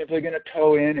 You're simply going to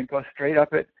toe in and go straight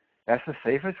up it. That's the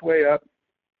safest way up.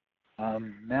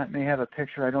 Matt may have a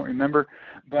picture, I don't remember,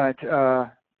 but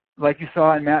like you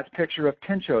saw in Matt's picture of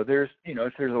Pinchot,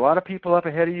 if there's a lot of people up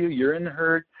ahead of you, you're in the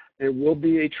herd, there will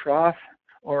be a trough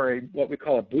or what we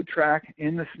call a boot track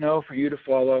in the snow for you to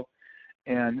follow,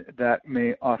 and that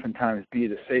may oftentimes be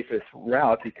the safest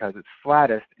route because it's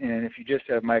flattest, and if you just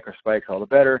have micro spikes, all the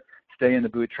better. Stay in the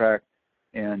boot track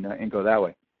and go that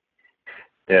way.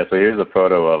 Yeah, so here's a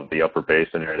photo of the upper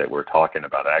basin area that we're talking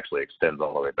about. It actually extends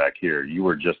all the way back here. You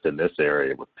were just in this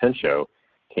area with Pinchot,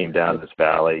 came down this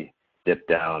valley, dipped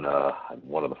down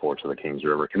one of the forks of the Kings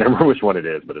River. I can't remember which one it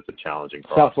is, but it's a challenging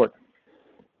crossing.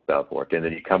 South Fork. And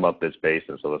then you come up this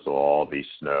basin, so this will all be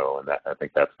snow, and I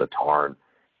think that's the tarn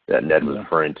that Ned was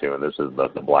referring to, and this is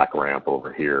the black ramp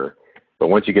over here. But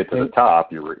once you get to the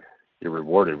top, you're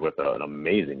rewarded with an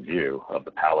amazing view of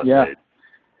the Palisades. Yeah.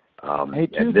 Hey,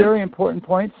 two very important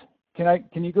points. Can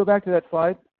you go back to that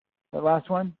slide, that last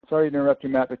one? Sorry to interrupt you,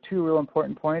 Matt, but two real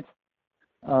important points.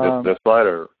 This slide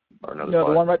or another slide? No,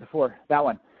 the one right before, that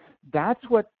one. That's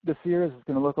what the Sierras is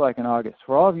going to look like in August.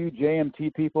 For all of you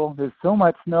JMT people, there's so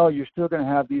much snow, you're still going to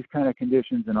have these kind of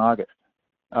conditions in August.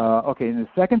 Okay, and the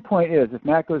second point is, if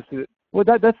Matt goes to, well,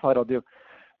 that slide I'll do.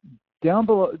 Down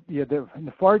below, in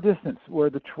the far distance,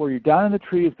 where you're down in the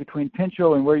trees between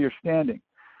Pinchot and where you're standing,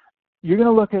 you're going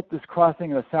to look at this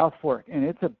crossing of the South Fork,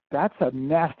 and that's a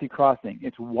nasty crossing.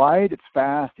 It's wide, it's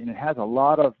fast, and it has a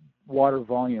lot of water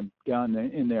volume down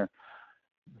in there.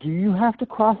 Do you have to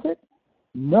cross it?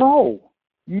 No,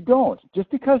 you don't. Just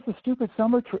because the stupid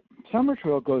summer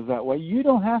trail goes that way, you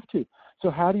don't have to. So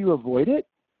how do you avoid it?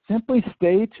 Simply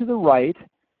stay to the right,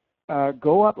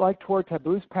 go up like toward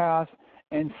Taboose Pass,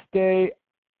 and stay.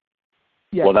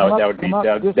 Yeah, well, that would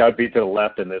be to the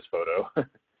left in this photo.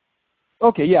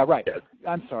 Okay, yeah, right. Yeah.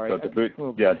 I'm sorry. So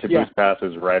Taboose Pass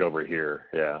is right over here.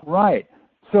 Yeah. Right.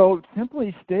 So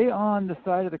simply stay on the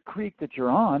side of the creek that you're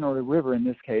on, or the river in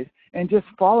this case, and just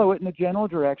follow it in the general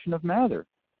direction of Mather.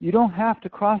 You don't have to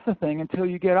cross the thing until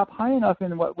you get up high enough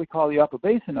in what we call the upper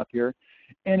basin up here.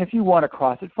 And if you want to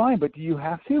cross it, fine. But do you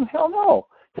have to? Hell no.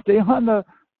 Stay on the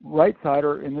right side,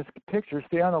 or in this picture,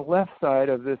 stay on the left side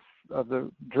of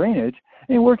the drainage,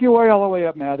 and work your way all the way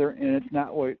up Mather. And it's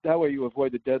not that way you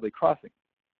avoid the deadly crossing.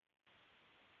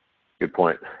 Good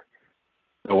point.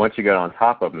 So once you get on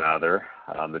top of Mather,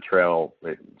 the trail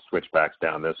switchbacks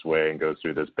down this way and goes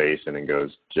through this basin and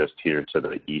goes just here to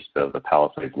the east of the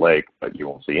Palisades Lake, but you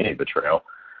won't see any of the trail.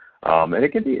 And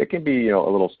it can be a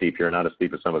little steep here, not as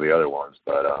steep as some of the other ones,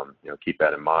 but keep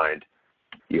that in mind.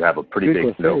 You have a pretty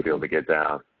big snowfield to get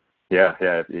down. Yeah,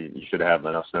 you should have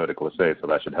enough snow to glissade, so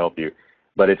that should help you.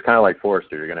 But it's kind of like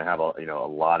Forester. You're going to have a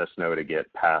lot of snow to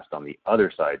get past on the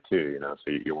other side too.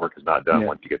 So your work is not done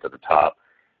once you get to the top.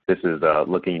 This is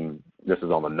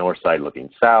on the north side looking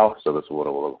south, so this is what it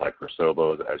will look like for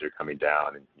Sobos as you're coming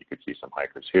down, and you can see some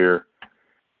hikers here.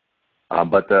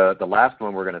 But the last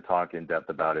one we're going to talk in depth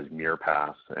about is Muir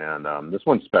Pass, and this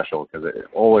one's special because it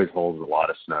always holds a lot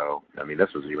of snow. I mean, this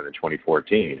was even in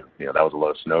 2014. That was a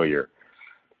low snow year,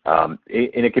 and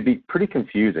it could be pretty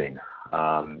confusing.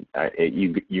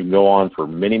 You go on for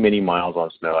many, many miles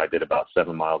on snow. I did about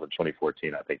 7 miles in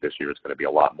 2014. I think this year it's going to be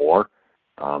a lot more.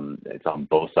 It's on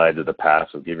both sides of the pass,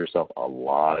 so give yourself a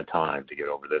lot of time to get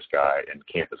over this guy and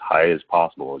camp as high as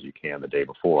possible as you can the day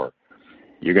before.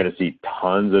 You're going to see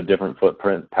tons of different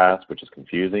footprint paths, which is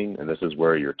confusing, and this is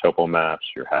where your topo maps,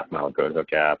 your half-mile Goat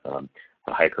Hook app, the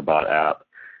HikerBot app,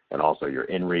 and also your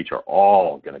InReach are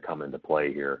all going to come into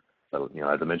play here. So,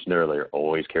 as I mentioned earlier,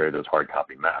 always carry those hard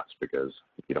copy maps, because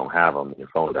if you don't have them and your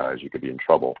phone dies, you could be in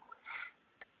trouble.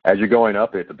 As you're going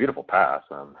up, it's a beautiful pass.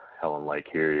 Helen Lake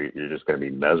here, you're just going to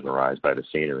be mesmerized by the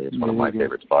scenery. It's one of my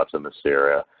favorite spots in this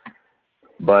area.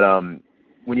 But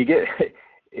when you get,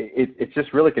 it's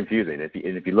just really confusing.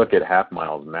 If you look at Half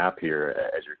Mile's map here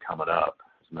as you're coming up,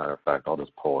 as a matter of fact, I'll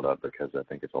just pull it up because I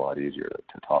think it's a lot easier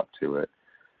to talk to it.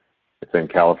 It's in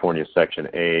California Section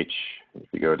H. If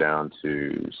you go down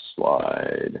to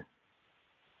slide,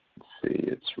 let's see,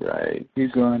 it's right.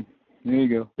 Keep going. There you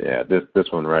go. Yeah, this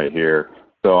one right here.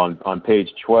 So on page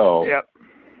 12, yep.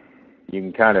 You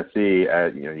can kind of see,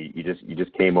 you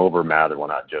just came over Mather. Well,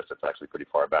 not just, it's actually pretty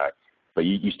far back. But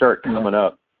you start coming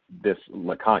up this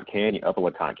LeConte Canyon, Upper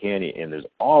LeConte Canyon, and there's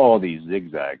all these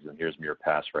zigzags, and here's Muir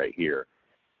Pass right here.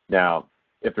 Now,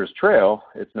 if there's trail,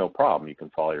 it's no problem. You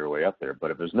can follow your way up there. But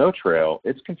if there's no trail,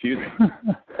 it's confusing.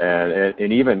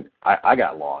 and even I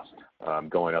got lost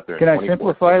going up there. Can I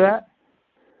simplify that?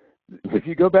 If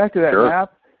you go back to that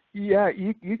map,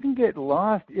 you can get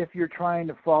lost if you're trying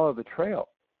to follow the trail.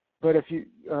 But if you,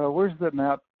 where's the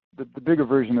map, the bigger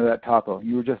version of that topo?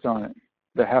 You were just on it,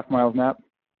 the Half Miles map?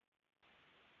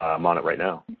 I'm on it right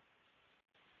now.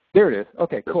 There it is.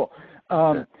 Okay, cool.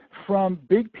 From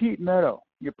Big Pete Meadow,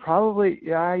 you're probably,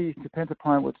 it depends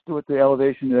upon what the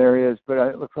elevation there is, but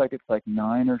it looks like it's like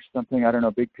 9 or something. I don't know,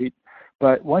 Big Pete.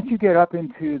 But once you get up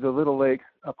into the Little Lakes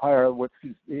up higher, which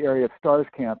is the area of Stars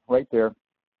Camp right there,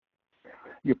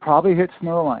 you probably hit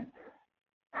Snowline.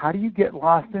 How do you get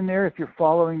lost in there if you're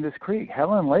following this creek?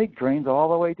 Helen Lake drains all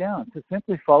the way down, so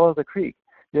simply follow the creek.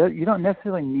 You don't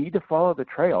necessarily need to follow the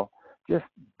trail. Just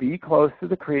be close to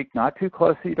the creek, not too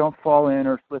close so you don't fall in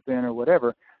or slip in or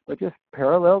whatever, but just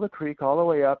parallel the creek all the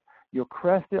way up. You'll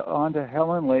crest it onto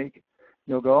Helen Lake.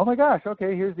 You'll go, oh my gosh,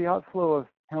 okay, here's the outflow of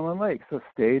Helen Lake. So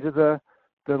stay to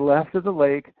the left of the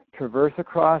lake, traverse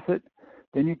across it.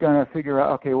 Then you're going to figure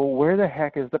out, okay, well, where the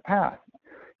heck is the path?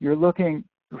 You're looking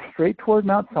straight toward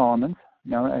Mount Solomons.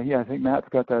 Now, yeah, I think Matt's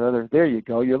got that other. There you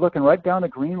go. You're looking right down the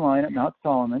green line at Mount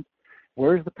Solomons.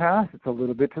 Where's the path? It's a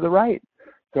little bit to the right.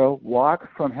 So walk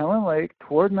from Helen Lake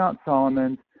toward Mount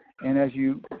Solomons, and as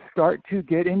you start to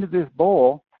get into this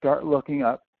bowl, start looking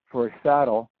up for a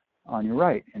saddle on your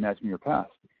right, and that's your path.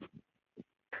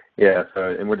 Yeah,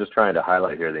 so, and we're just trying to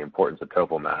highlight here the importance of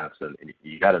topo maps, and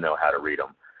you got to know how to read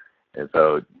them. And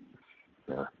so,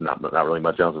 not really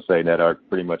much else to say. Ned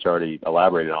pretty much already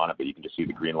elaborated on it, but you can just see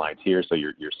the green lines here. So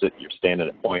you're standing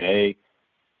at point A.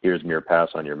 Here's Muir Pass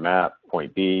on your map.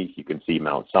 Point B, you can see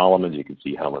Mount Solomons. You can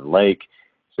see Helen Lake.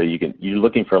 So you're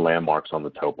looking for landmarks on the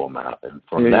topo map, and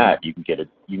from that you can get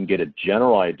a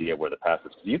general idea of where the pass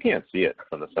is. Because you can't see it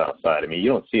from the south side. I mean, you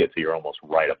don't see it till you're almost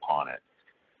right upon it.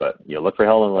 But look for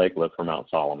Helen Lake, look for Mount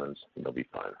Solomons, and you'll be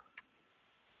fine.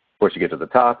 Of course, you get to the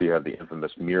top, you have the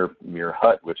infamous Muir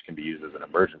hut, which can be used as an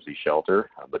emergency shelter,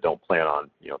 but don't plan on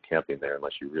camping there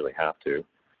unless you really have to.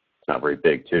 It's not very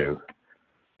big, too.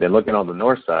 Then looking on the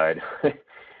north side,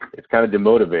 it's kind of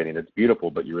demotivating. It's beautiful,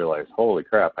 but you realize, holy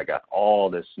crap, I got all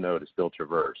this snow to still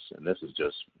traverse, and this is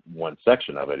just one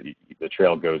section of it. The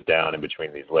trail goes down in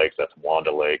between these lakes. That's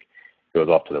Wanda Lake. It goes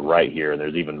off to the right here, and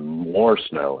there's even more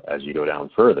snow as you go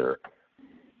down further.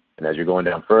 And as you're going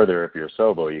down further, if you're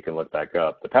Sobo, you can look back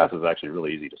up. The pass is actually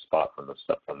really easy to spot from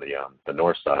the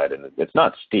north side, and it's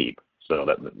not steep, so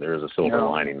that there is a silver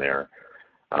lining there.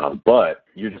 But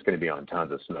you're just going to be on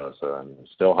tons of snow. So I'm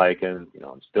still hiking.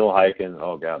 I'm still hiking.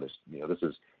 Oh God, this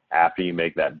is after you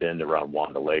make that bend around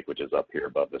Wanda Lake, which is up here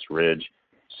above this ridge.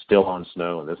 Still on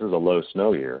snow, and this is a low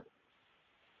snow year.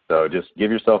 So just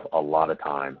give yourself a lot of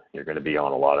time. You're going to be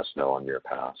on a lot of snow on your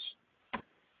pass.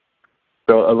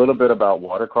 So a little bit about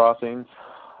water crossings.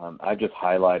 I just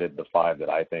highlighted the 5 that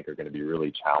I think are going to be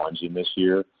really challenging this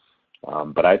year.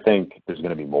 But I think there's going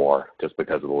to be more just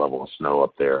because of the level of snow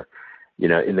up there.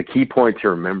 And the key point to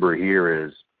remember here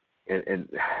is, and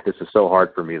this is so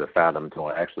hard for me to fathom until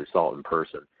I actually saw it in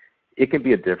person, it can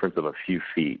be a difference of a few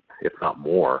feet, if not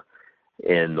more,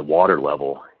 in the water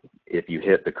level if you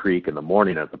hit the creek in the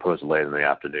morning as opposed to late in the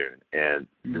afternoon. And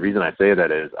the reason I say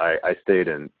that is I stayed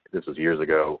in, this was years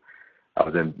ago, I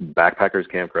was in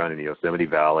Backpackers Campground in the Yosemite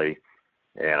Valley,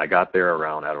 and I got there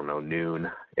around,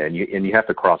 noon, and you have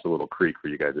to cross a little creek for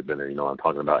you guys have been there, what I'm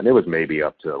talking about. And it was maybe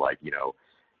up to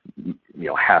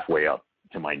halfway up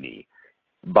to my knee.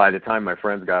 By the time my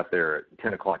friends got there at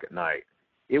 10 o'clock at night,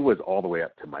 it was all the way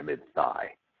up to my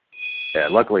mid-thigh. Yeah,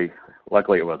 luckily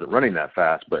it wasn't running that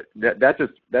fast, but that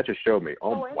just showed me,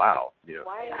 wow,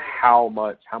 how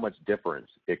much difference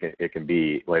it can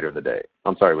be later in the day.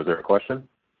 I'm sorry, was there a question?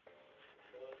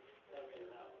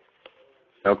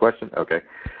 No question? Okay.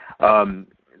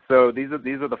 So these are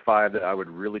the 5 that I would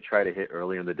really try to hit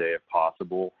early in the day if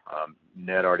possible.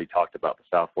 Ned already talked about the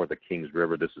South Fork of Kings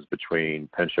River. This is between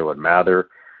Pinchot and Mather.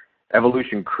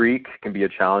 Evolution Creek can be a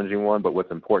challenging one, but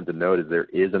what's important to note is there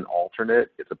is an alternate.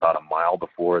 It's about a mile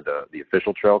before the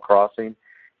official trail crossing.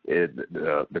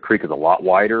 The creek is a lot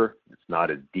wider. It's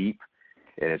not as deep,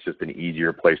 and it's just an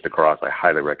easier place to cross. I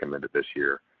highly recommend it this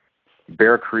year.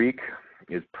 Bear Creek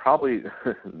is probably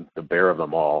the bear of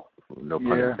them all, no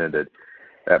pun intended,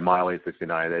 at mile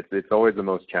 869. It's always the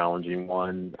most challenging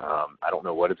one. I don't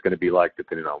know what it's going to be like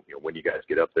depending on when you guys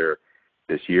get up there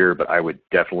this year, but I would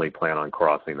definitely plan on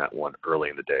crossing that one early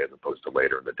in the day as opposed to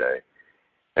later in the day.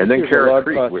 And then Carrot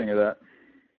Creek. Crossing of that.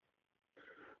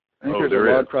 I think there's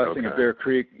a log crossing at Bear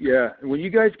Creek. Yeah. When you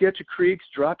guys get to creeks,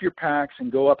 drop your packs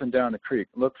and go up and down the creek.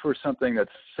 Look for something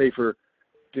that's safer,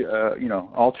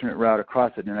 alternate route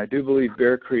across it. And I do believe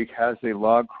Bear Creek has a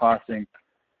log crossing.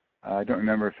 I don't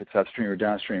remember if it's upstream or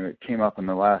downstream. It came up in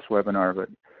the last webinar,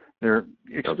 but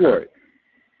explore it.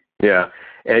 Yeah,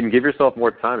 and give yourself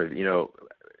more time.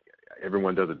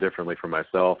 Everyone does it differently. For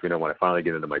myself, when I finally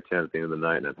get into my tent at the end of the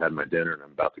night and I've had my dinner and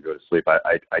I'm about to go to sleep,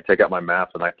 I take out my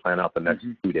maps and I plan out the next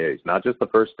 2 days, not just the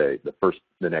first day,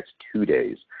 the next 2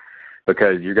 days,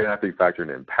 because you're going to have to be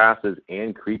factoring in passes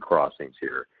and creek crossings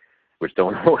here, which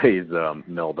don't always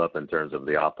meld up in terms of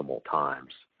the optimal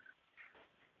times.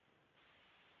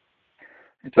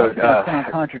 It's kind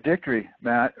of contradictory,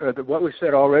 Matt. What we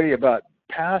said already about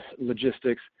pass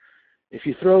logistics, if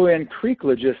you throw in creek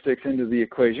logistics into the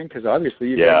equation, because obviously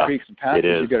you've got creeks and passes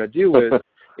you've got to deal with,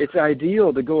 it's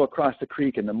ideal to go across the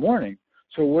creek in the morning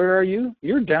So where are you?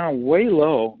 You're down way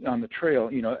low on the trail,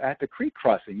 at the creek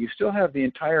crossing. You still have the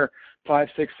entire 5,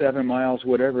 6, 7 miles,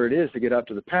 whatever it is, to get up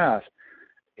to the pass.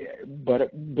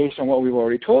 But based on what we've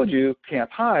already told you,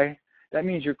 Camp High, that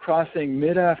means you're crossing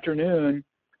mid-afternoon,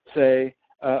 say,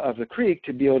 of the creek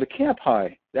to be able to Camp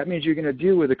High. That means you're going to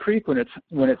deal with the creek when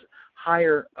it's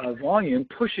higher volume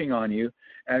pushing on you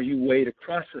as you wade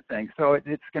across the thing. So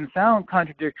it's going to sound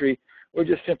contradictory. We're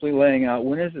just simply laying out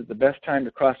when is it the best time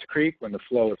to cross the creek, when the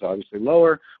flow is obviously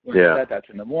lower. When that's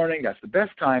in the morning, that's the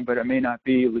best time, but it may not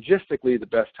be logistically the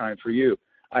best time for you.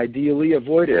 Ideally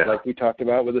avoid it, like we talked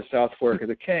about with the South Fork of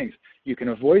the Kings. You can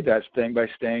avoid that thing by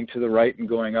staying to the right and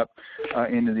going up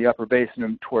into the upper basin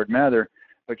and toward Mather,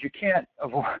 but you can't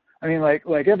avoid,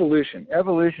 like evolution.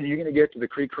 Evolution, you're going to get to the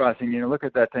creek crossing, look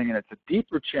at that thing, and it's a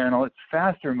deeper channel, it's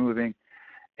faster moving,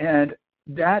 and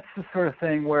that's the sort of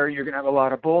thing where you're going to have a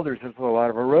lot of boulders, there's a lot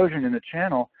of erosion in the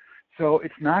channel, so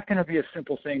it's not going to be a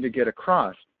simple thing to get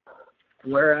across.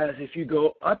 Whereas if you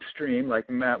go upstream, like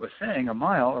Matt was saying, a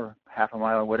mile or half a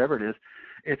mile or whatever it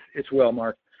is, it's well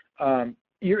marked,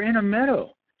 you're in a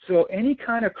meadow. So any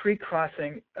kind of creek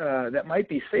crossing that might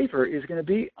be safer is going to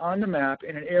be on the map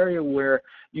in an area where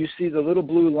you see the little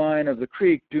blue line of the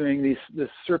creek doing this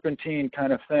serpentine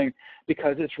kind of thing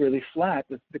because it's really flat.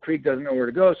 The creek doesn't know where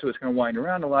to go, so it's going to wind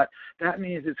around a lot. That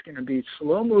means it's going to be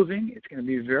slow moving. It's going to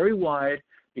be very wide.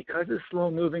 Because it's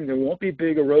slow moving, there won't be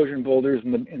big erosion boulders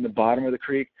in the bottom of the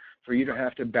creek for you to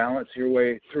have to balance your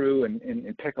way through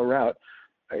and pick a route.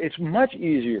 It's much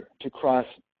easier to cross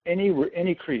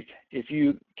any creek if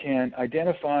you can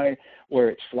identify where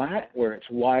it's flat, where it's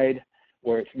wide,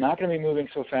 where it's not going to be moving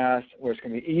so fast, where it's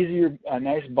going to be easier, a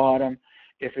nice bottom.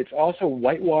 If it's also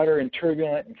whitewater and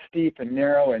turbulent and steep and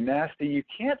narrow and nasty, you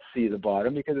can't see the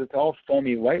bottom because it's all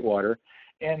foamy whitewater.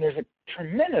 And there's a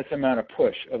tremendous amount of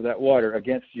push of that water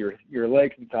against your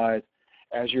legs and thighs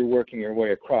as you're working your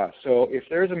way across. So if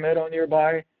there's a meadow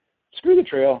nearby, screw the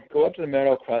trail, go up to the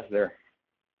meadow, cross there.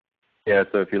 Yeah,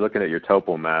 so if you're looking at your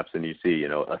topo maps and you see,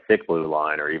 a thick blue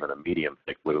line or even a medium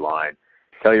thick blue line,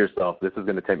 tell yourself this is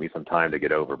going to take me some time to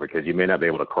get over because you may not be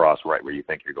able to cross right where you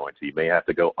think you're going to. You may have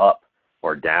to go up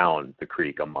or down the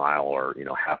creek a mile or,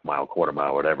 half mile, quarter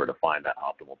mile, whatever to find that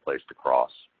optimal place to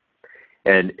cross.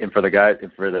 And for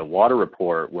the water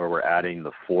report where we're adding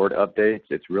the Ford updates,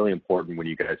 it's really important when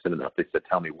you guys send an update to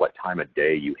tell me what time of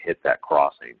day you hit that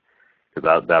crossing,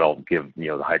 because that'll give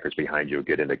the hikers behind you a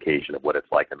good indication of what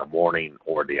it's like in the morning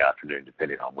or the afternoon,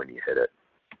 depending on when you hit it.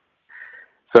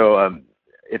 So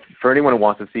if for anyone who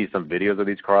wants to see some videos of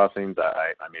these crossings,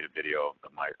 I made a video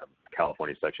of my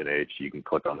California Section H. You can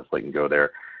click on this link and go there.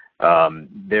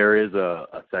 There is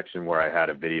a section where I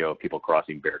had a video of people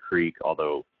crossing Bear Creek,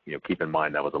 although, keep in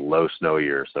mind that was a low snow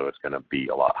year, so it's going to be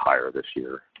a lot higher this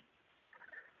year.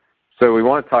 So we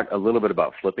want to talk a little bit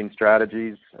about flipping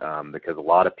strategies because a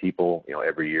lot of people,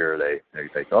 every year they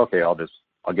say, okay, I'll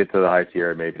get to the high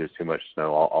Sierra, maybe there's too much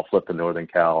snow, I'll flip to Northern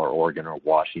Cal or Oregon or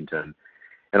Washington,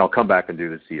 and I'll come back and do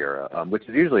the Sierra, which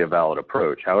is usually a valid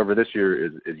approach. However, this year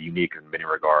is unique in many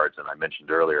regards, and I mentioned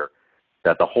earlier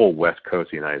that the whole west coast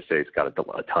of the United States got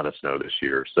a ton of snow this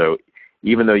year. So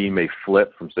even though you may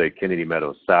flip from, say, Kennedy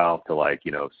Meadows south to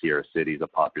Sierra City is a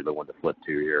popular one to flip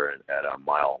to here at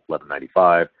mile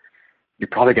 1195, you're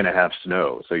probably going to have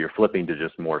snow. So you're flipping to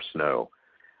just more snow.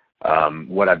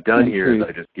 What I've done here is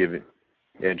I just given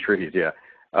in trees,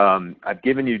 I've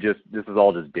given you this is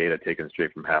all just data taken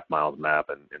straight from Half Mile's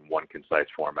map in one concise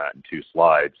format and 2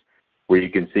 slides, where you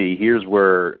can see here's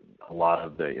where a lot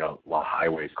of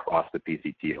highways cross the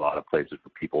PCT, a lot of places for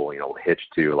people, hitch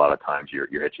to. A lot of times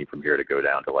you're hitching from here to go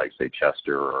down to say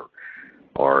Chester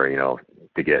or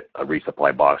to get a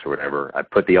resupply box or whatever. I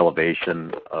put the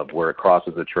elevation of where it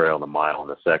crosses the trail, the mile, and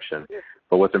the section.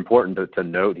 But what's important to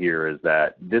note here is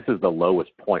that this is the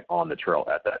lowest point on the trail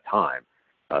at that time,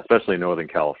 especially in Northern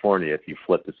California. If you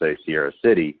flip to, say, Sierra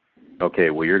City, okay,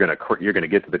 well, you're going to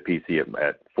get to the PC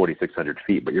at 4,600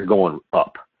 feet, but you're going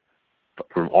up.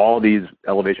 From all these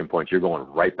elevation points, you're going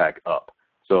right back up.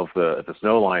 So if the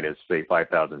snow line is, say,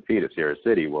 5,000 feet at Sierra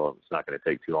City, well, it's not going to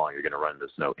take too long. You're going to run into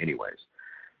snow anyways.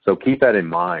 So keep that in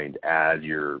mind as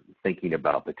you're thinking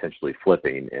about potentially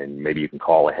flipping, and maybe you can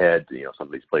call ahead. Some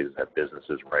of these places have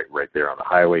businesses right there on the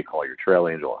highway. Call your trail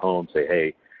angel at home. Say,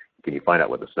 hey, can you find out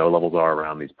what the snow levels are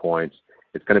around these points?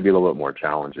 It's going to be a little bit more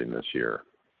challenging this year.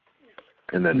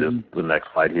 And then just the next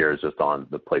slide here is just on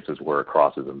the places where it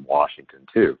crosses in Washington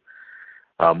too.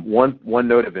 One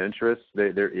note of interest,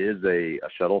 there is a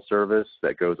shuttle service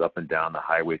that goes up and down the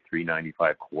Highway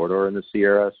 395 corridor in the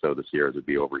Sierra. So the Sierras would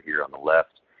be over here on the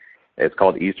left. It's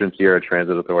called Eastern Sierra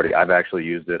Transit Authority. I've actually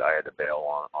used it. I had to bail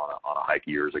on a hike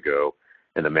years ago.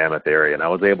 in the Mammoth area, and I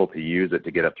was able to use it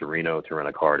to get up to Reno to rent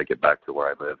a car to get back to where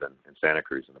I live in Santa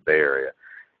Cruz in the Bay Area.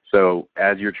 So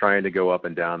as you're trying to go up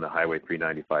and down the Highway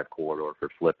 395 corridor for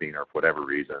flipping or for whatever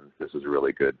reason, this is a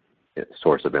really good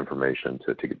source of information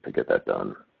to get that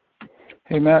done.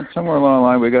 Hey, Matt, somewhere along the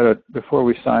line, we got to, before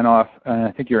we sign off, and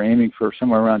I think you're aiming for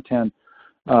somewhere around 10,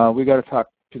 we got to talk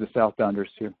to the southbounders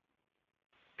too.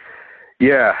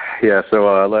 Yeah.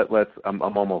 So let's. I'm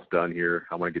almost done here.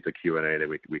 I want to get to Q&A, then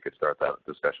we could start that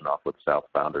discussion off with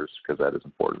southbounders because that is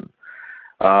important.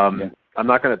 Yeah. I'm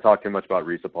not going to talk too much about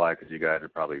resupply because you guys are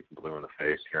probably blue in the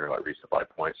face hearing about resupply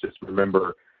points. Just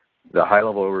remember, the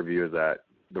high-level overview is that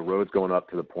the roads going up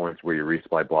to the points where your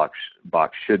resupply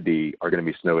box should be are going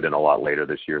to be snowed in a lot later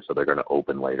this year, so they're going to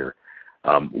open later.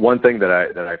 One thing that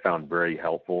I found very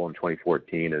helpful in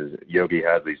 2014 is Yogi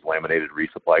has these laminated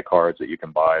resupply cards that you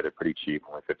can buy. They're pretty cheap,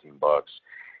 only $15.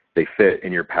 They fit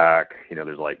in your pack.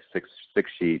 There's like six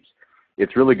sheets.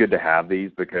 It's really good to have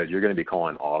these because you're going to be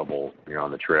calling audible,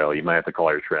 on the trail. You might have to call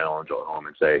your trail and go home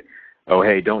and say, oh,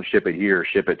 hey, don't ship it here,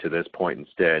 ship it to this point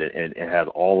instead. And it has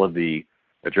all of the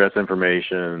address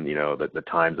information, the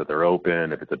times that they're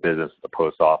open. If it's a business, the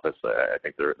post office, I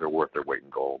think they're worth their weight in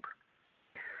gold.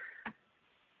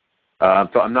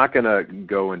 So I'm not going to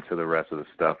go into the rest of the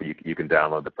stuff. You can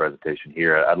download the presentation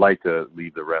here. I'd like to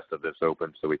leave the rest of this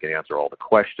open so we can answer all the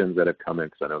questions that have come in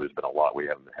because I know there's been a lot we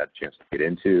haven't had a chance to get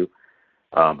into.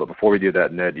 But before we do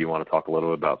that, Ned, do you want to talk a little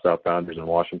bit about southbounders in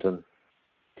Washington?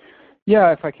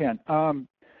 Yeah, if I can.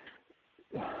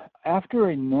 After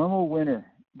a normal winter,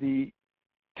 the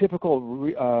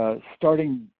typical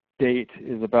starting date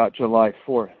is about July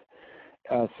 4th.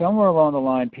 Somewhere along the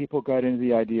line, people got into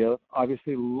the idea,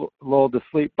 obviously lulled to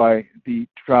sleep by the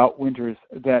drought winters,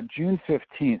 that June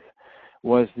 15th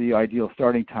was the ideal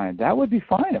starting time. That would be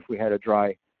fine if we had a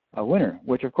dry winter,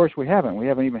 which of course we haven't. We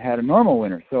haven't even had a normal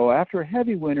winter. So after a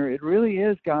heavy winter, it really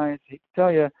is, guys, I hate to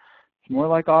tell you, it's more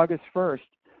like August 1st.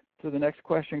 So the next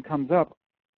question comes up,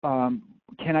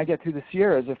 can I get through the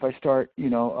Sierras if I start,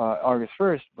 August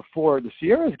 1st before the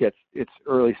Sierras gets its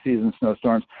early season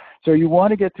snowstorms? So you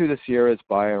want to get through the Sierras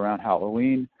by around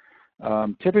Halloween.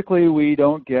 Typically, we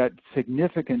don't get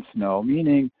significant snow,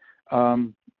 meaning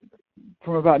from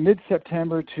about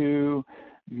mid-September to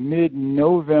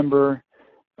mid-November,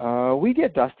 we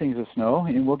get dustings of snow,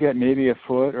 and we'll get maybe a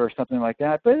foot or something like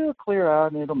that, but it'll clear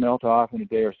out and it'll melt off in a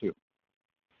day or two.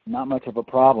 Not much of a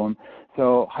problem.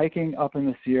 So hiking up in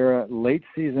the Sierra late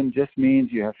season just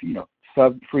means you have,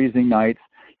 sub-freezing nights.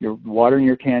 Your water in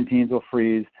your canteens will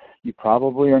freeze. You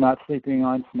probably are not sleeping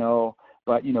on snow,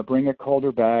 but, bring a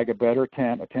colder bag, a better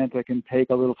tent, a tent that can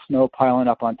take a little snow piling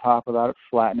up on top without it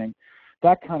flattening,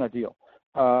 that kind of deal.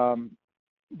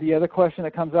 The other question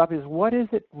that comes up is, what is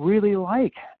it really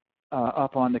like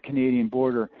up on the Canadian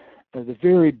border? The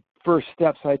very first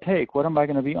steps I take, what am I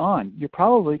going to be on? You're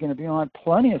probably going to be on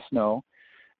plenty of snow,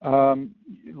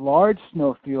 large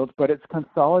snow fields, but it's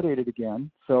consolidated again.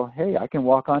 So, hey, I can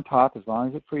walk on top as long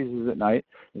as it freezes at night,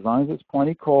 as long as it's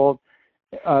plenty cold.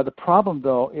 The problem,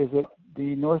 though, is that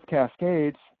the North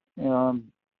Cascades,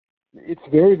 it's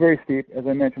very, very steep, as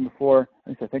I mentioned before. At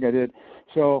least I think I did.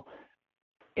 So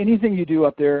anything you do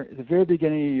up there at the very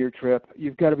beginning of your trip,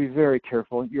 you've got to be very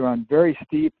careful. You're on very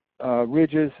steep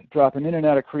ridges, dropping in and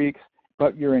out of creeks,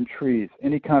 but you're in trees.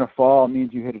 Any kind of fall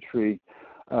means you hit a tree.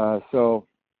 So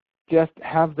just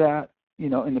have that,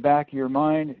 in the back of your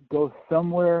mind. Go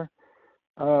somewhere,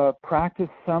 practice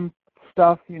some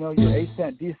stuff, your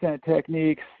ascent, descent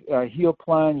techniques, heel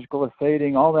plunge,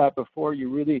 glissading, all that before you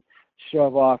really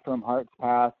shove off from Hart's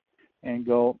Pass and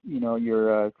go,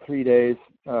 your 3 days,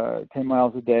 10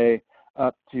 miles a day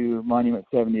up to Monument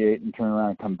 78 and turn around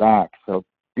and come back. So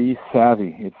be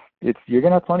savvy. You're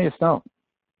going to have plenty of snow.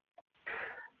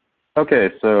 Okay,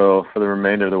 so for the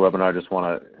remainder of the webinar, I just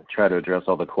want to try to address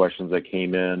all the questions that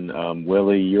came in.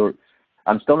 Willie,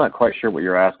 I'm still not quite sure what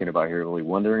you're asking about here, Willie.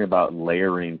 Wondering about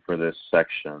layering for this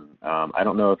section. I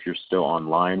don't know if you're still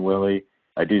online, Willie.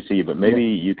 I do see you, but maybe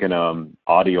you can,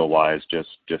 audio-wise, just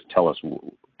tell us.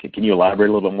 Can you elaborate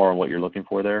a little bit more on what you're looking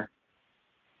for there?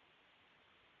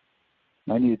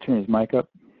 I need to turn his mic up.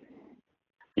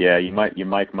 Yeah, your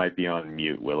mic might be on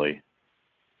mute, Willie.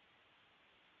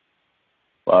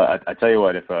 Well, I tell you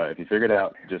what, if you figure it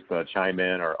out, just chime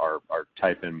in or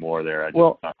type in more there. I'm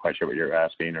just not quite sure what you're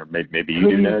asking, or maybe you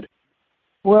do, Ned.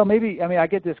 Well, maybe, I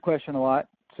get this question a lot,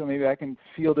 so maybe I can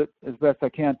field it as best I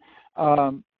can.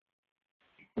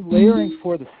 Layering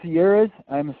for the Sierras,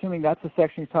 I'm assuming that's the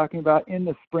section he's talking about, in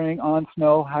the spring on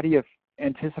snow. How do you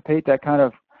anticipate that kind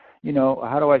of,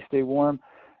 how do I stay warm?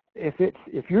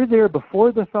 If you're there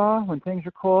before the thaw, when things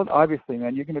are cold, obviously,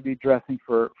 man, you're going to be dressing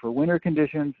for winter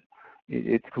conditions.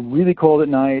 It's really cold at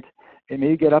night. It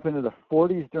may get up into the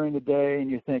 40s during the day, and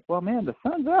you think, well, man, the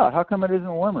sun's out. How come it isn't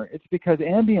warmer? It's because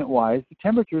ambient-wise, the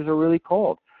temperatures are really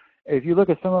cold. If you look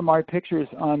at some of my pictures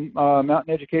on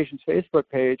Mountain Education's Facebook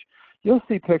page, you'll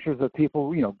see pictures of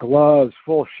people, gloves,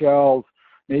 full shells,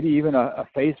 maybe even a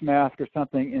face mask or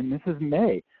something, and this is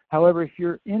May. However, if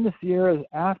you're in the Sierras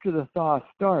after the thaw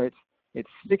starts, it's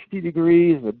 60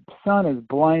 degrees, the sun is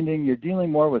blinding, you're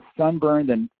dealing more with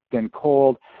sunburn than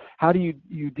cold. How do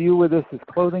you deal with this is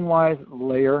clothing-wise,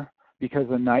 layer, because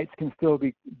the nights can still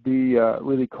be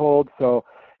really cold. So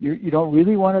you don't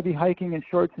really want to be hiking in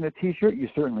shorts and a T-shirt. You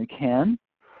certainly can,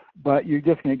 but you're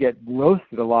just going to get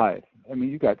roasted alive. I mean,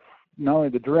 you've got not only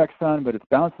the direct sun, but it's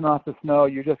bouncing off the snow.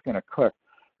 You're just going to cook.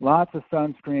 Lots of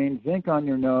sunscreen, zinc on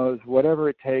your nose, whatever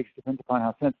it takes, depends upon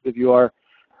how sensitive you are.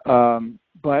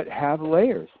 But have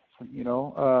layers,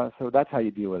 so that's how you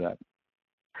deal with that.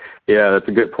 Yeah, that's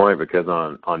a good point, because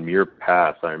on Muir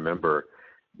Pass, I remember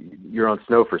you're on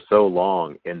snow for so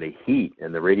long, and the heat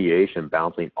and the radiation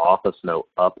bouncing off the snow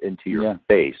up into your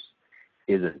face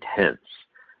is intense.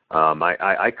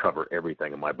 I cover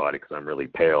everything in my body because I'm really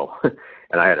pale,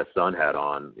 and I had a sun hat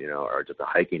on, or just a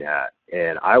hiking hat,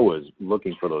 and I was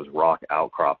looking for those rock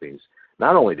outcroppings,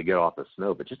 not only to get off the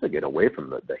snow, but just to get away from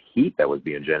the heat that was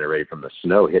being generated from the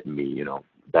snow hitting me,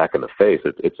 back in the face.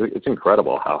 It's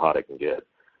incredible how hot it can get.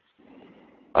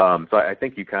 So I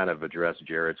think you kind of addressed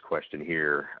Jared's question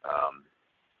here.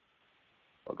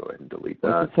 I'll go ahead and delete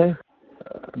that. What's it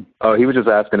say? He was just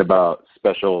asking about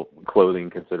special clothing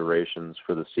considerations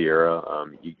for the Sierra.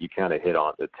 You kind of hit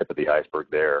on the tip of the iceberg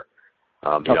there.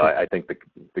 Okay. I think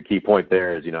the key point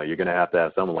there is, you're going to have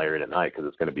some layering at night because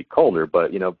it's going to be colder.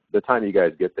 But, the time you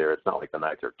guys get there, it's not like the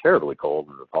nights are terribly cold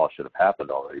and the thaw should have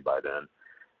happened already by then.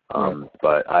 Right.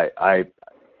 But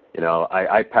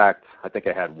I packed, I think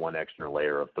I had one extra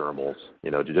layer of thermals,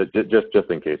 just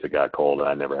in case it got cold and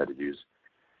I never had to use.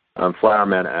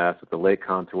 Flowerman asked, if the lake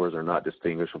contours are not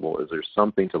distinguishable, is there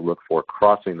something to look for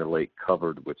crossing the lake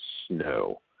covered with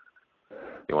snow?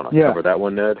 You want to cover that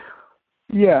one, Ned?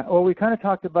 Yeah, well, we kind of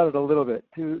talked about it a little bit.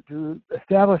 To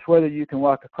establish whether you can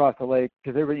walk across a lake,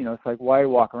 because everybody, it's like, why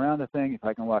walk around the thing if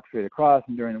I can walk straight across?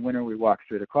 And during the winter, we walk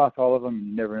straight across all of them, and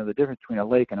you never know the difference between a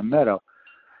lake and a meadow.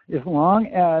 As long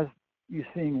as you're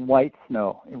seeing white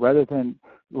snow rather than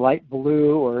light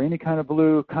blue or any kind of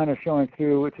blue kind of showing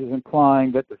through, which is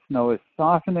implying that the snow is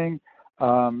softening,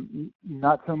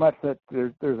 not so much that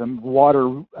there's a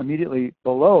water immediately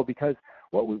below, because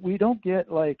we don't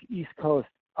get like East Coast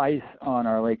ice on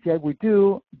our lakes. Yeah, we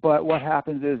do, but what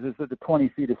happens is that the 20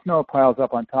 feet of snow piles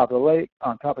up on top of the lake,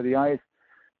 on top of the ice,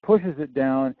 pushes it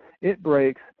down, it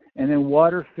breaks, and then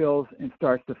water fills and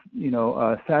starts to,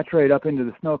 saturate up into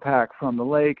the snowpack from the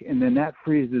lake, and then that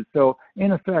freezes. So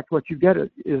in effect, what you get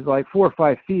is like 4 or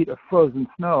 5 feet of frozen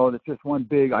snow that's just one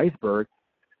big iceberg,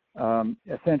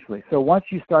 essentially. So once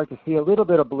you start to see a little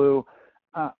bit of blue,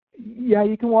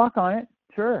 you can walk on it.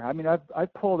 Sure. I mean,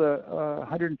 I've pulled a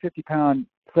 150-pound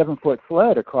 7-foot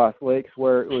sled across lakes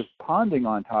where it was ponding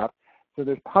on top. So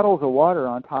there's puddles of water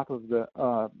on top of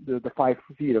the 5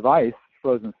 feet of ice,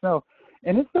 frozen snow,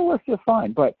 and it still works just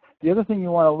fine. But the other thing you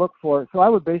want to look for, so I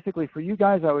would basically, for you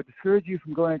guys, I would discourage you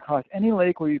from going across any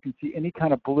lake where you can see any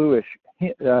kind of bluish,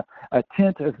 a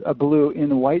tint of blue in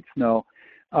the white snow.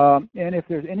 And if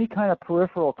there's any kind of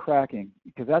peripheral cracking,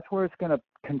 because that's where it's going to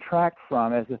contract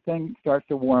from as the thing starts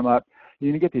to warm up,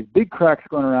 you're going to get these big cracks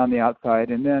going around the outside,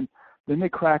 and then they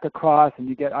crack across, and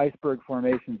you get iceberg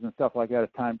formations and stuff like that as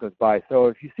time goes by. So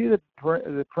if you see the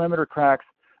perimeter cracks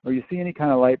or you see any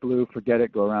kind of light blue, forget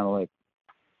it, go around the lake.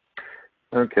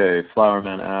 Okay,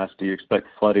 Flowerman asked, do you expect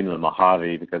flooding in the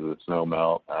Mojave because of the snow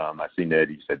melt? I see Ned,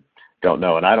 you said don't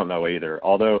know, and I don't know either.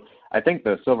 Although I think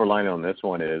the silver lining on this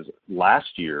one is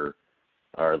last year,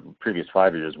 or previous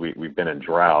 5 years, we've been in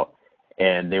drought,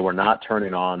 and they were not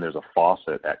turning on. There's a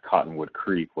faucet at Cottonwood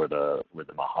Creek where the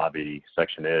Mojave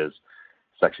section is,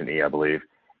 Section E, I believe,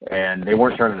 and they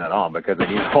weren't turning that on because they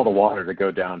need all the water to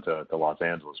go down to Los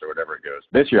Angeles or whatever it goes.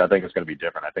 This year, I think it's going to be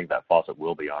different. I think that faucet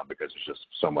will be on because there's just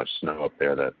so much snow up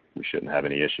there that we shouldn't have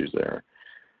any issues there.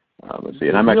 Let's see,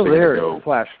 and I'm actually going to go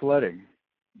flash flooding.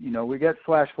 We get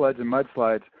flash floods and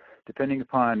mudslides depending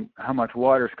upon how much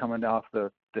water is coming off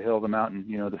the hill, the mountain,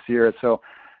 the Sierra. So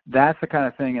that's the kind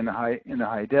of thing in the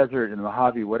high desert, in the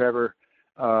Mojave, whatever,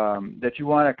 that you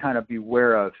want to kind of be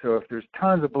aware of. So if there's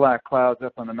tons of black clouds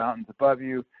up on the mountains above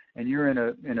you, and you're in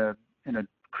a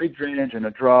creek drainage and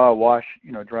a dry wash,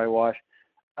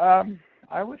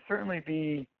 I would certainly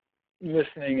be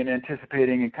listening and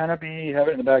anticipating and kind of have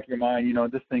it in the back of your mind.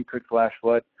 This thing could flash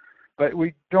flood, but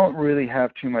we don't really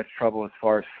have too much trouble as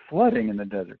far as flooding in the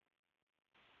desert.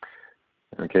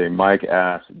 Okay, Mike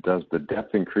asks, does the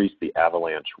depth increase the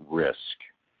avalanche risk?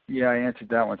 Yeah, I answered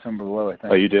that one somewhere below, I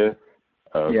think. Oh, you did?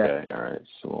 Okay, yeah. all right.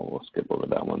 So we'll skip over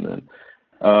that one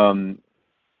then.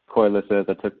 Coila says,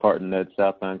 I took part in Ned's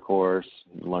southbound course,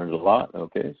 learned a lot.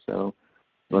 Okay, so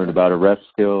learned about arrest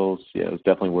skills. Yeah, it was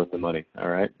definitely worth the money. All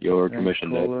right, your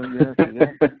commission,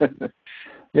 Ned.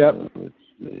 Yep. Let's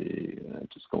see.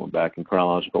 Just going back in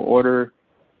chronological order.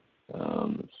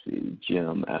 Let's see.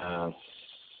 Jim asks,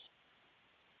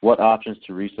 what options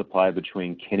to resupply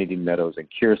between Kennedy Meadows and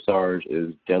Kearsarge?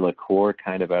 Is Delacour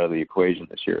kind of out of the equation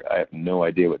this year? I have no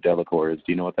idea what Delacour is. Do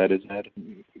you know what that is, Ned?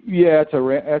 Yeah, it's a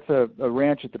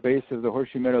ranch at the base of the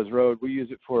Horseshoe Meadows Road. We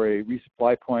use it for a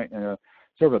resupply point and a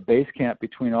sort of a base camp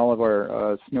between all of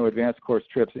our snow advance course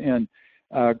trips. And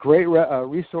great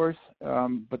resource,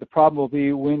 but the problem will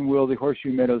be, when will the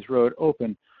Horseshoe Meadows Road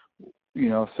open?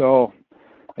 So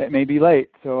it may be late.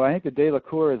 So I think the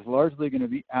Delacour is largely going to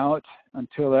be out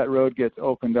until that road gets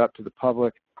opened up to the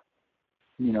public,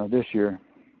 this year.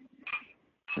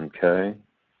 Okay.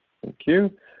 Thank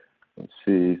you. Let's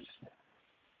see.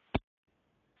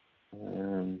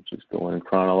 Just going in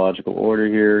chronological order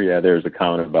here. Yeah, there's a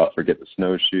comment about forget the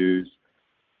snowshoes.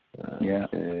 Yeah.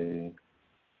 Okay.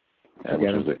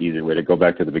 Which is an easier way to go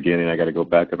back to the beginning. I got to go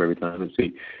back up every time and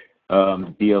see.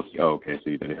 DLC. Oh, okay, so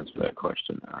you didn't answer that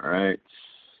question. All right.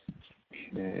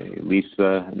 Okay,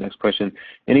 Lisa, next question.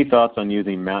 Any thoughts on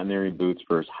using mountaineering boots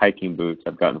versus hiking boots?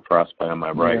 I've gotten frostbite on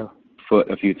my right foot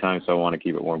a few times, so I want to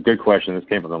keep it warm. Good question. This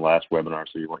came from the last webinar,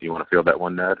 so you want to field that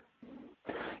one, Ned?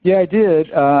 Yeah, I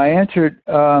did. I answered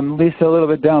Lisa a little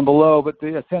bit down below, but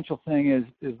the essential thing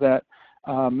is that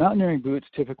mountaineering boots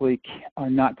typically are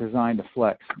not designed to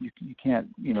flex. You can't,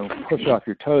 push off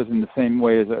your toes in the same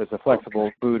way as a flexible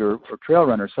boot or trail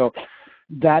runner. So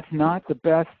that's not the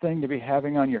best thing to be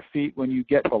having on your feet when you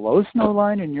get below snow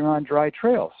line and you're on dry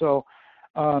trail. So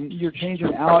you're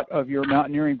changing out of your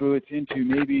mountaineering boots into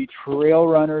maybe trail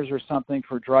runners or something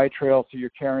for dry trail, so you're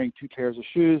carrying 2 pairs of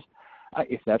shoes.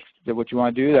 If that's what you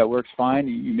want to do, that works fine.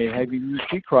 You may have even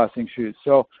feet crossing shoes.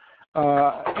 So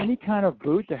any kind of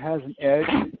boot that has an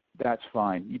edge, that's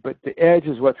fine. But the edge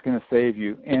is what's going to save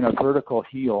you, and a vertical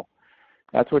heel.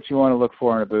 That's what you want to look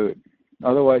for in a boot.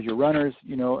 Otherwise, your runners,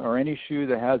 or any shoe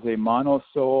that has a mono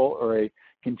sole or a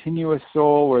continuous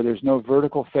sole where there's no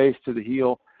vertical face to the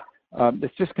heel,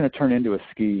 it's just going to turn into a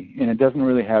ski, and it doesn't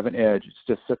really have an edge. It's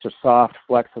just such a soft,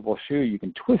 flexible shoe. You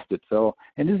can twist it, so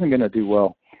it isn't going to do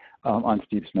well on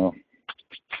steep snow.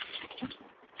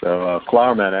 So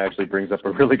Flowerman actually brings up a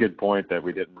really good point that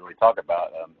we didn't really talk about.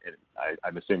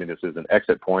 I'm assuming this is an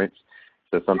exit point.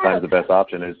 So sometimes the best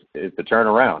option is to turn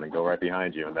around and go right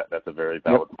behind you, and that's a very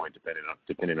valid point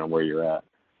depending on where you're at.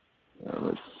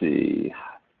 Let's see.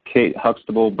 Kate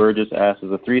Huxtable Burgess asks,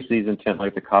 is a 3-season tent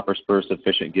like the Copper Spur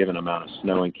sufficient given amount of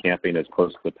snow and camping as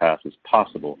close to the pass as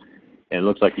possible? And it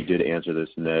looks like you did answer this,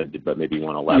 Ned, but maybe you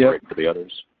want to elaborate for the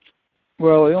others.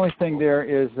 Well, the only thing there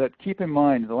is that keep in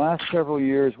mind, the last several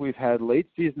years we've had late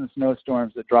season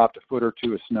snowstorms that dropped a foot or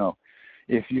two of snow.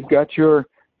 If you've got your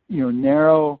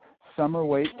narrow summer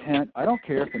weight tent, I don't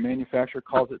care if the manufacturer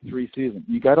calls it 3-season.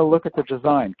 You got to look at the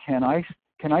design. Can I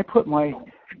put my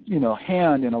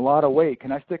hand in a lot of weight?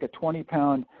 Can I stick a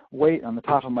 20-pound weight on the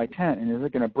top of my tent, and is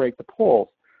it going to break the poles?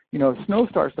 Snow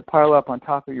starts to pile up on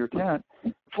top of your tent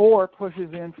or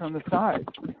pushes in from the sides.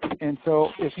 And so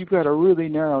if you've got a really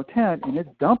narrow tent and it's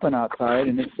dumping outside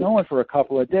and it's snowing for a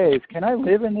couple of days, can I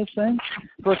live in this thing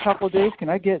for a couple of days? Can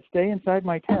I stay inside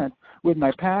my tent with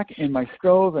my pack and my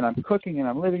stove, and I'm cooking and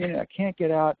I'm living in it? I can't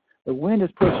get out. The wind is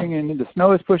pushing in, the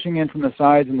snow is pushing in from the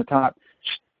sides and the top.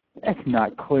 That's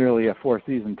not clearly a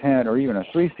 4-season tent or even a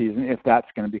 3-season if that's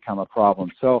going to become a problem.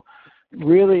 So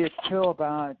really, it's till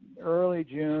about early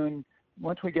June.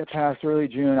 Once we get past early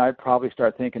June, I'd probably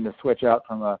start thinking to switch out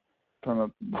from a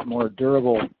more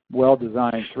durable,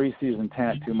 well-designed 3-season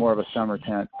tent to more of a summer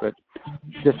tent. But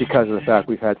just because of the fact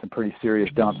we've had some pretty serious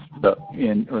dumps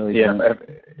in early June. Yeah,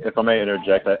 if I may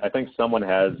interject, I think someone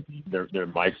has their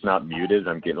mic's not muted.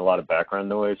 I'm getting a lot of background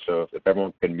noise, so if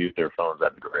everyone can mute their phones,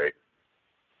 that'd be great.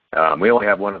 We only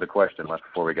have one other question left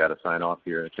before we got to sign off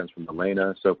here. It comes from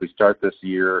Elena. So if we start this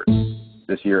year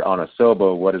on a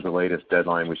Sobo, what is the latest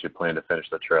deadline we should plan to finish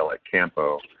the trail at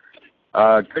Campo?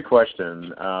 Good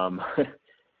question. I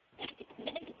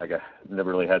never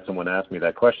really had someone ask me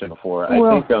that question before. Well,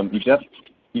 I think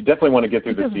you definitely want to get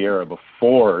through the Sierra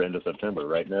before end of September,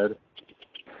 right, Ned?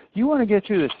 You want to get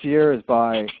through the Sierras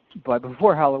by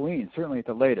before Halloween, certainly at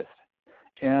the latest.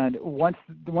 And once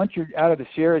you're out of the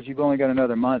Sierras, you've only got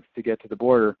another month to get to the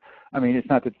border. I mean, it's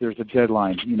not that there's a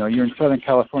deadline. You know, you're in Southern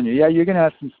California. Yeah, you're going to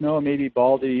have some snow, maybe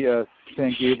Baldy,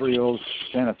 San Gabriel,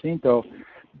 San Jacinto.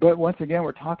 But once again,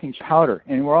 we're talking powder,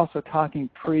 and we're also talking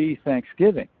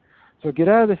pre-Thanksgiving. So get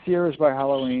out of the Sierras by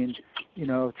Halloween. You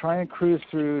know, try and cruise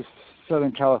through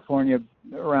Southern California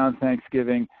around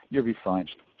Thanksgiving. You'll be fine.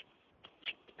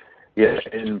 Yeah,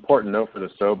 an important note for the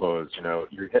Sobos, you know,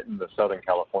 you're hitting the Southern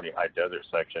California high desert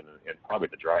section in probably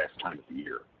the driest time of the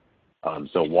year.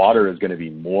 So water is going to be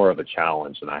more of a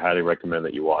challenge, and I highly recommend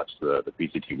that you watch the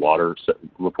PCT water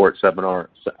report webinar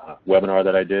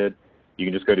that I did. You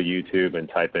can just go to YouTube and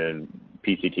type in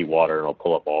PCT water, and it'll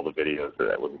pull up all the videos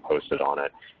that will be posted on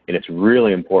it. And it's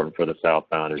really important for the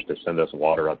southbounders to send us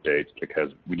water updates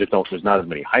because there's not as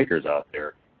many hikers out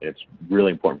there. And it's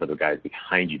really important for the guys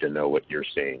behind you to know what you're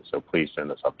seeing. So please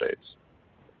send us updates.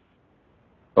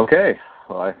 Okay,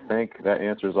 well, I think that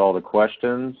answers all the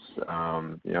questions.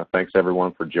 You know, thanks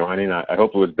everyone for joining. I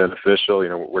hope it was beneficial. You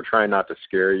know, we're trying not to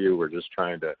scare you. We're just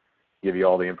trying to give you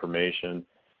all the information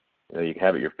you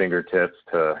have at your fingertips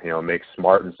to, you know, make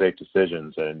smart and safe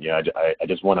decisions. And, you know, I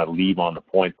just want to leave on the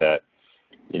point that,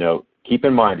 you know, keep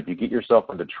in mind, if you get yourself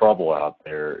into trouble out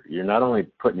there, you're not only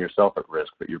putting yourself at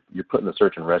risk, but you're putting the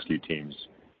search and rescue teams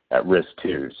at risk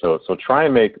too. So try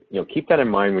and keep that in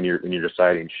mind when you're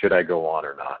deciding, should I go on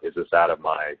or not? Is this out of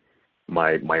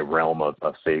my realm of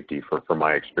safety for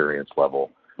my experience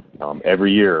level?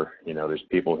 Every year, you know, there's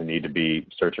people who need to be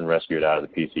search and rescued out of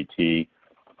the PCT.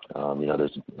 You know,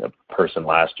 there's a person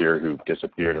last year who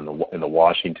disappeared in the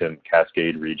Washington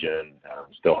Cascade region,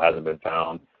 still hasn't been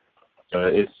found. So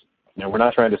you know, we're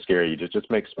not trying to scare you. Just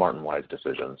make smart and wise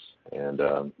decisions.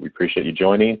 And we appreciate you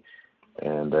joining.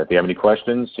 And if you have any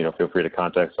questions, you know, feel free to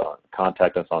contact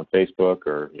us on Facebook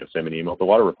or, you know, send me an email at the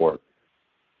Water Report.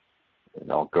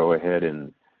 And I'll go ahead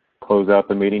and close out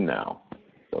the meeting now.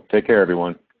 So take care,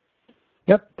 everyone.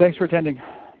 Yep. Thanks for attending. All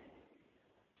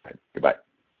right, goodbye.